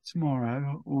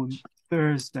tomorrow or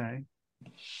Thursday.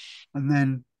 And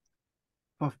then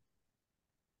if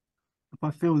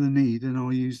I feel the need, then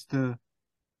I'll use the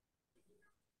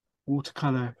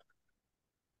watercolor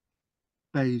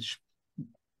beige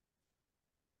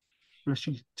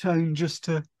brushy tone just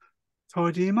to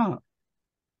tidy him up.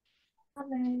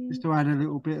 Hello. Just to add a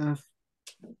little bit of,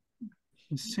 you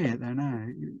can see it there now,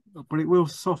 but it will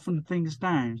soften things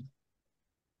down.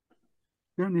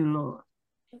 You don't need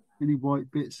any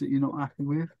white bits that you're not happy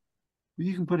with, but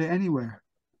you can put it anywhere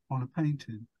on a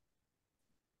painting.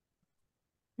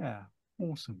 Yeah,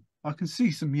 awesome. I can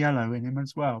see some yellow in him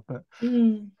as well, but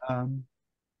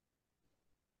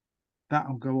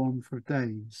that'll go on for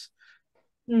days.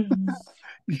 You'll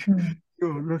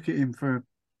look at him for,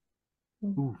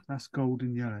 oh, that's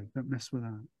golden yellow. Don't mess with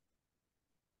that.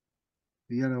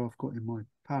 The yellow I've got in my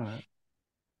palette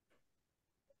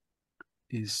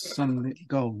is sunlit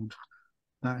gold.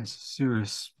 That is a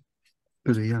serious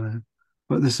bit of yellow.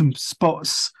 But there's some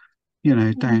spots, you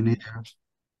know, down here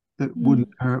that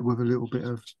wouldn't hurt with a little bit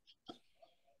of,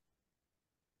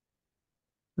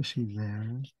 especially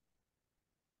there,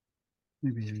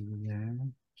 maybe over there.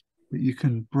 But you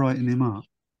can brighten him up.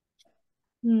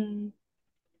 And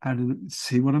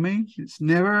see what I mean? It's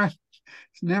never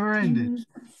ended.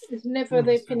 It's never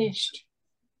they finished.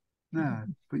 No,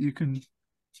 but you can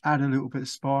add a little bit of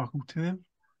sparkle to him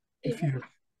if you're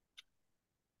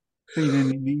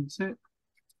feeling he needs it.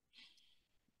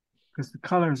 Because the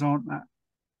colours aren't that.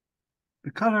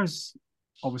 The colours,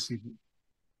 obviously,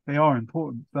 they are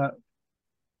important, but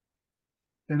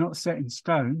they're not set in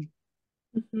stone.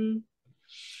 You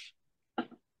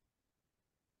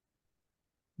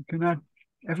can add,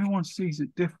 everyone sees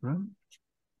it different.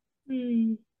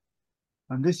 And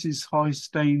this is high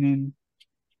staining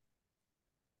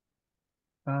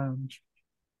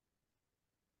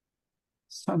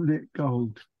sunlit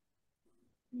gold.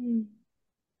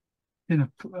 In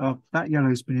that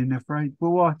yellow's been in there for ages.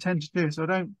 Well, what I tend to do is I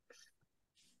don't,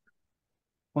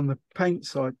 on the paint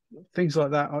side, things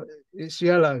like that, it's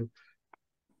yellow.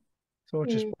 So I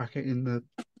just whack it in the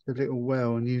little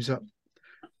well and use up.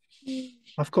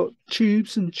 I've got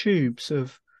tubes and tubes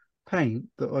of paint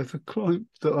that I've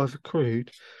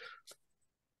accrued.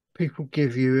 People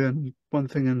give you and one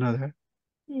thing or another.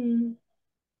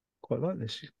 Quite like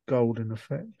this golden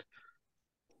effect.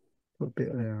 Put a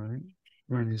bit there, I think,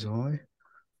 around his eye.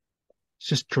 It's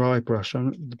just dry brush.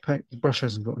 The brush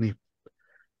hasn't got any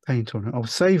paint on it. I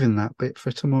was saving that bit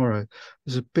for tomorrow.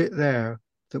 There's a bit there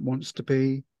that wants to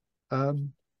be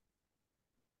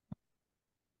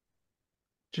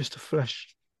just a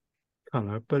flesh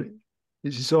colour, but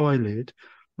it's his eyelid.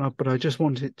 But I just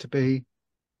want it to be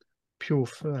pure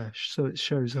flesh, so it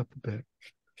shows up a bit.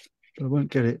 But I won't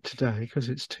get it today because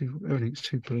everything's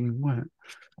too blooming wet.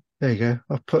 There you go.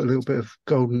 I've put a little bit of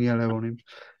golden yellow on him.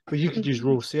 But you could use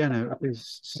raw sienna.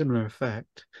 It's a similar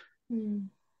effect.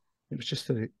 It was just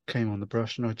that it came on the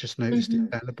brush and I just noticed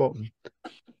it at the bottom.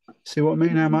 See what I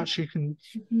mean? How much you can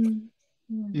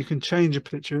change a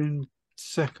picture in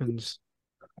seconds.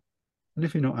 And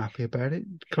if you're not happy about it,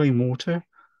 clean water,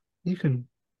 you can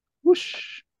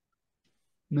whoosh,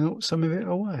 melt some of it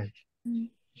away.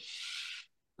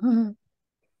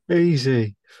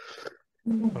 Easy.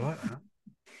 I like that.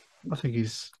 I think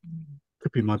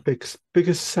could be my biggest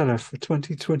seller for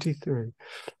 2023.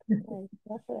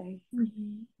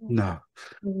 No.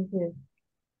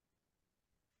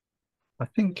 I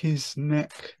think his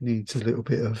neck needs a little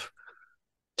bit of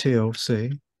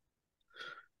TLC.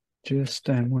 Just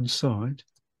down one side.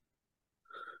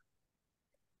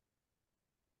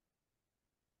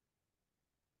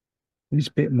 Needs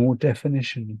a bit more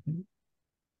definition, I think.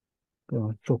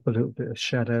 I'll drop a little bit of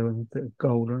shadow and a bit of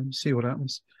gold and see what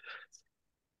happens.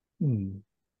 More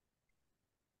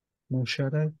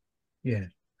shadow. Yeah.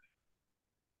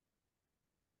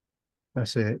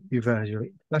 That's it. You've had your.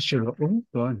 That's your lot. Oh,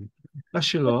 blimey.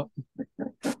 That's your lot.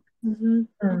 Mm-hmm.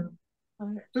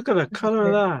 Look at the colour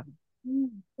of that.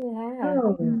 Yeah.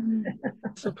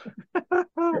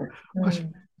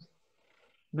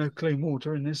 No clean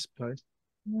water in this place.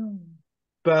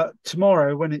 But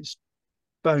tomorrow, when it's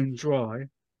bone dry,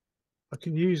 I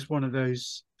can use one of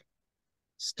those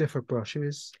stiffer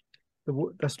brushes.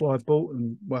 That's why I bought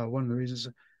them. Well, one of the reasons,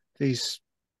 these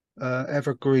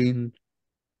evergreen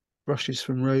brushes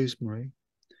from Rosemary,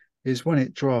 is when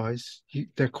it dries,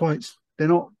 they're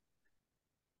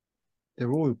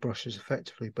oil brushes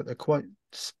effectively, but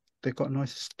they've got a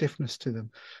nice stiffness to them.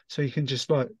 So you can just,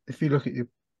 like, if you look at your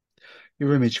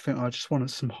image, you think, I just wanted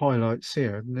some highlights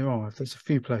here, and if there's a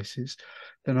few places,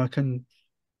 then I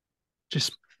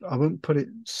won't put it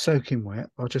soaking wet.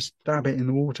 I'll just dab it in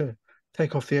the water,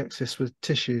 take off the excess with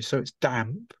tissue so it's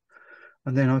damp,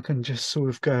 and then I can just sort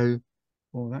of go,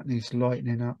 oh, that needs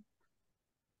lightening up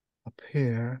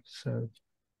here. So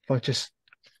if I just,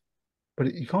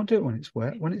 but you can't do it when it's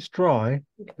wet. When it's dry,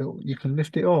 you can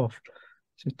lift it off.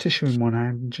 So tissue in one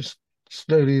hand and just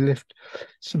slowly lift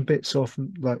some bits off,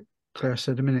 and, like Claire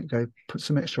said a minute ago, put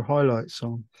some extra highlights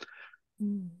on.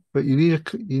 But you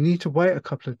need to wait a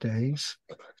couple of days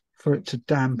for it to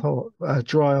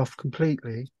dry off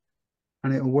completely,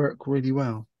 and it'll work really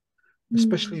well.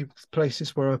 Especially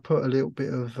places where I put a little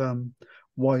bit of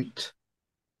white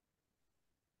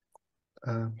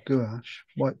gouache,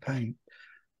 white paint,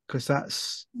 because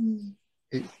that's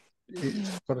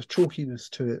it's got a chalkiness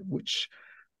to it which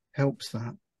helps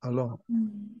that a lot.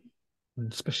 And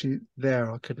especially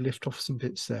there, I could lift off some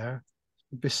bits there,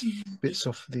 bits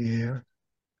off the ear.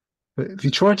 But if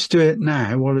you try to do it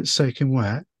now while it's soaking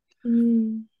wet,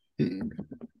 you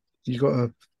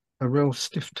got a real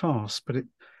stiff task. But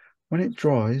when it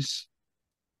dries,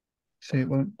 see,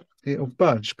 it'll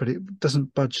budge, but it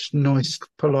doesn't budge nice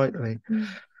politely.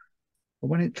 But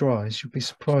when it dries, you'll be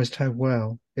surprised how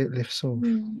well it lifts off.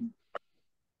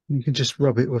 You can just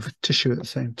rub it with a tissue at the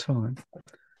same time.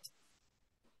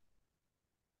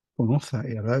 Gone off that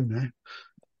yellow now.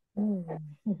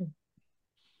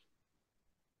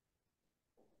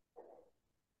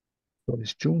 But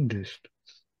it's jaundiced.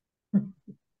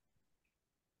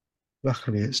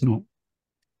 Luckily, it's not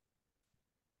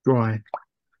dry.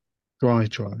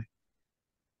 But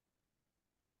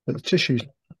the tissue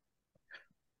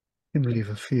can leave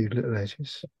a few little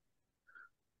edges.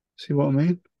 See what I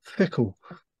mean? Fickle.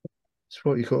 It's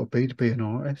what you've got to be an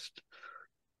artist.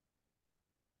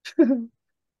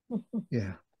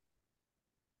 Yeah.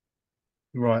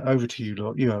 Right, over to you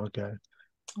lot. You have a go.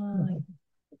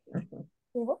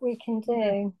 See what we can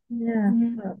do. Yeah,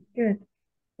 that's good.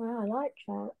 Wow, I like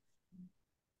that.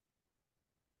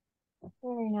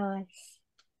 Very nice.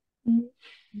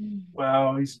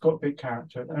 Well, he's got big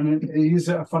character, and he's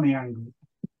at a funny angle.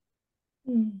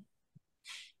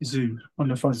 Zoom. I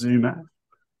wonder if I zoom out.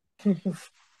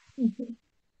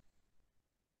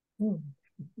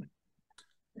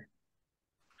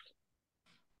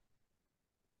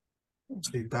 Not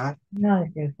too bad. No,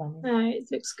 it's good funny. No, it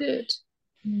looks good.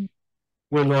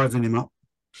 We'll liven him up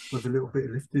with a little bit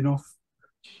of lifting off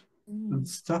and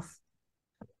stuff.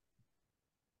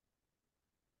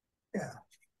 Yeah.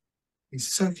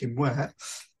 He's soaking wet.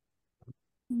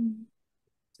 The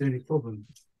only problem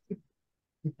with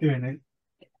doing it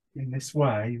in this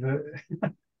way that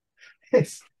it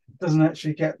doesn't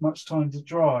actually get much time to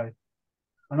dry.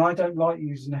 And I don't like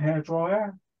using a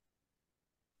hairdryer.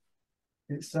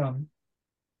 It's I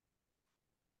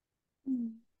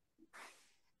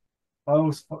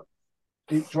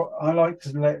like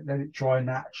to let it dry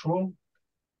natural.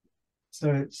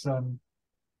 So it's I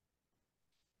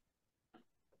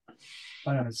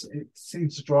don't know, it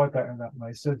seems to dry better that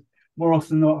way. So more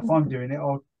often than not, if I'm doing it,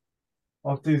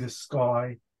 I'll do the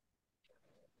sky.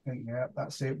 Think, yeah,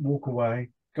 that's it. Walk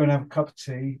away, go and have a cup of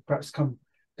tea, perhaps go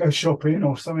shopping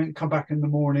or something. Come back in the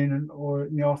morning or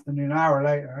in the afternoon, an hour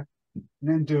later, and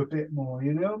then do a bit more.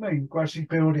 You know what I mean? Gradually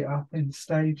build it up in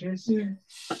stages.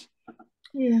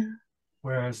 Yeah.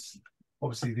 Whereas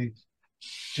obviously the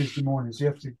Tuesday mornings you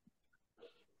have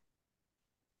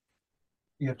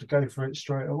to go for it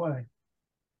straight away.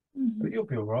 But you'll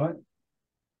be all right.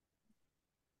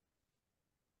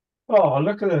 Oh,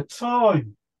 look at the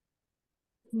time.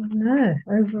 No,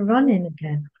 overrunning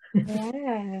again.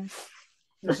 Yeah.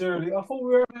 It's early. I thought we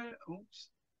were. Oops.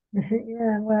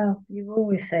 Yeah, well, you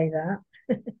always say that.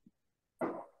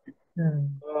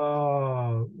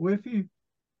 Oh, where have you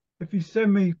if you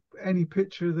send me any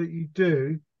picture that you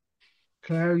do,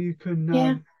 Claire, you can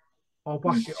Yeah. I'll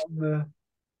whack it on the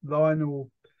line, or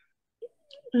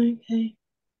Okay.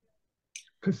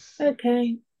 because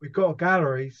Okay. we've got a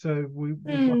gallery, so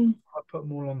I put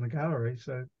them all on the gallery.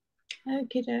 So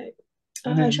Okay, doke.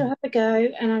 and I then, shall have a go,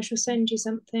 and I shall send you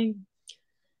something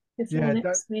before yeah,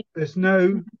 next week. there's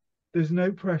no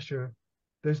pressure.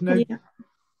 There's no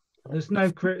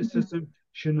Yeah. criticism.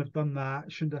 Shouldn't have done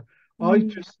that. Shouldn't have. I Mm.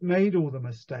 just made all the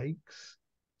mistakes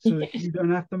so that you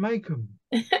don't have to make them.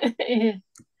 Yeah.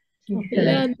 You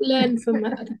said, Learn from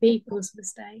other people's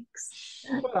mistakes.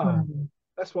 Well,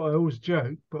 that's what I always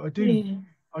joke, but I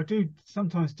Yeah. do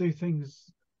sometimes do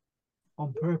things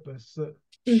on purpose that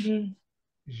Mm-hmm.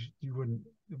 you wouldn't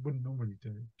normally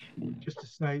do, just to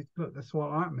say, look, that's what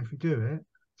will happen if you do it.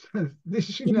 At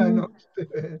least you know not to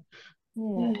do it.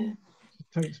 Yeah.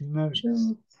 Just take some notes.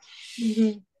 Sure.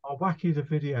 Mm-hmm. I'll whack you the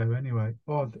video anyway.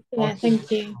 Yeah,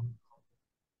 thank you.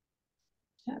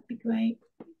 That'd be great.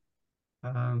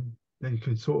 Then you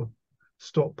can sort of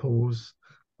stop, pause,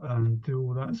 do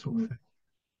all that sort of thing.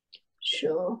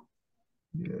 Sure.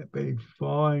 Yeah, it'll be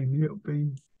fine. It'll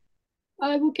be.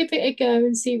 I will give it a go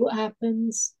and see what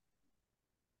happens.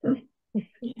 But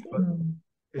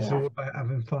it's all about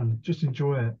having fun. Just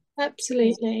enjoy it.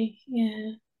 Absolutely.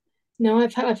 Yeah. No,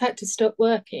 I've had to stop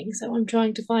working, so I'm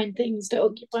trying to find things that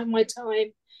occupy my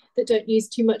time that don't use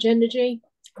too much energy.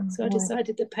 So I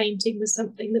decided that painting was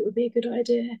something that would be a good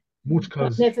idea.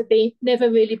 Watercolors. I've never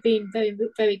really been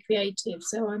very creative,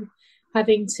 so I'm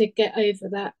having to get over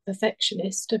that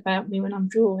perfectionist about me when I'm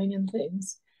drawing and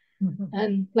things.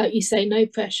 And like you say, no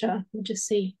pressure. We'll just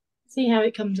see how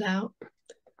it comes out.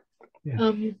 Yeah.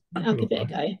 I'll give it a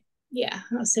go. Yeah,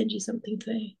 I'll send you something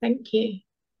through. Thank you.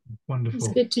 Wonderful. It's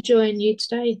good to join you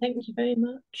today. Thank you very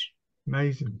much.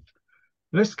 Amazing.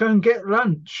 Let's go and get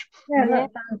lunch. Yeah, that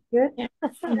sounds good. Yeah,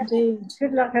 indeed.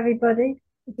 Good luck, everybody.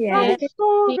 Yeah.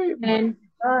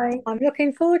 Bye. I'm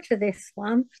looking forward to this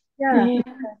one. Yeah,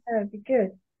 that would be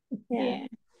good. Yeah.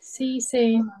 See you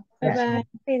soon. Bye-bye.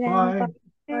 Bye. Bye.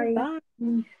 Bye.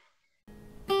 Bye.